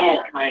have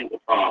all kinds of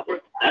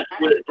problems. That's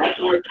where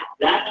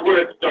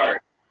it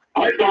starts.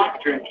 Our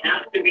doctrine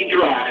has to be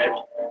derived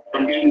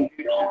from the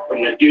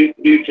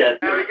New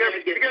Testament.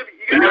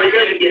 You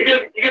gotta be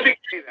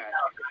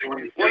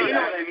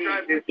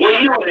well,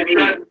 you know what I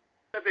mean.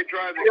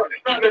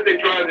 It's not that they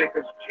drive it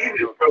because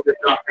Jesus wrote the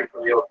doctrine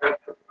from the Old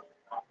Testament.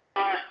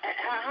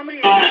 How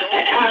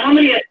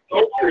many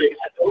adulterers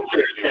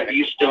have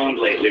you stoned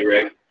lately,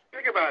 Rick?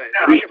 Think about it.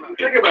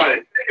 Think about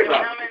it.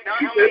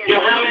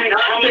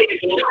 How many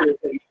adulterers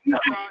have you stoned?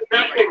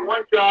 Not take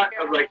one shot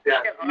of like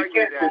that.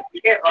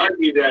 You can't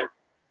argue that.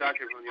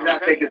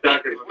 Not take the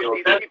doctrine from the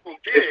Old Testament.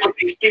 It's what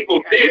these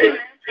people did.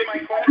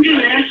 You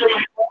didn't answer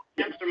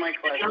my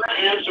question.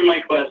 Answer my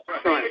question.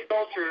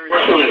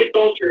 How many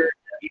adulterers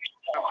have you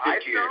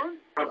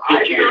stoned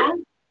this year?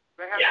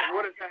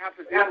 What does that have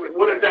to do with?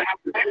 What does that have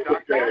to do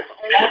with?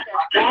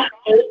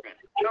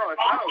 No,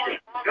 it's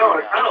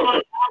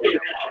not.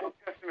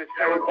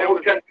 That was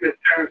Old Testament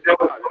terms. That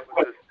was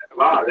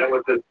law. That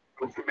was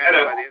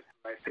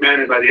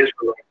commanded by the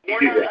Israelites.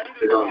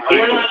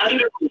 We're not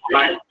under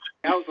Christ.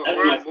 That was the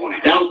old.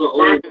 That was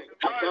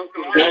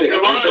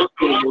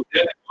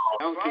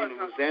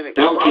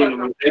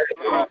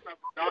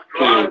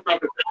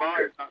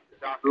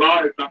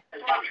Law is not.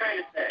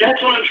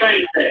 That's what I'm trying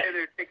to say.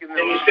 And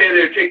you say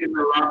they're taking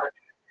the law.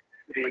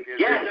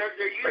 Yeah,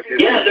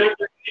 they're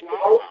using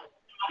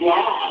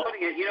law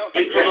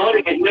and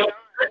promoting it.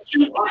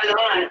 Why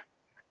not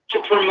to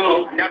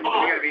promote? You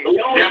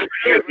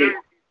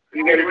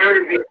got to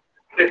really be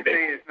specific.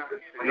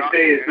 When you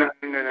say it's not.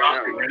 No.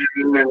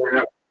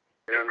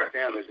 They don't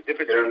understand. There's a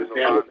difference in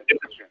the law.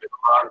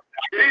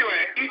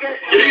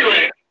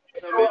 Anyway.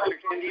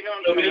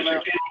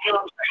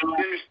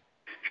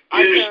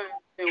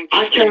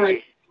 I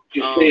can't to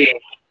say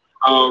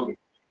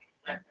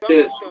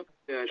that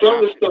some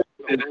of the stuff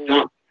that's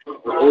not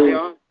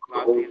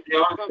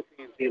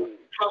the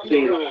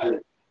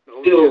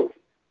still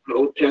the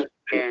Old Testament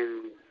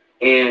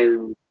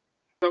and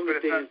some of the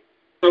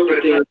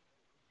things,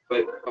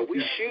 but we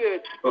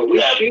should.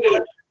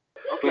 Jesus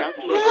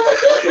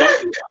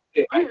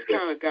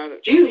kind of got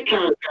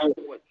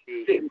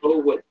didn't go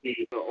with the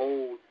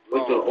old.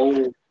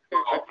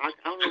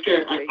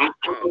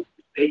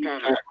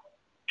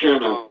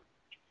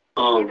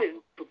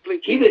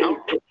 He didn't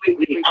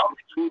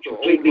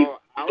completely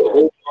out the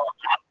old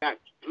not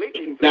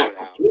completely throw it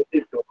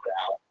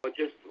out, but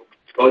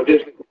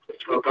just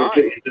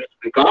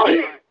the God.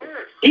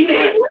 He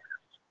made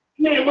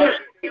it work.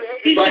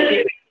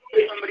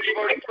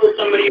 But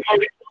somebody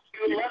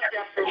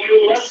you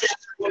left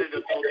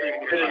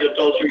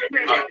adultery.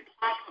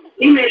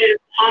 He made it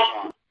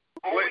possible.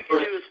 All we can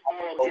do is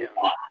follow him.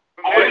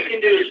 All you can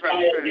do is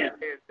follow him.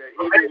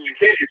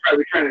 You're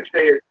probably trying to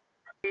say is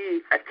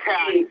he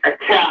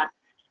attacked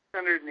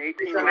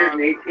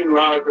 618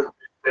 laws of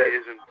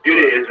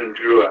Judaism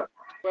drew up.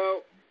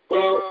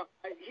 Well,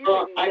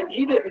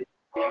 he didn't.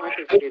 I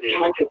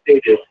can say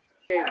this.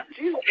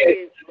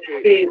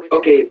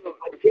 Okay,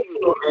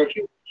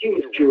 he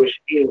was Jewish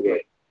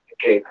anyway.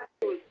 Okay,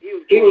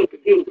 he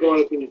was brought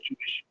up in the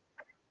Jewish.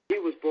 He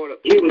was brought up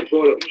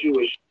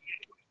Jewish.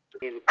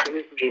 And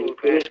this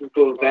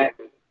goes back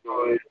to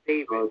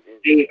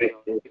David.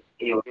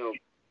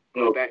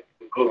 Go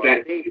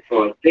back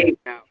before David.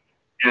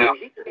 Now,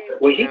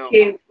 when he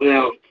came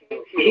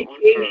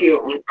here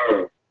on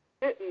earth,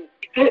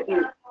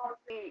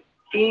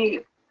 he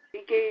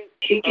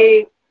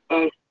gave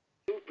us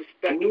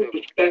a new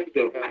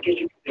perspective. I guess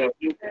you could say a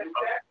new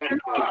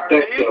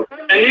perspective.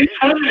 A new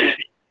covenant.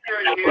 A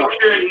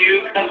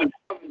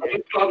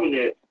new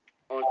covenant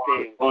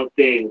on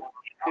things,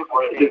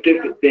 the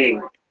different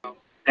things.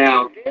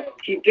 Now,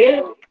 he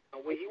did.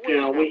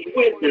 Now, when you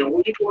went into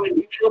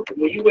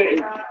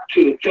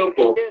the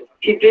temple,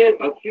 he did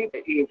a few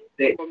things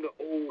that from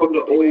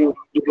the old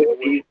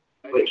devotees,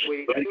 but he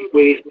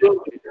still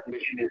in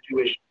the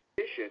Jewish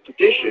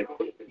tradition.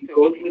 He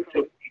goes into the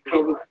temple, he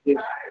covers his,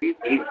 he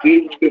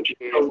reads the scripture,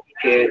 he covers his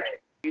head,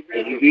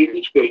 and he reads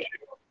the scripture.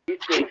 He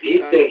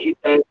said he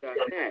done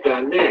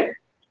that.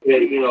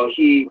 That he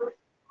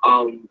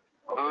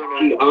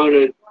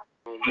honored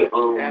the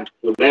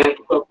Last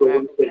Supper.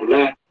 When he said the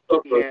Last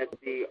Supper,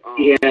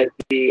 he had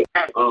the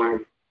Passover.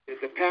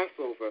 The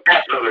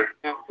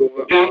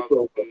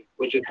Passover,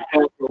 which is the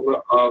Passover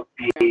of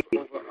the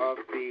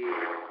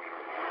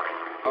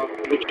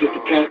which is the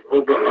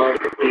Passover of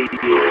the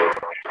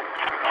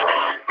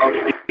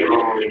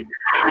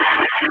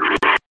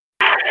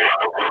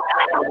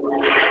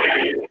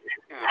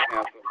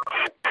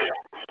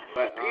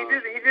But he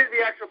did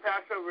the actual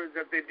Passover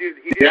that they do.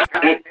 He did that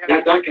kind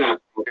of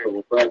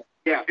Passover, but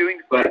yeah,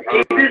 but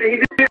he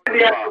did the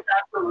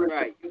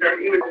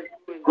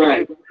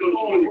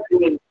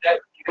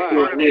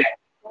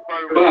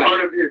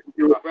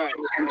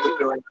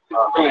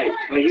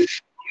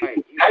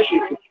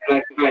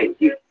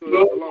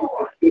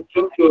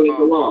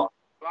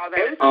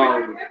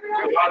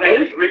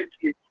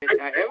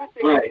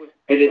Right.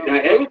 And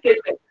everything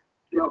that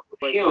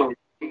for him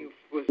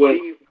was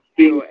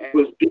being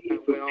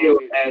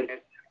fulfilled as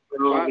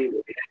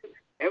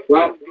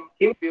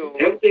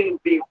everything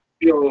being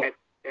fulfilled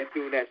and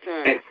through that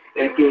time.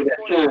 And through that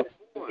time.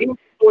 Even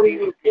before he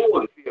was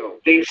born,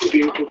 things were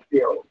being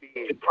fulfilled.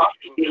 The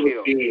prophecy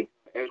was being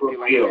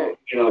fulfilled.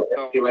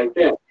 Everything like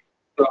that.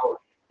 So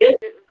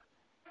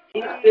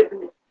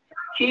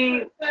he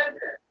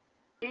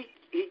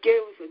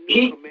gave us a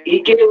new commandment. He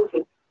gave us a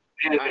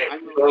commandment.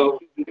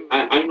 I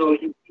know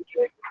he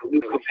gave us a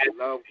new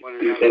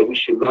commandment that we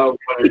should love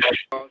one another.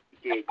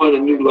 One of the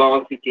new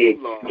laws he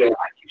gave. That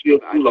I give you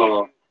a new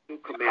law.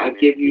 I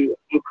give you a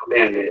new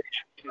commandment.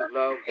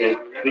 And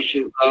we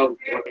should love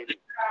one another.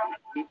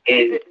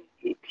 And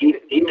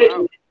he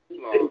didn't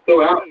throw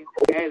out. He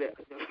added a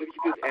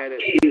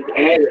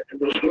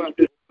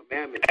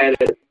commandment.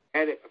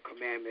 Added a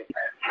commandment.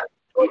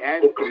 He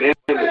added a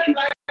commandment.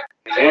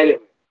 He added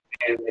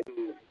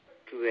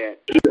to that.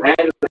 He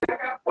added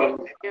one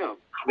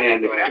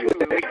commandment.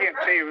 Actually, we can't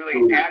say he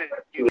really added a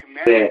new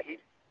commandment. He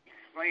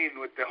explained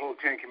what the whole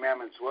Ten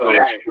Commandments was.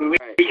 We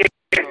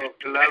can't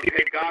love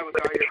God with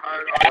all your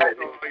heart, all your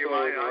soul, all your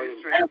mind, all your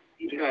strength.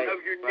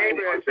 Love your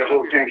neighbor as the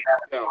whole Ten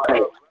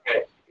Commandments.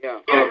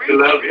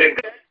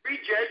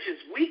 Read Judges.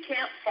 We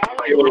can't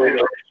follow it. I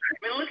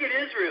mean, look at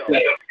Israel.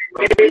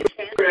 We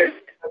can't do it.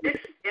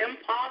 It's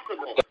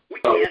impossible. We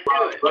can't do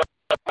it.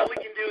 All we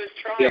can do is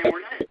try. And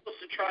we're not supposed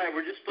to try.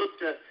 We're just supposed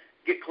to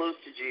get close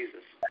to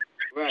Jesus.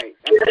 Right.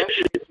 That's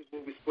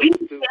what we're supposed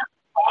to do.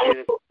 And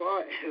as far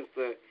as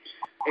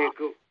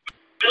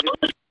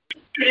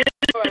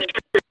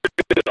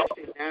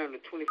especially now in the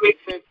 21st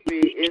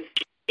century,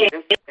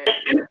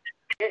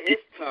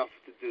 it's tough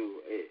to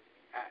do.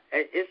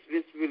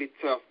 It's really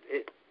tough.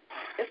 It's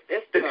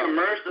the tough.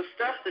 The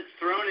stuff that's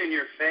thrown in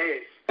your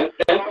face,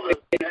 all the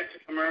sex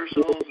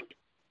commercials.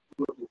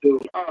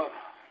 Oh,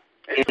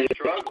 it's a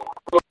struggle.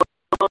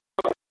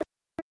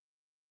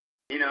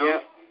 You know.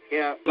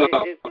 Yeah.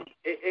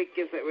 It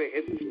gets that way.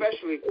 It's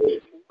especially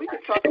we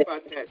can talk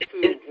about that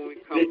too when we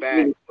come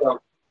back.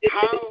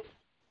 How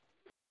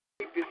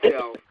keep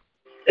yourself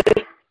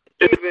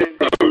even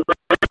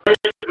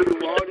through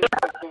all this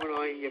stuff going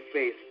on in your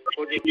face,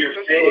 or just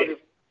especially all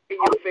this in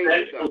your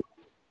face stuff.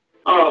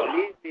 Oh,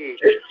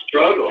 it's a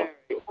struggle.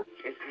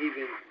 It's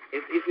even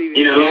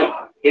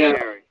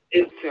scary.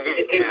 It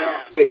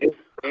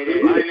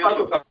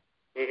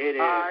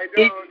is. I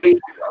don't.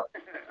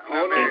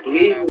 Hold on.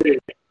 Believe me.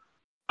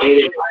 It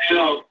is.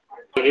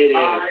 I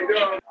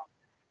don't.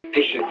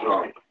 Patience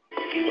wrong.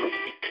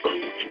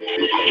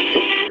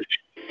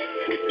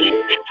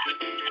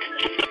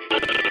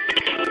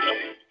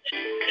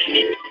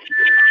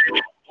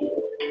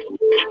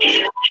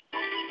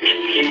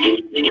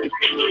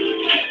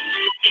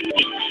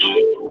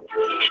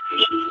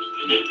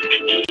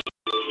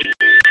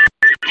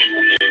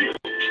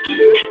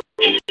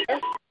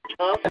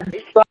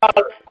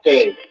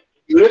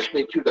 You're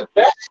listening to the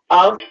best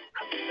of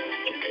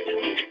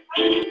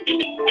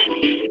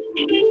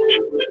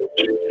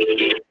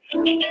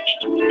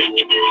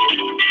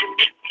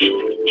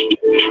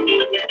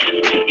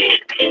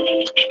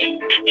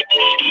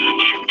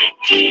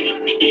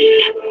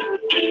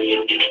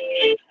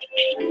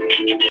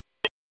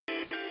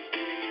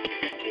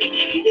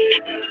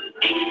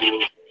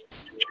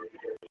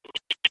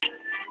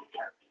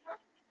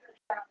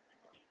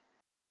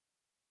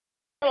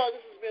Hello,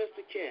 this is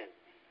Mr. Ken.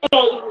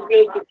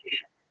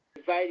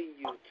 Inviting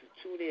you to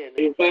tune in.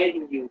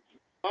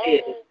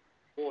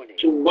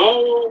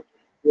 Tomorrow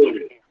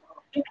morning,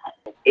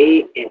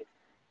 8 a.m.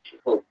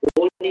 for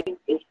morning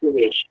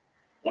inspiration.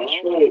 That's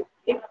right,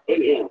 6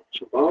 a.m.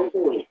 tomorrow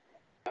morning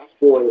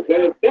for the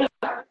very best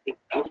in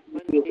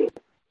gospel music.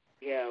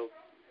 Yeah.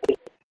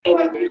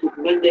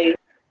 Monday,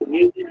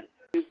 music.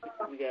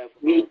 We have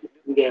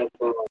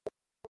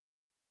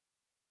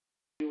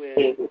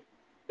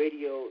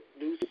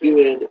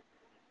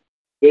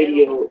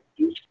radio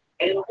news,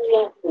 and a whole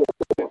lot more.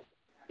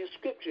 Your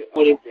scripture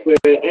Morning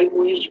prayer and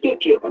morning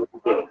scripture of the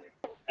day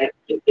at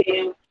 6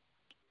 a.m.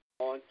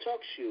 on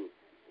Talk Shoe.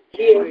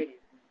 Here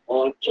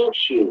on Talk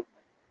Shoe.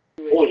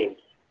 Morning.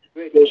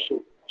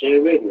 J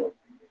Radio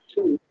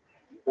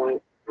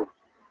 2.0.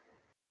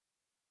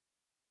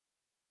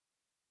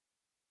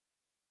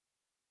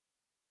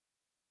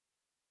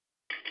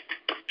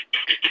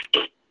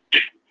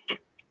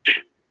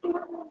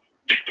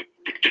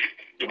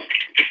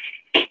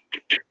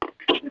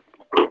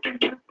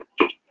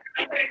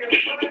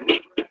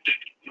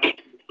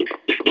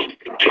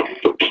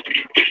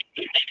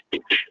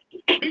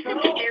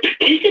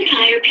 This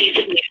entire piece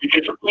of music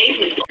is played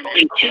with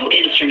only two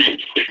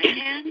instruments,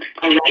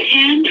 a right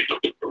hand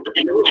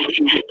and a left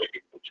hand.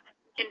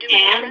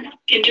 Hands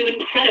can do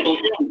incredible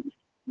things.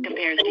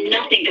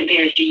 Nothing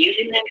compares to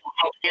using them to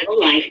help handle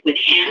life with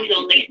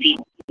hands-only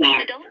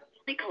CPR.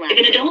 If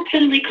an adult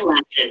suddenly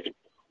collapses,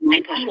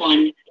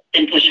 911,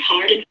 then push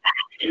hard and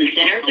fast in the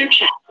center of their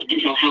chest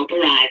until help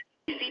arrives.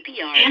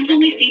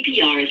 Hands-only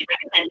CPR is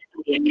recommended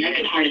by the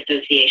American Heart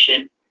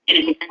Association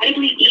and it's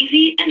incredibly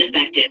easy and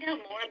effective.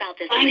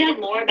 Find out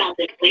more about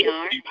this at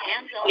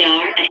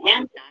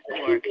hands-on.org.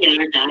 Power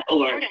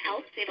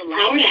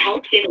to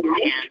help save a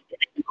life.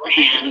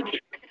 Hands.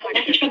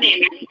 Message from the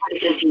American Heart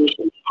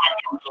Association.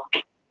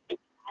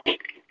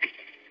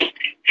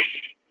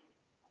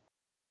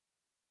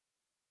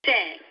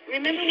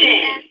 Remember when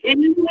you asked,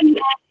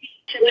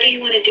 what do you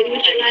want to do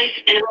with your life?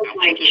 And I was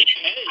like,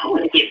 I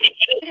want to get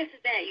paid. right after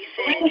that, you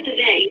said, Right after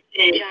that, you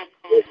said,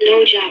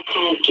 no job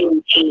calls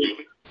getting paid.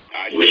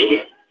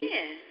 Really?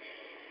 yeah.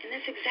 And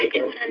that's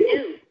exactly what I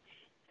knew.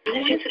 I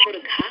wanted to go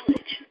to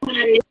college. When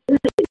I knew Will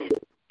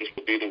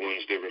be the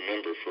ones they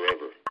remember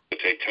forever.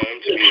 Take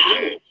time to be a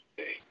dad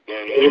today.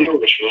 Learn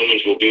which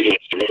moments will be the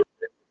ones to remember.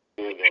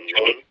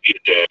 Be a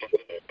dad.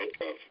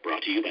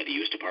 Brought to you by the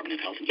U.S. Department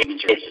of Health and Human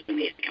Services and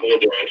the Call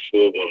the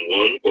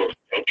 411 or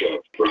HealthGov.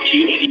 Brought to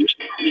you by the U.S.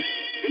 Department.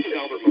 This is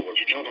Albert Mueller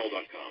from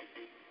townhall.com.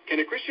 Can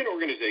a Christian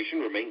organization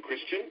remain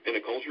Christian in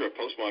a culture of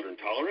postmodern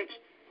tolerance?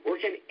 Or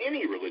can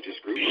any religious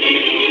group so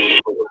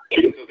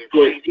they're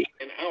crazy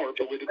in our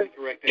politically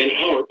correct questions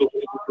are the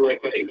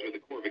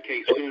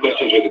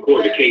core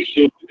of a case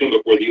soon to come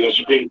before the U.S.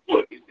 Supreme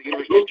Court.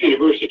 Both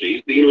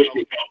universities, the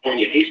University of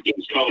California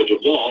Hastings College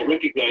of Law,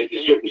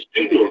 recognizes certain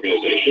student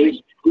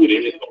organizations,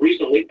 including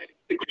recently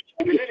the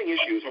presenting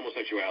issues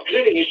homosexuality by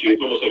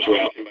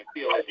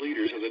CLS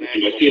leaders of the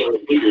national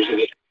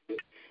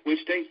which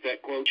states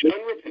that, quote,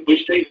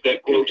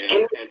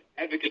 unrepentant and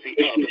advocacy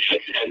of a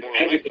sexual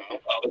moral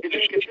lifestyle is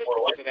inconsistent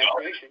with an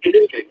affirmation of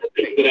the statement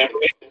made.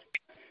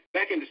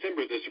 Back in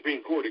December, the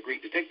Supreme Court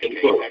agreed to take the case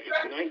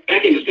after the ninth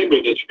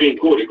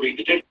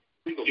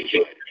legal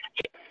side.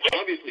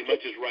 Obviously,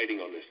 much is writing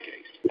on this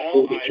case.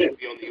 All eyes will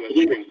be on the U.S.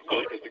 Supreme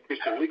Court as the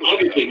Christian legal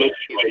side.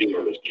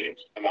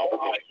 I'm Albert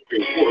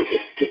Mueller.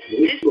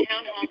 This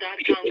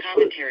townhall.com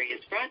commentary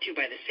is brought to you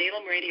by the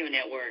Salem Radio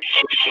Network.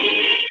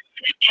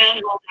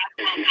 townhall.com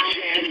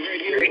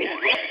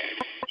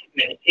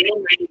the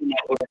Salem Radio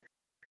Network.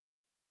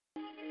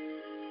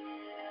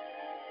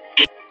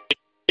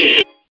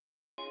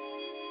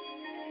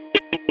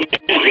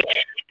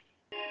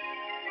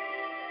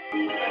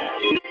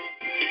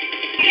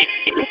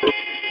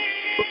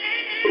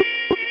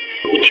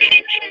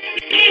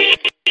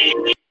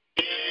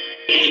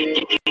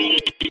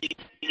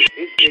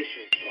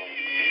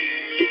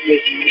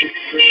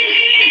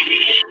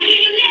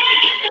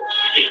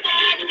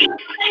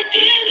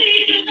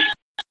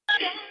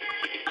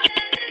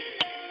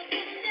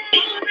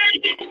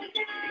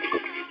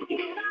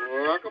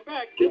 Welcome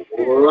back.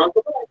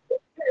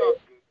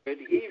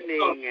 Good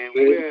evening, and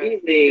we're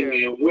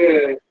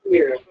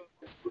here.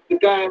 The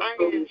guy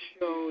from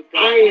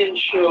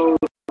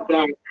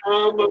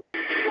IronShow.com.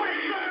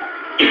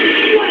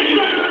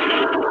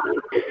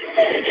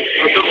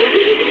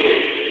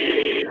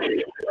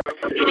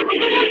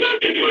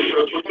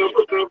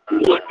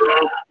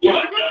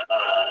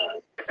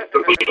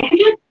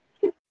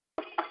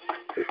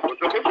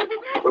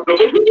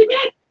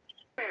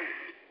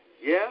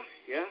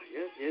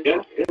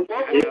 Yes.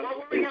 What were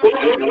we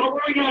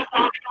going to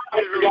talk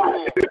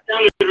about? It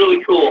sounded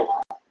really cool.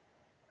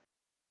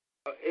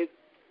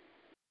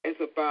 It's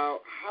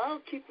about how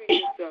keeping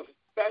yourself,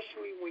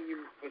 especially when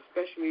you're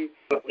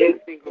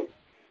single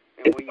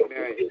and when you're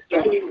married,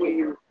 especially when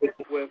you're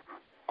with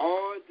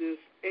all this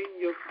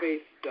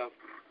in-your-face stuff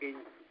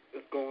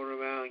that's going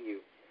around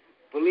you.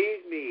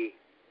 Believe me,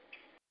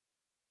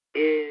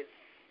 it's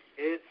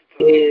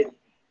tough.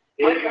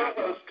 My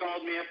co-host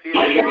called me up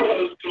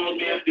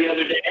the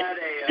other day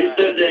and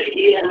said that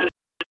he had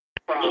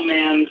a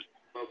man's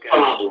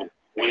problem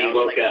when he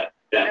woke up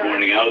that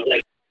morning. I was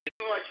like,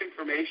 too much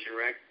information,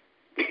 Rick.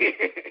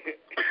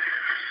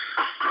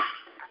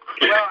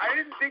 Well, I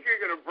didn't think you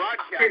were going to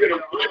broadcast it all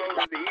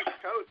over the East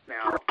Coast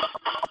now.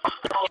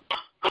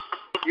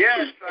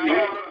 Yes, we're on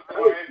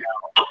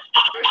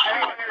the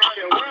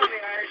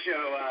Iron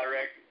Show,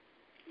 Rick.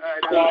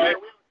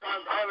 I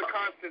have a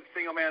constant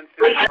single man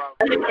syndrome.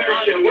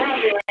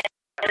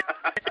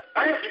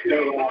 I have to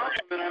tell you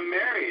that I'm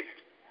married.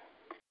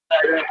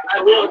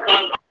 I will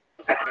come.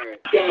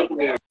 Johnny's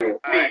married.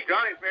 I've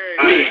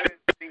been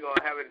single.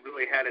 I haven't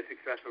really had a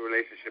successful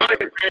relationship. I've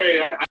been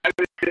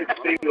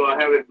single. I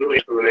haven't really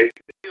had a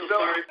relationship.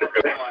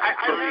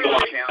 I'm really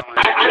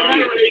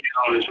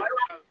challenged.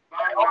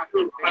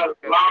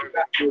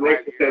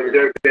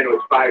 There's been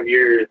 5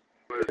 years.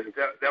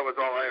 That was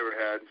all I ever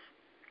had.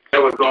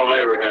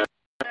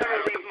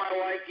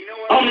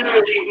 I'll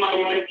never leave my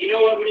wife. You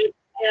know what?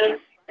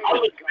 I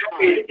was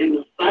married in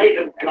the sight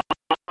of God.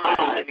 I'm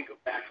going to go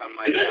back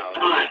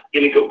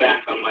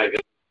on my vow.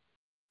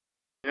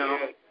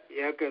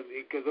 Yeah,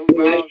 because those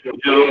vows are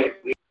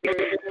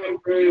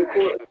very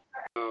important.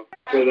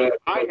 I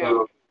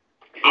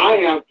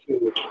have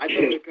to. I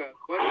think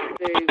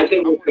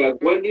because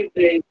when you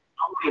say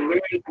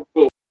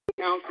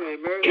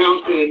counseling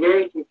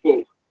marriage for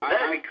folks,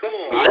 that'd be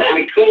cool.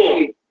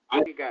 I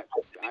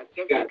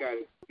definitely got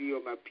to be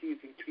on my P's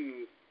and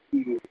Q's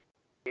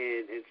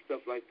and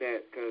stuff like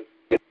that, because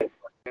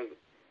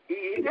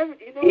he doesn't,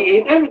 it's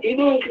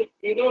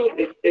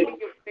in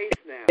your face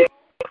now.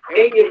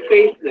 in your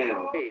face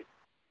now.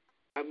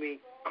 I mean,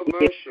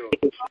 commercials,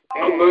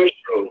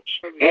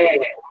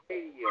 ads,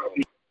 radio,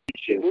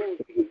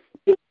 movies.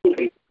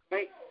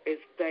 Right?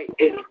 It's like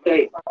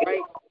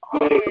right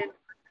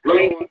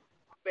in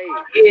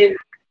space.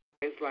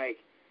 It's like,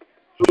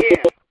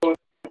 yeah,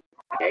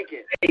 take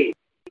it.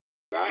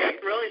 Right. You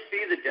can really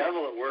see the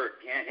devil at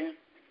work, can't you?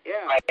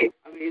 Yeah. I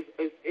mean,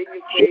 it's in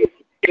your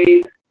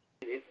face.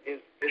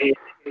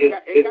 It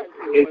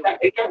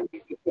got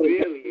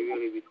really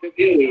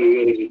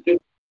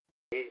ridiculous.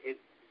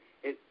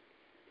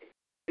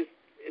 It's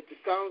the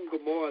Sodom and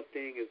Gomorrah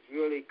thing is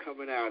really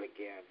coming out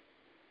again.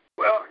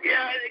 Well,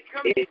 yeah, it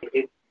comes.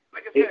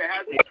 Like I said, it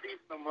has a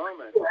seasonal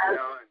moment,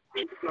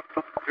 and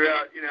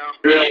throughout, it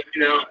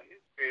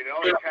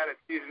always had a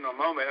seasonal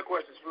moment. Of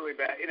course, it's really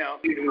bad,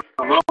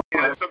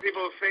 some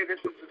people say this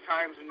is the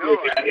time to know.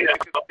 I think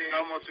they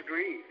almost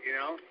agree,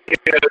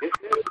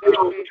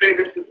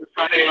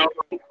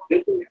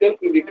 This is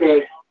simply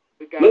because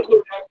look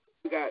what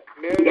we got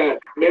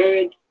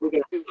marriage, we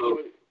got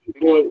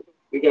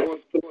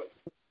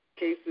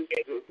cases,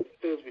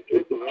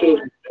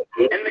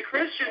 and the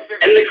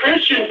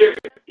Christians are.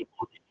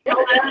 Yeah, I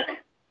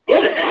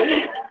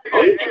know.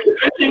 The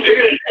Christians are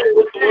going to end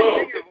with the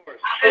world.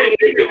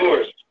 Big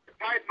divorce.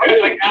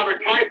 Like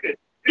advertising.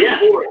 Yeah.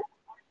 Divorce.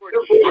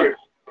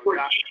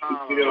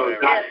 .com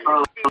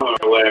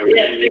or whatever.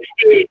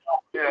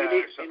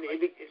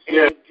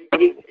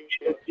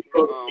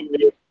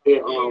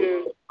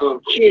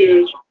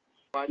 Cheaters.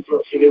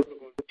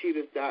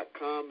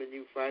 Cheaters.com, and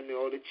you find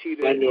all the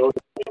cheaters.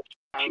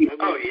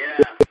 Oh, yeah.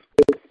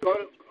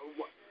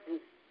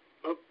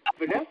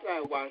 Vanessa and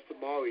I watched the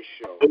Maury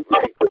show,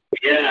 right?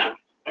 Yeah.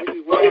 The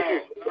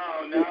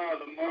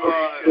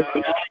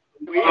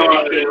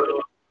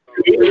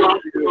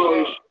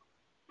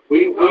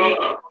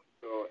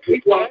we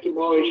watched the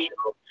Maury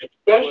show,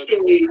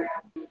 especially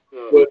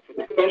with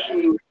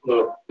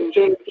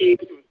Trinity,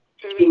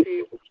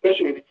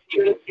 especially with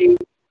Trinity.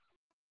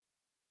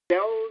 I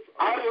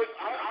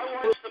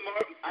watched the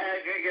Maury. I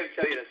gotta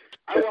tell you this.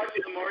 I watched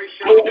the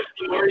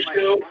Maury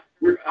show.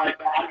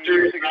 About 2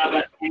 years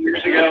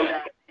ago.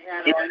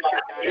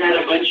 He had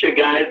a bunch of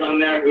guys on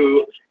there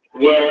who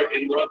were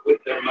in love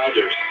with their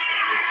mothers.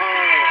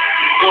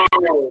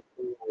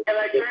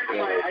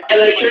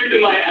 And I turned to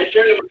my.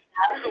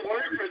 There's a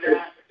word for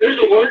that. There's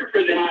a word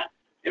for that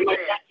in my.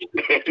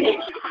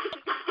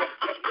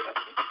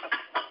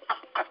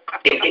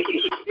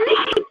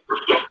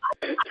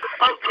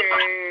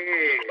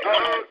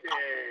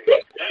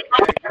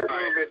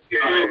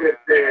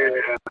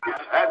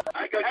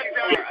 I go too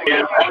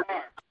far.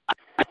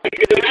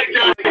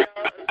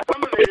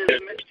 Some of it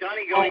is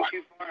Johnny going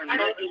too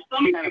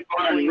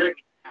far and Rick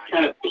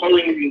kind of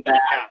pulling him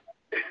back.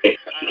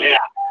 Yeah.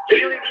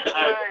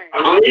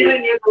 I'm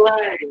leaving you the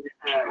line.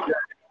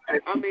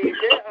 I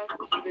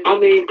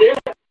mean,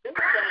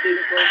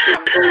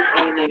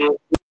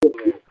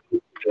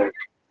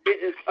 it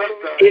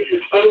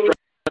is over.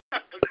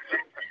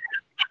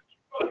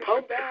 How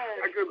bad?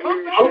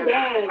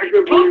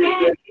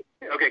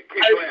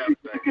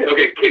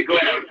 Okay, kid, go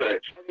ahead.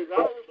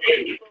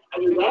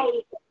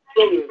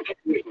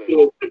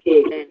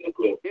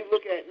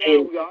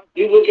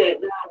 You look at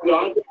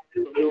now,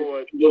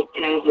 those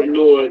towns of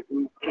North,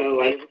 kind of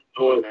like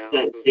North,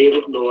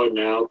 David North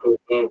now,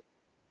 because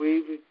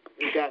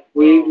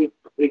we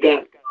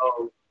got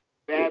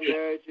bad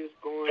marriages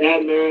going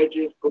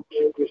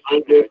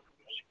under.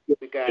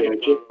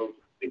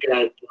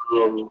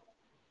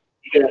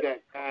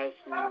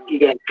 You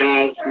got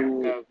guys who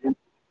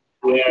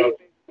have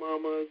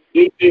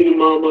three baby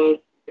mamas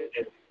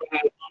and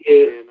 5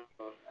 kids.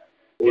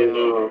 Living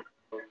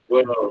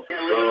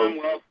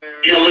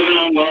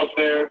on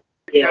welfare.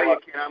 Yeah,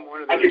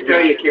 I can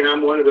tell you, Ken,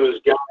 I'm one of those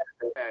guys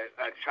that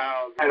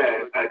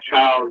had a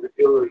child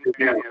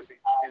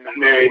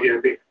married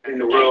in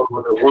the world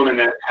with a woman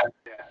that had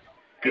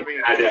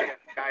I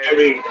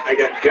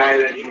got a guy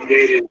that he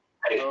dated.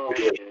 Oh,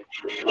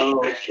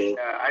 okay.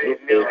 I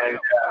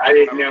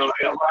didn't know.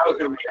 I was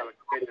going to have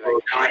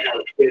a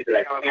kid that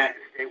I can't.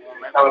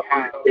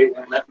 California State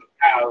won't let me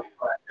out.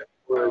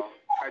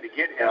 Tried to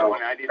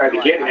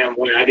get him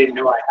when I didn't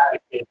know I had a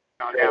kid.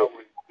 I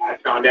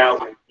found out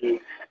when he.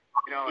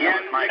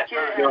 My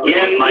kid.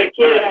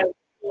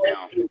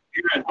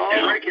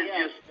 Rick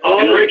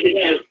is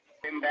just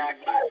came back.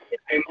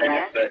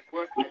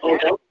 Oh,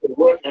 that's the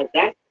work.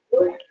 That's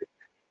work.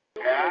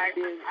 I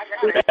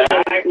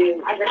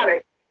got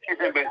it.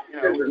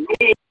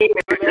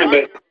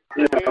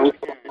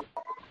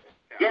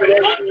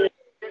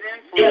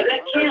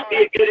 That can't be a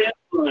good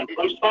influence.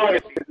 I'm sorry.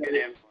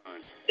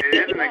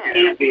 It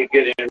can't be a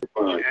good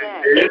influence.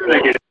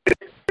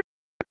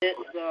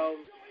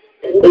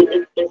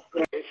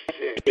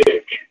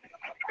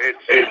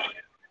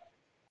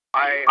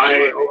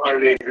 I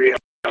wholeheartedly agree.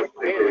 My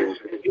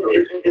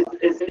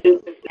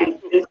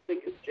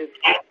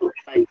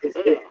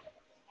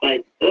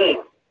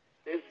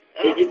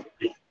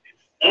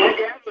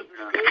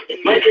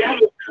dad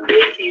was a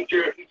grade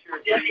teacher for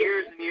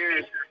years and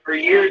years.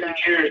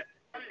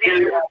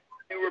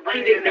 They were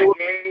bringing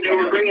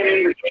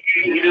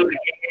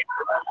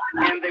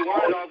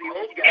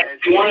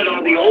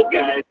all the old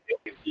guys.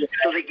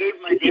 So they gave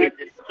my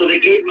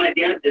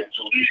dad this.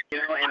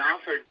 And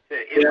offered to.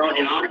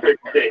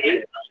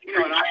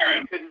 An offer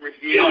he couldn't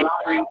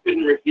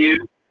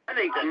refuse. I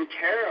think that's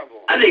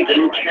terrible. I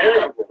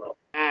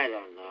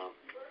don't know.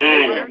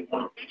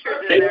 Teachers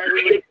in there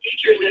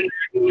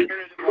who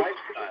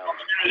lifestyle.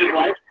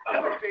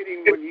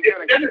 When you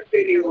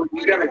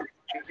gotta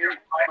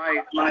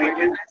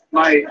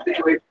my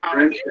situation, for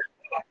instance,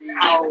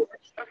 how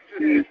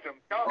the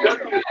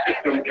justice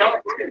system,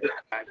 California,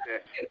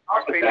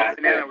 our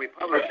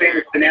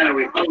famous Banana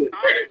Republic.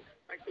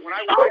 When I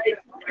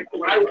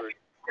was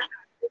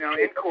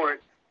in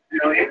court,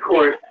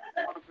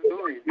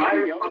 my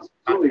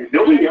responsibilities,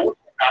 nobody else.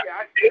 I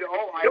said,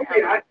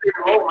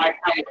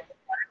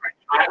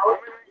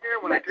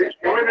 when I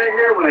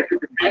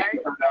took the test,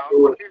 it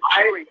was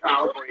my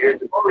house, here's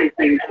the only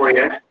thing for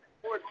you.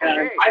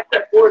 And I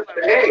stepped forward and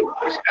said, hey,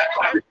 that's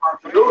my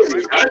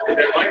responsibility. I said,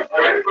 that's my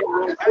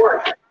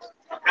court.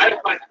 That's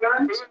my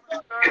son.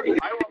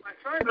 I want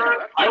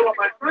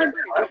my son.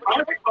 That's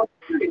my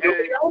responsibility.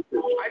 Nobody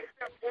else's. I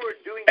stepped forward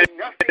doing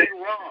nothing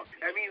wrong.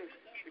 That means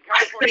the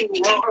California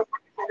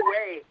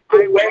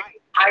way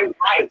I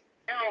write.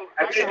 Now,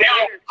 I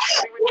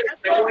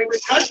don't even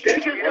touch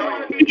it.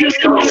 You just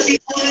don't want to be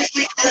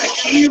politically correct.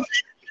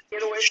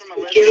 Get away from a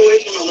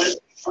list.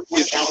 I'm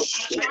with you.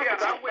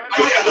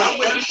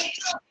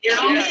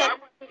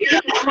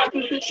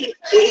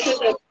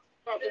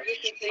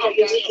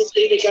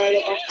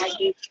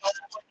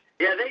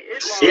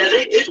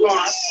 It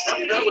lost.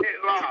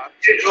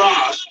 It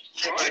lost.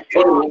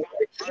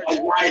 A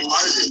wide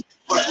margin.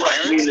 What? I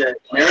mean, the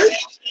marriage?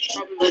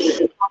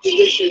 The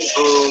proposition,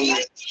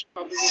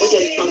 what's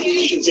that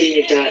proposition thing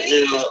you got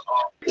now?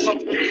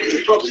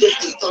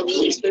 Proposition, something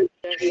like that,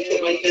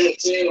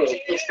 or?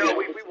 No,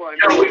 we won.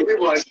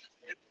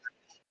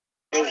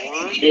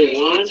 They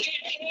won?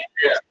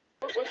 Yeah.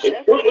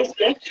 What was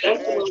that?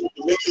 That's the one.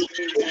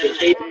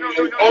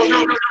 No.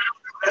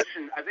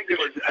 Listen, I think it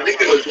was.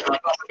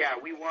 Yeah,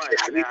 we won.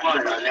 We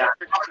won on that.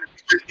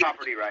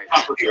 Property rights.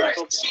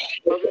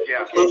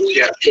 Yeah.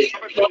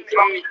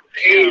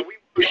 We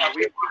won by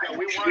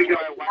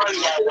a wide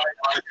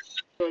margin.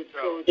 So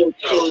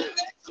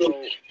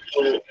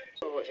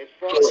as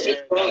far as I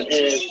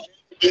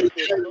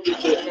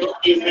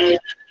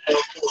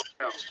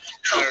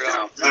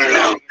don't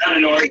know. Not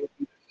in Oregon.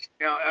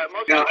 Now,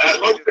 most people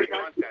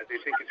want that. They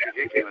think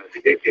it's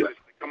ridiculous.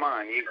 Come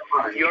on, you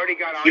already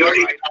got on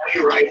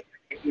your right.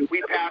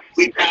 We passed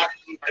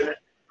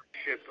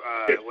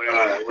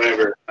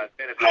whatever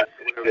benefits,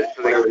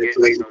 so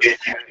they can get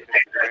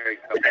married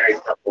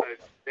couple.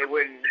 They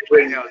wouldn't.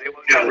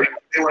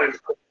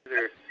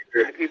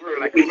 The people are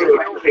like,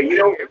 everything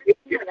you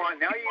want.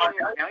 Now you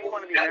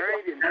want to be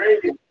married,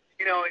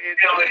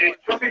 and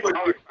some people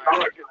are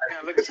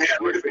look at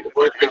the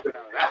words happen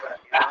out of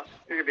that.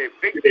 There's gonna be a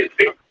big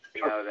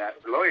out of that.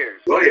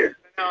 Lawyers. No,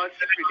 it's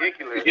just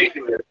ridiculous.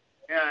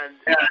 And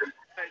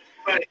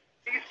but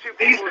these two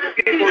people are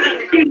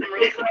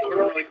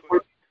really cool.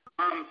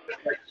 On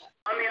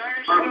the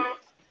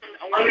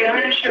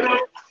Iron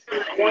Show, I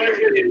wanted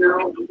you to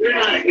know we're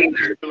not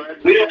haters.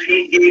 We don't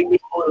hate gay people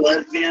or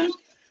lesbians.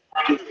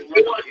 He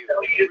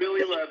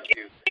really loves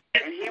you.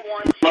 And he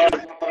wants you to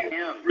love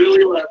him.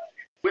 Really loves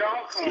you. We're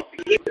all called to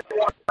keep the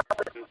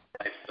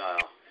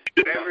lifestyle.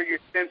 Whatever your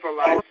sinful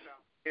lifestyle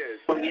is.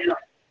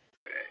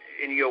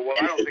 And you go, well,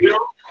 I don't think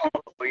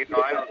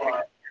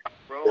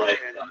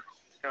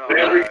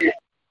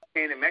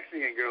and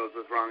Mexican girls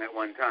was wrong at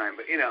one time,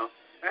 but Yeah.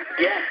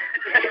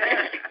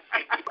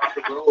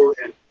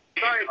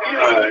 Sorry,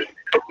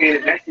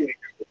 Mexican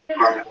girls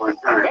wrong at one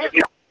time.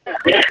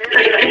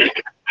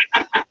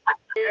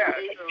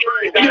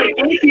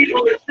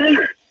 People are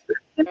sinners.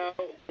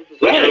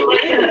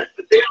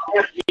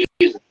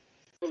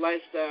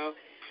 Lifestyle,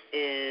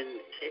 and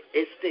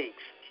it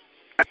stinks.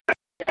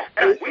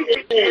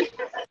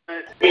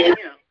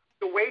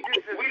 The wages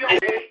is we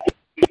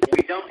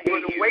don't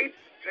hate the wages.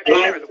 The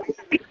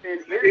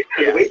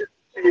wages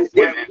is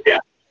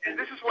and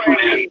this is why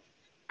we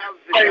have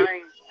the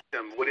dying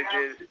system. What it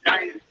is that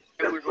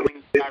we're going to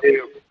have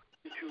to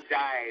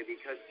die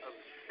because of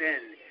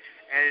sin.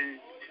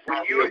 And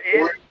when you're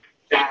in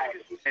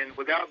and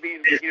without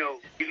being, your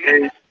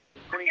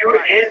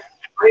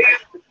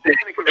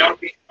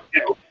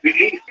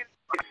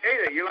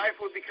life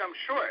will become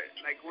short.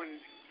 Like when,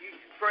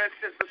 for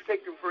instance, let's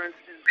take for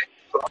instance,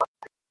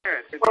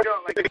 parents. If you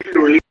don't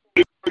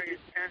your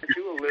parents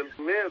do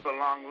live a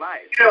long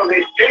life.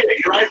 They say that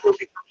your life will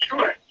become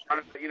short.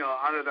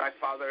 Honor thy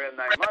father and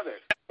thy mother.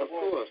 Of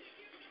course.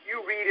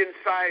 You read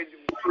inside,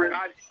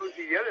 God shows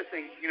you the other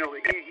thing. He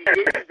gave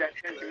you that 10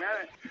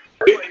 commandments.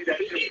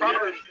 The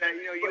Proverbs that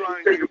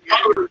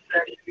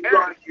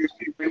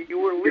you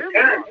will live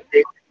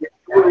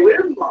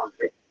long.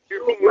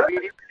 You're being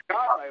obedient to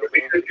God by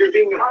obeying. You're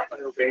being God by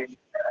obeying.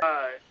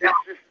 That's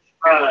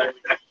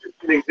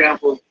just an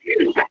example of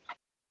you.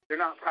 They're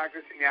not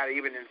practicing that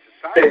even in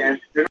society.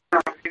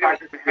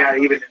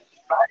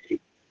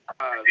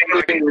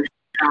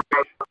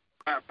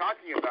 why I'm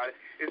talking about it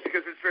is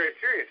because it's very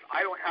serious.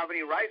 I don't have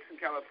any rights in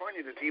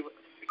California to be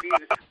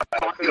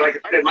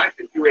like I said, my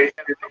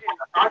situation is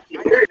not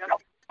serious.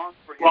 Wrong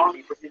for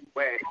him to be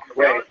way.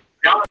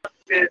 Now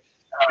it's been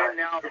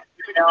now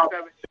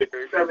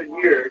 7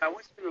 years. I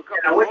went through a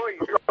couple of lawyers.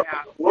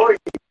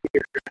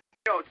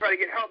 Try to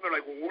get help. They're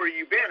like, well, where have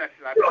you been? I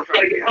said, I've been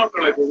trying to get help.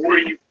 They're like, well, where are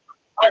you?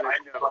 I know.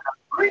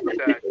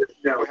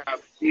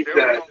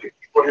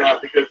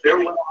 Because they're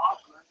one.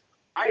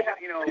 I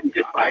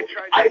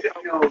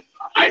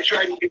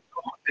tried to get,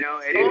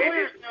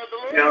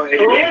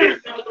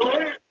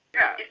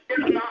 yeah.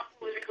 It's not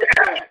politically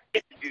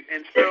correct.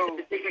 And so,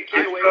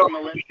 get away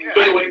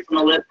from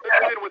the list.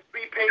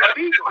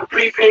 Even with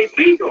prepaid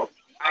legal.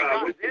 I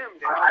got them to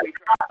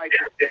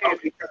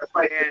help me try to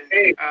fight the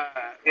case.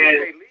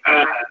 And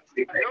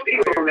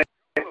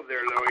some of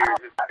their lawyers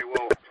that say,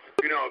 well,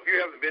 if you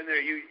haven't been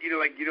there,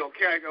 you don't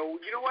care. I go,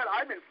 you know what?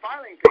 I've been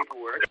filing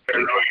paperwork. Their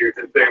lawyers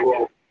that say,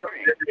 well,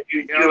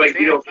 you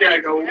don't care. I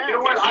go, you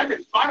know what? I've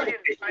been filing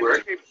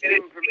paperwork.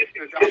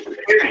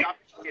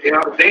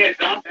 They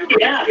adopted.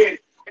 Yeah. I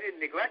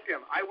didn't neglect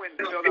him. I went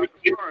and filled out the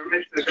form,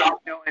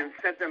 and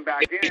sent them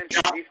back in.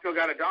 He still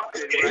got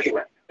adopted. So,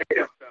 to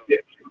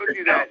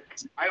do that,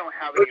 I don't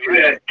have any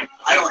rights.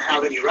 I don't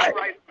have any rights.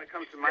 When it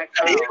comes to my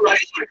child.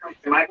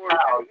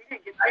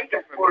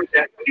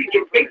 He didn't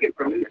get taken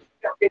from me.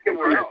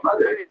 Somewhere else.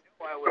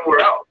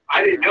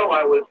 I didn't know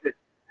I was.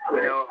 I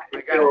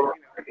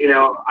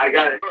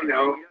got it.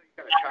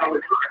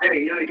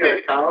 Hey, you got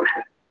a child.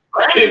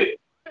 I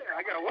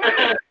got a what?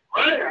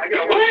 I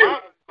got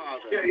what?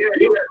 Yeah.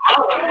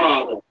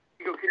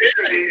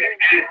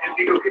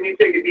 Can you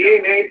take a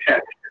DNA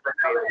test?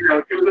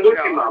 She was a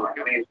hooky mama. I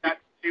mean,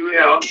 she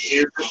like,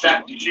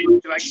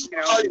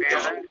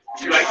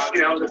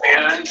 the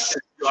band.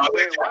 The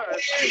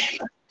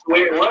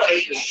way it was.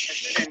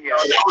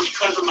 That was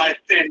because of my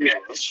sin.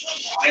 That's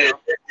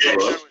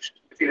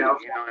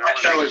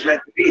how it was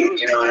meant to be. I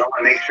want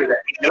to make sure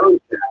that he knows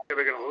that.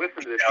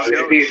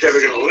 If he's ever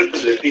going to listen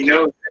to this, he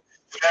knows that.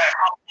 I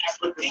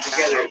put this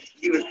together.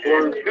 He was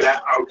born for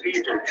that our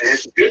reason, and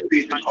it's a good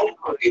reason.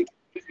 Hopefully,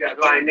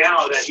 by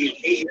now that he's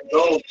 8 years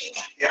old.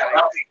 Yeah,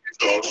 about 8 years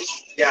old.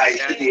 Yeah, he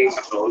should be 8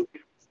 years old.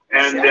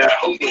 And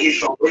hopefully he's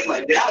going to bring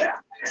my dad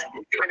out.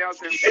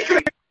 It's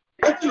going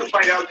to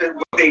find out that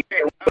I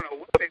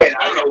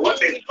don't know what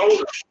they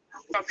told us.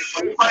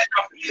 When you find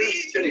out the truth,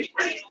 he said he's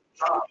pretty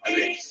tough. I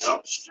mean,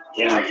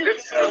 yeah.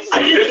 I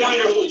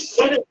just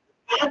wonder,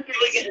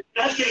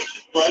 not getting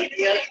blood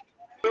yet.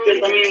 Because,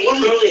 I mean,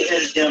 we're really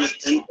headed down a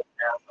sin.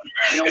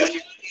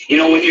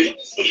 When you're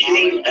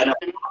stationing an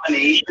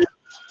abomination,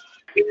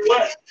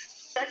 what?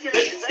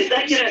 Is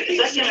that gonna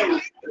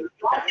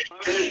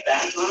turn his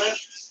back on us?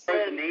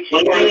 Where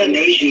the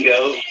nation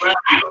goes, I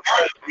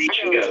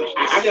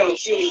got a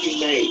feeling he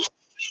made.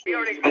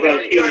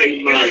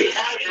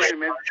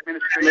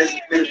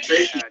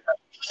 Administration.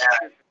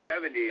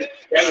 70s.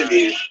 That was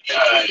the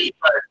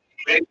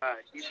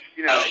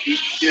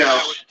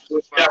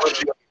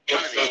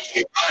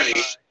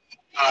economy.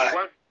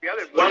 Once the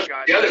other Bush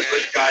got in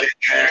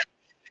there,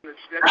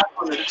 that's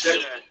when the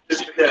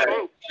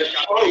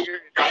quote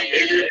got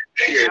bigger and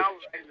bigger. Now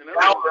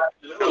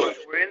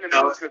we're in the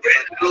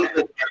middle of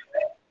the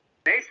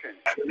nation.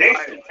 I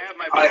have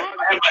my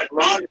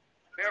blog,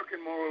 American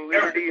Moral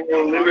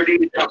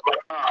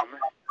Liberty.com.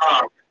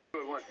 Who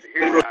wants to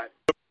hear that?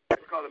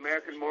 It's called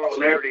American Moral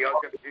Liberty.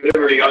 I'll just do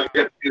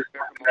American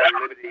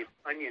Moral Liberty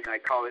Onion. I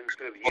call it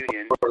instead of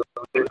Union.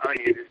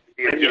 Onion is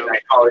the deal.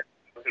 It's a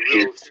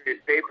real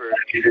serious paper.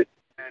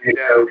 And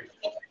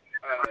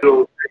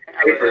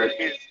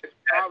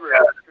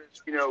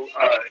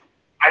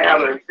I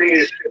have a thing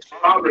that's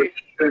Proverbs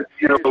says,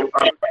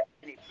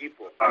 many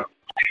people. And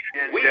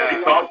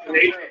exalt the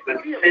nations and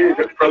sins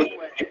approach.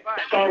 We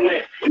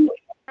do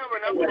have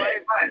enough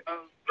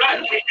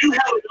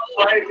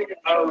rising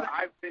of.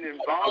 I've been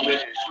involved in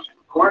it.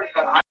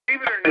 I've been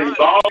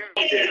involved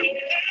in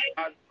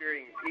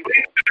God-fearing people.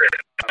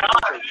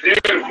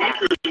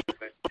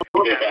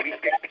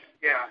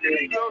 Yeah.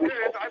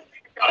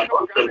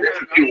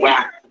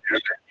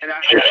 And I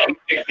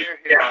compare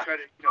him, try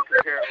to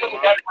compare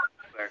Obama.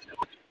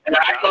 And I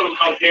told him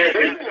how dare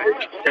him.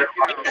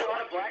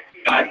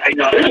 I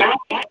know.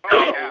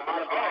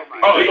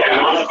 Oh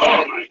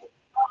yeah.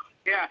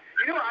 Yeah.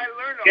 I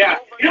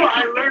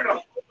learned a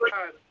whole bunch.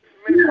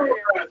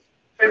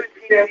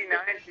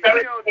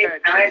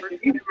 1789. Did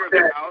you know that the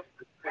house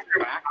was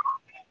black?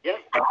 Yeah.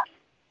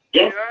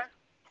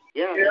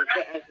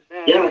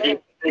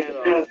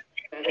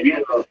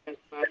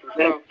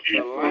 South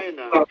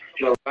Carolina,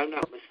 if I'm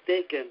not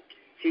mistaken,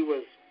 he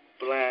was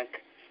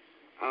black.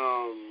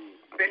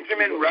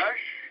 Benjamin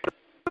Rush?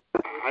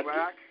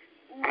 Black?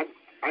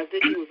 I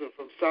think he was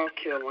from South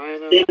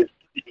Carolina.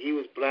 He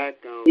was black.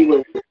 He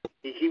was.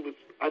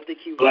 I think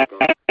he was like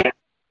a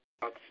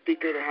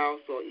Speaker of the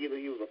House, or either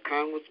he was a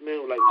congressman,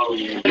 or like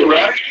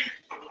Rush.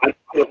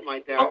 Something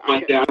like that.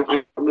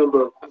 I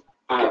remember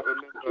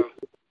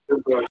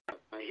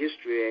my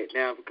history right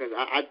now because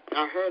I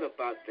heard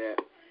about that.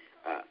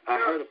 I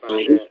heard about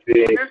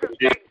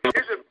that.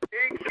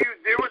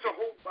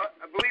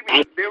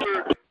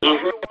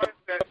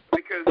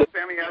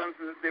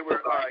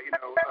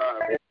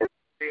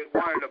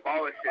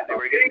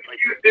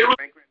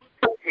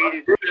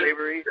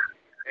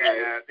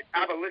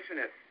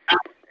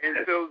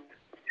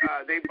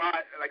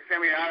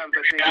 Samuel Adams,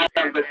 I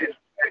think,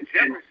 and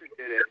Jefferson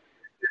did it.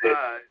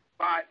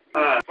 Bought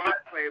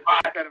slaves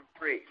and set them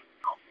free.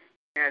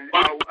 And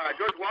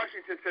George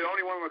Washington said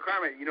only one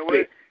requirement. You know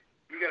what?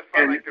 You got to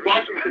fight like the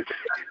rest of us.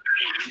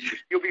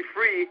 You'll be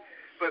free,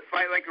 but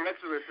fight like the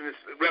rest of us in this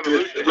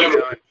revolution.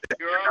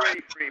 You're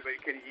already free, but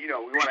we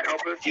want to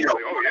help us.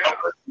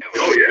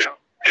 Oh yeah.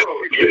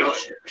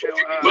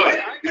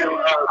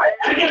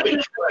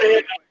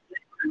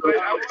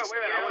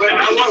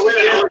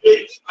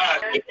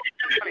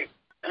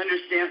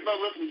 Understand? No,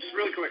 listen, just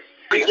really quick.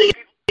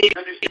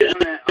 Understand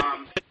that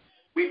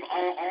we've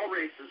all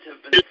races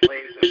have been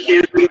slaves at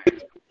one time.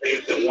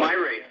 My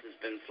race has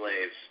been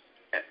slaves.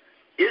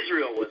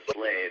 Israel was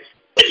slaves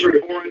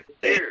for 400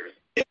 years.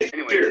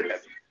 Anyway,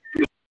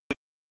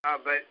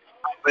 but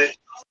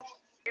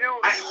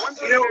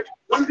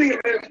one thing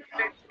that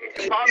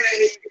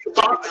bothers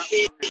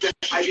me that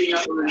I did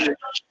not learn.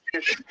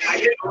 I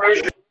didn't learn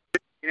it.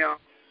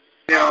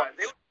 They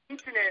were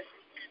teaching it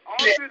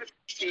all through the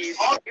 50s,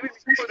 even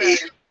before that, and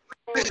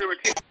schools they were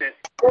teaching it.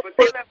 But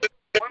they left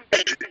one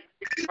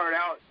part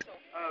out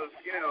of,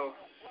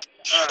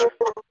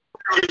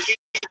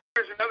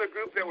 there's another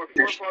group that were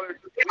forefathers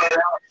were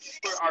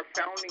our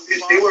founding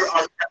fathers. They were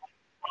our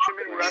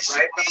Benjamin Rush,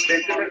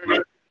 James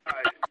Armistead,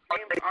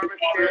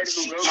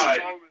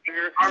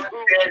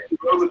 who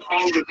wrote the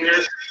poem was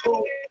there, who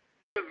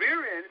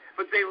Severin,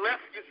 but they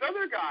left this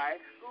other guy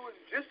who was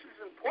just as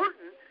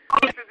important.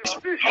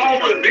 Paul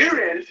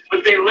Severin,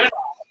 but they left.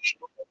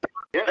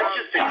 Yeah, that's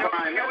just a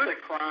crime. That's a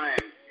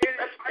crime.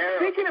 I'm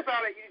thinking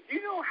about it. Do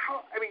you know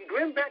how? I mean,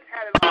 Glenn Beck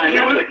had it.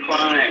 That was a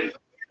crime.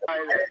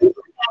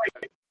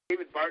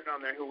 David Barton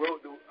on there, who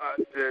wrote the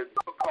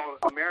book called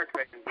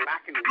America in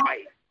Black and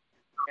White,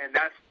 and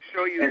that's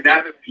show you the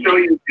other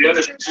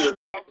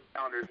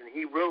founders. And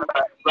he wrote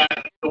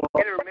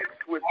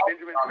intermixed with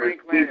Benjamin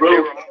Franklin. They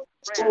were all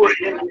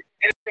friends in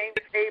the same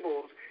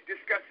tables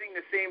discussing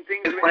the same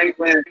things.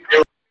 Franklin,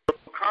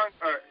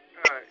 Congress,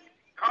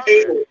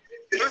 the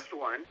first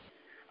one,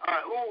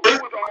 who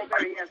was all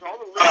there. He has all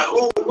the lists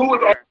who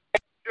was all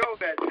show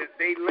that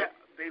they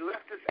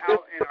left us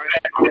out in our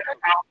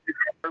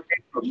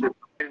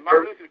and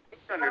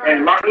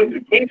Martin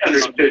Luther King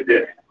understood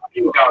this.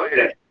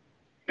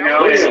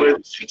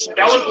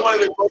 That was one of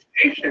the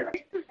motivations.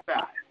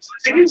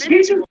 They didn't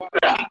teach us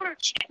that.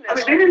 I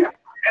mean, they didn't.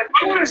 And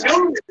I want to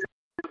know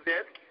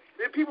this.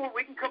 There are people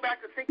we can come back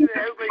to thinking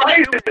that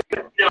everybody's doing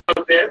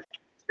this.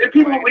 There are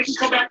people we can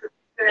come back to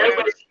thinking that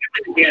everybody's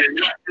doing it again,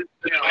 not just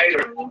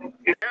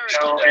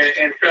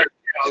and start,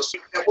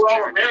 that we're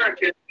all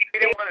Americans. We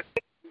don't want to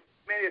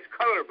make us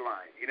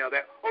colorblind.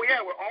 That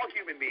we're all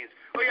human beings.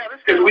 Oh yeah,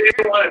 this guy. Because we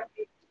didn't want to.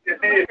 That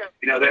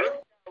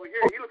over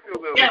here, he looks a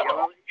little bit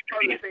yellow. He's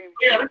part of the same.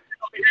 Yeah,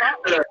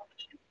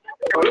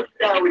 this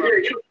guy over here,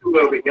 he looks a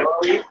little bit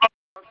yellow.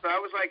 So I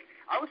was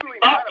really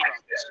mad about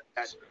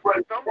that.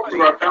 When somebody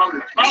had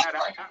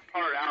that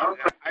part out,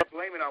 I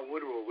blame it on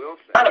Woodrow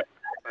Wilson. But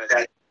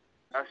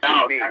that's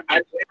just me.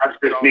 That's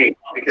just me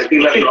because he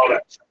left all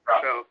that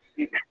stuff. So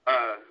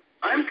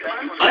I'm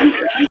totally.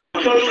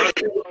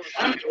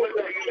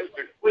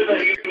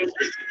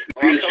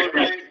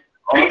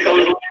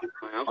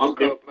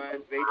 Uncle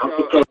Clyde,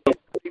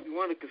 if you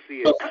want to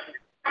see it.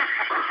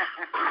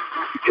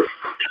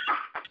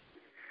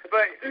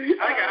 But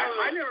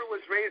I never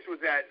was raised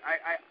with that. I'm a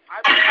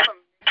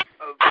mix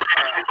of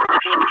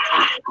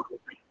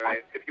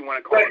right, if you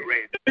want to call it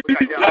raised.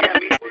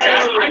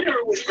 I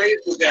never was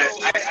raised with that.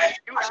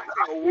 You ask me,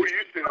 what are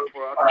you sitting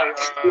for? I'll say,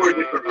 4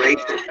 different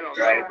races. I don't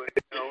know, but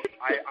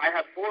I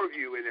have 4 of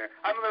you in there.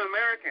 I'm an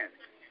American.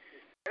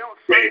 I don't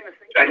sign the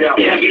same. I know.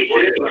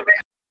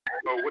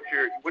 So what's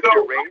your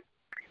race?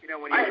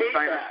 When you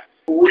sign that.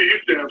 What are you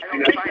saying?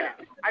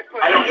 I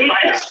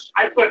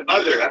put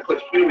other. I put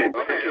human.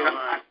 Okay.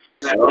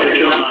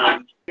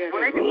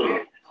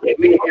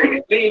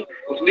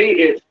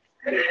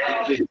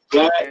 It's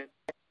black.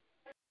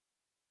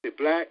 The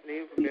black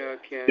Native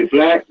American. The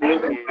black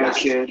Native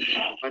American.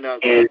 One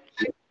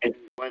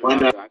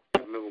other. I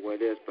can't remember what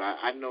it is, but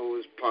I know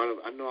it's part of.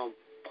 I know I'm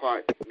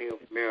part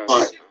Native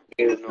American.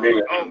 Minstrels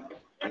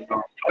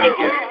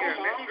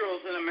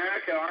in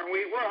America, aren't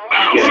we? We're all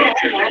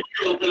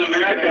minstrels in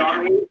America,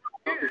 aren't we?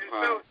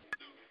 So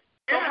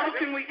how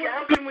can we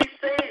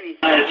say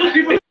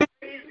anything?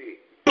 Crazy.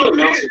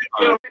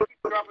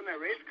 Dropping that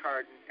race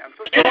card. I'm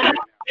so sorry.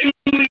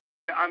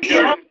 I'm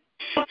done.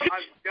 Yeah, I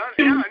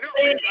know.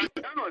 I'm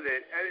done with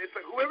it. And it's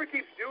like whoever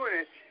keeps doing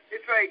it,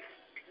 it's like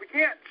we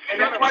can't.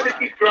 And that's why they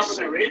keep dropping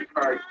that race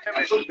card.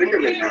 I'm so sick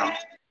of it now.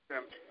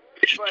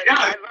 But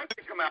I'd like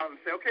to come out and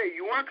say, okay,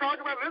 you want to talk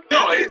about this?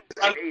 No, it's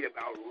hate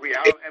about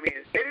reality. I mean,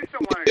 they just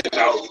don't want to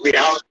about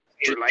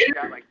reality like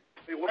that. Like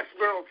the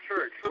Westboro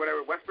Church,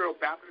 whatever, Westboro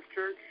Baptist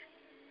Church,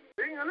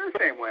 they're the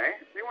same way.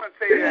 They want to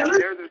say that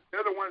they're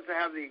the ones that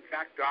have the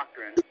exact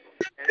doctrine,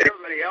 and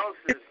everybody else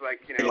is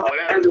like,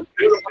 whatever.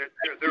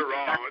 They're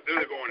wrong.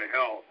 They're going to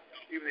hell.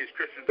 Even these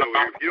Christians over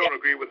here, if you don't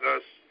agree with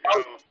us,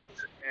 and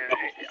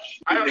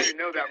I don't even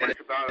know that much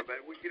about it, but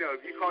if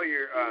you call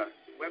your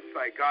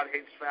website,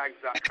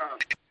 GodHatesFags.com.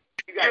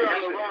 You got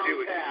nothing to do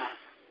with it.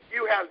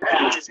 You have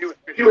nothing to do with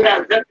Christianity. You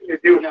have nothing to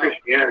do with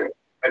Christianity.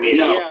 I mean,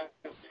 no. Yeah.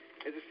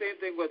 It's the same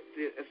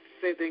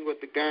thing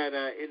with the guy that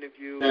I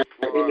interviewed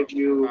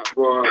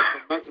for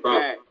months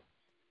back.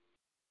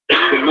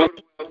 You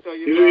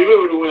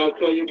remember the one I'll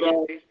tell you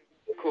about?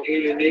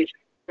 Alien Nation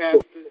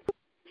Pastor.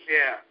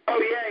 Yeah. Oh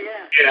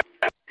yeah.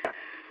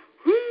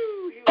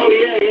 Woo!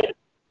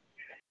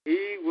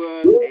 He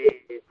was a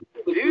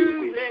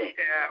dude.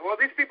 Yeah. Well,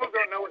 these people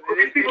don't know what it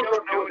is.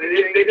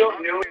 They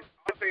don't know.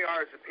 What they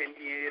are is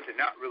opinionated. They're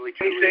not really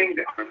truly.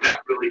 They're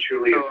not really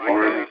truly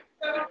informed.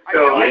 I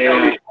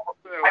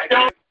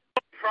don't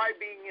try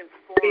being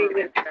informed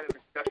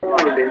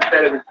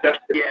instead of just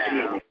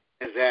yeah.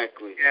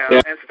 Exactly.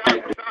 Yeah. And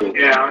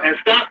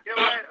stop.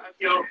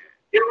 You know,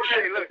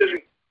 hey, look,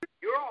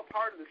 you're all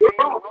part of the same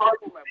level.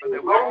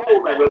 We're all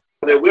part of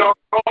the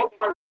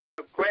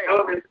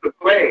elements of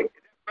play.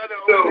 Brother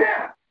over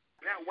there,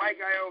 that white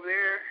guy over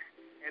there,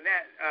 and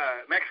that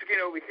Mexican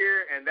over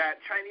here, and that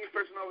Chinese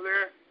person over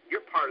there,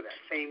 you're part of that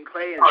same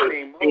clay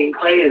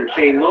and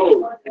same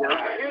mold. You know?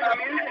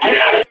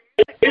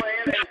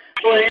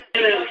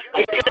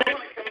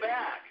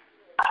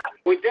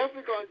 We're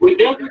definitely going to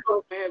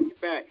have you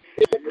back.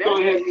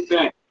 Okay, so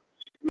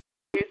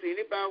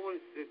anybody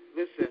want to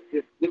listen?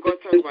 We're going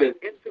to talk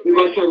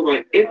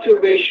about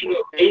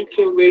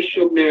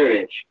interracial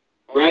marriage,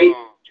 right?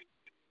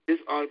 This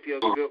ought to be a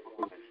good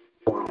one.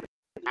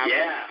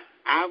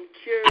 I'm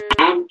curious.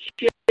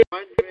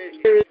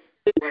 Wondering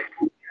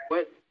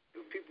what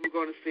people are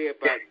going to say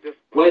about this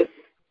one.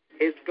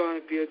 It's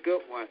going to be a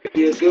good one.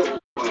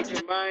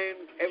 Remind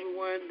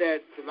everyone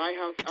that the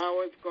Lighthouse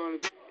Hour is going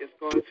to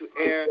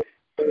air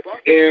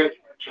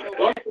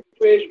Boston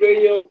Praise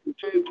Radio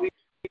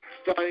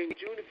starting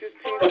June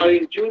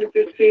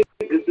 15th.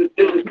 This is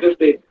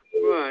just a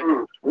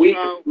trial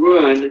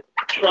run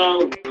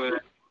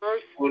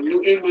on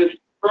New England's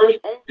first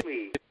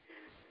only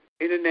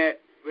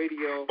internet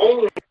radio,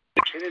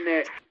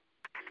 internet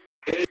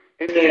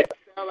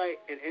satellite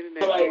and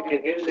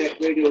internet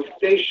radio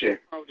station,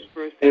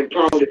 and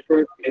probably the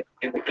first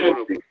in the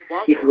country.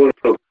 You can go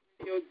to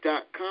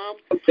radio.com,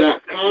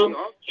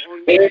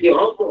 and you're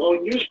also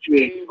on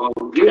Ustream.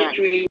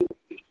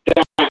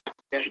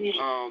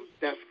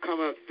 That's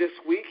coming up this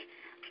week,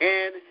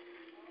 and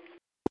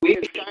we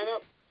can sign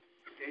up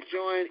and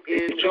join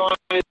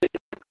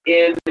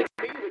in the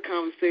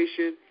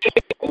conversation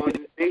on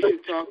Nation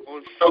Talk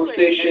on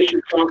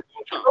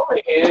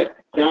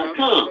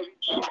SolarHead.com.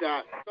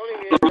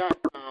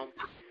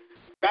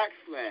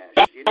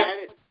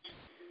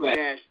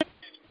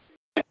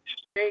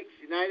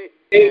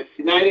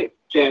 United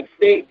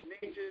States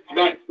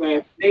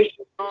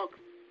Nation Talk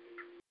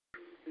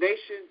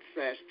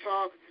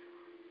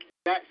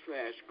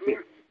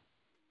 /group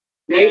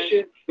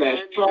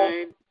Nation/talk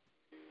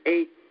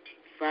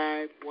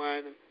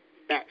 851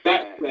 / that's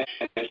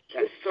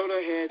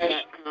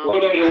SolarHead.com. Go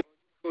to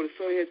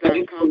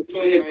SolarHead.com.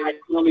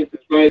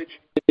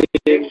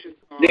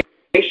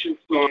 Nation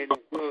Talk.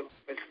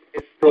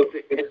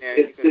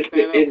 It's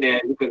listed in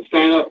there. You can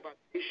sign up.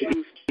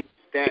 Issues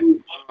that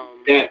we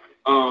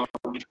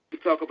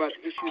talk about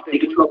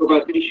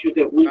the issues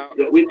that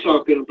we're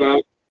talking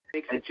about.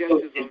 Make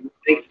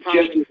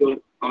suggestions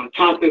on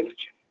topics.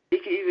 You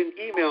can even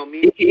email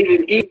me.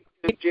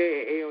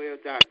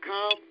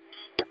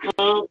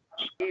 j@aol.com.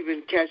 You can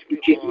even catch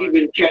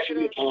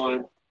me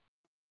on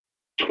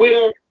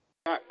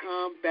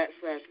Twitter.com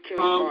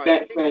 /Killer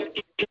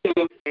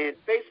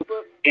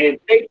and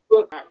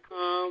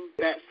Facebook.com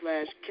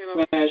 /Killer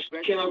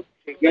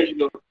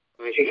Reginald.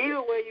 Any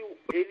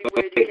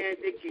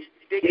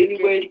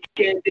way you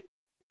can,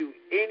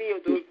 any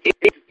of those.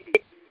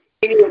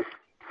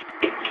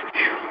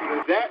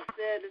 With that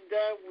said and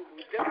done,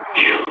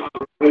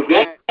 we'll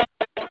definitely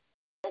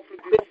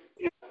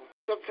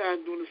sometime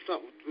during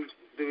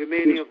the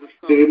remaining of the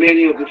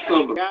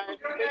summer.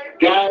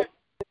 Guys,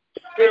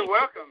 you're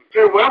welcome.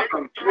 Thanks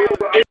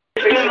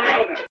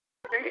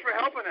for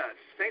helping us.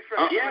 We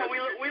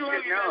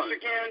love you, Mr.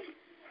 Ken.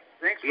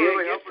 Thanks for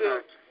really helping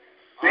us.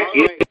 Thank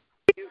you.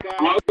 You guys.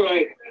 All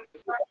right.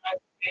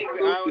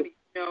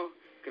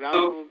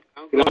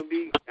 I'm gonna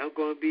be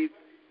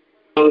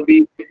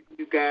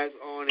you guys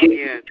on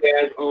again.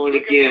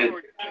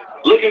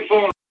 Looking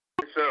forward.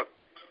 So.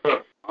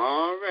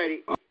 All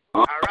righty.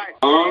 All right.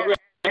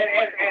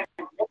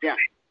 Yeah.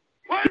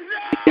 What's up?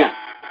 Yeah.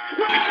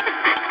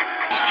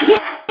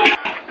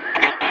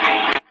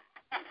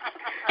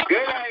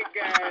 Good night,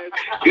 guys.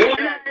 Good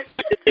night.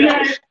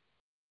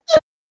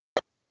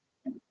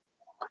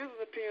 Views and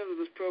opinions of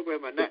this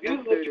program are not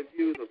necessarily the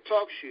views of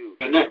Talk Shoe,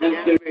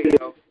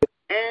 Radio,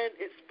 and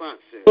its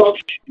sponsors.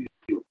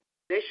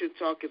 Nation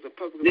Talk is a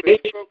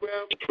public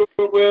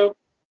program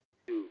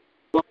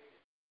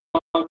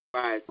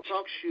by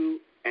Talk Shoe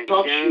and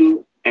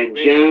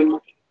Jam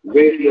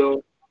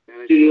Radio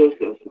Studios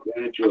of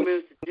Savannah,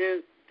 Georgia.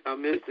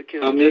 I'm Mr.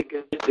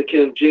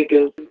 Kim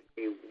Jenkins.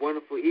 A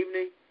wonderful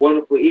evening.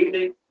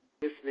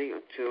 Listening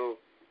until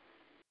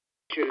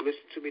sure to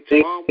listen to me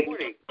tomorrow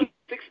morning,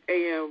 6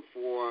 a.m.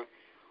 for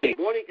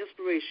Morning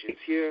Inspirations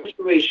here.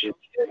 Inspiration.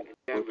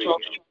 On We'll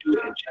talk to you in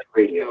Chat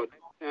Radio.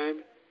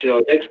 time.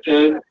 Till next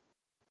time.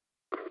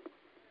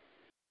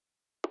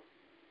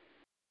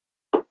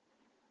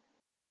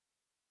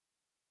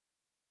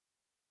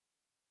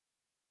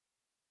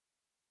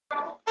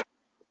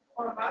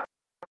 What about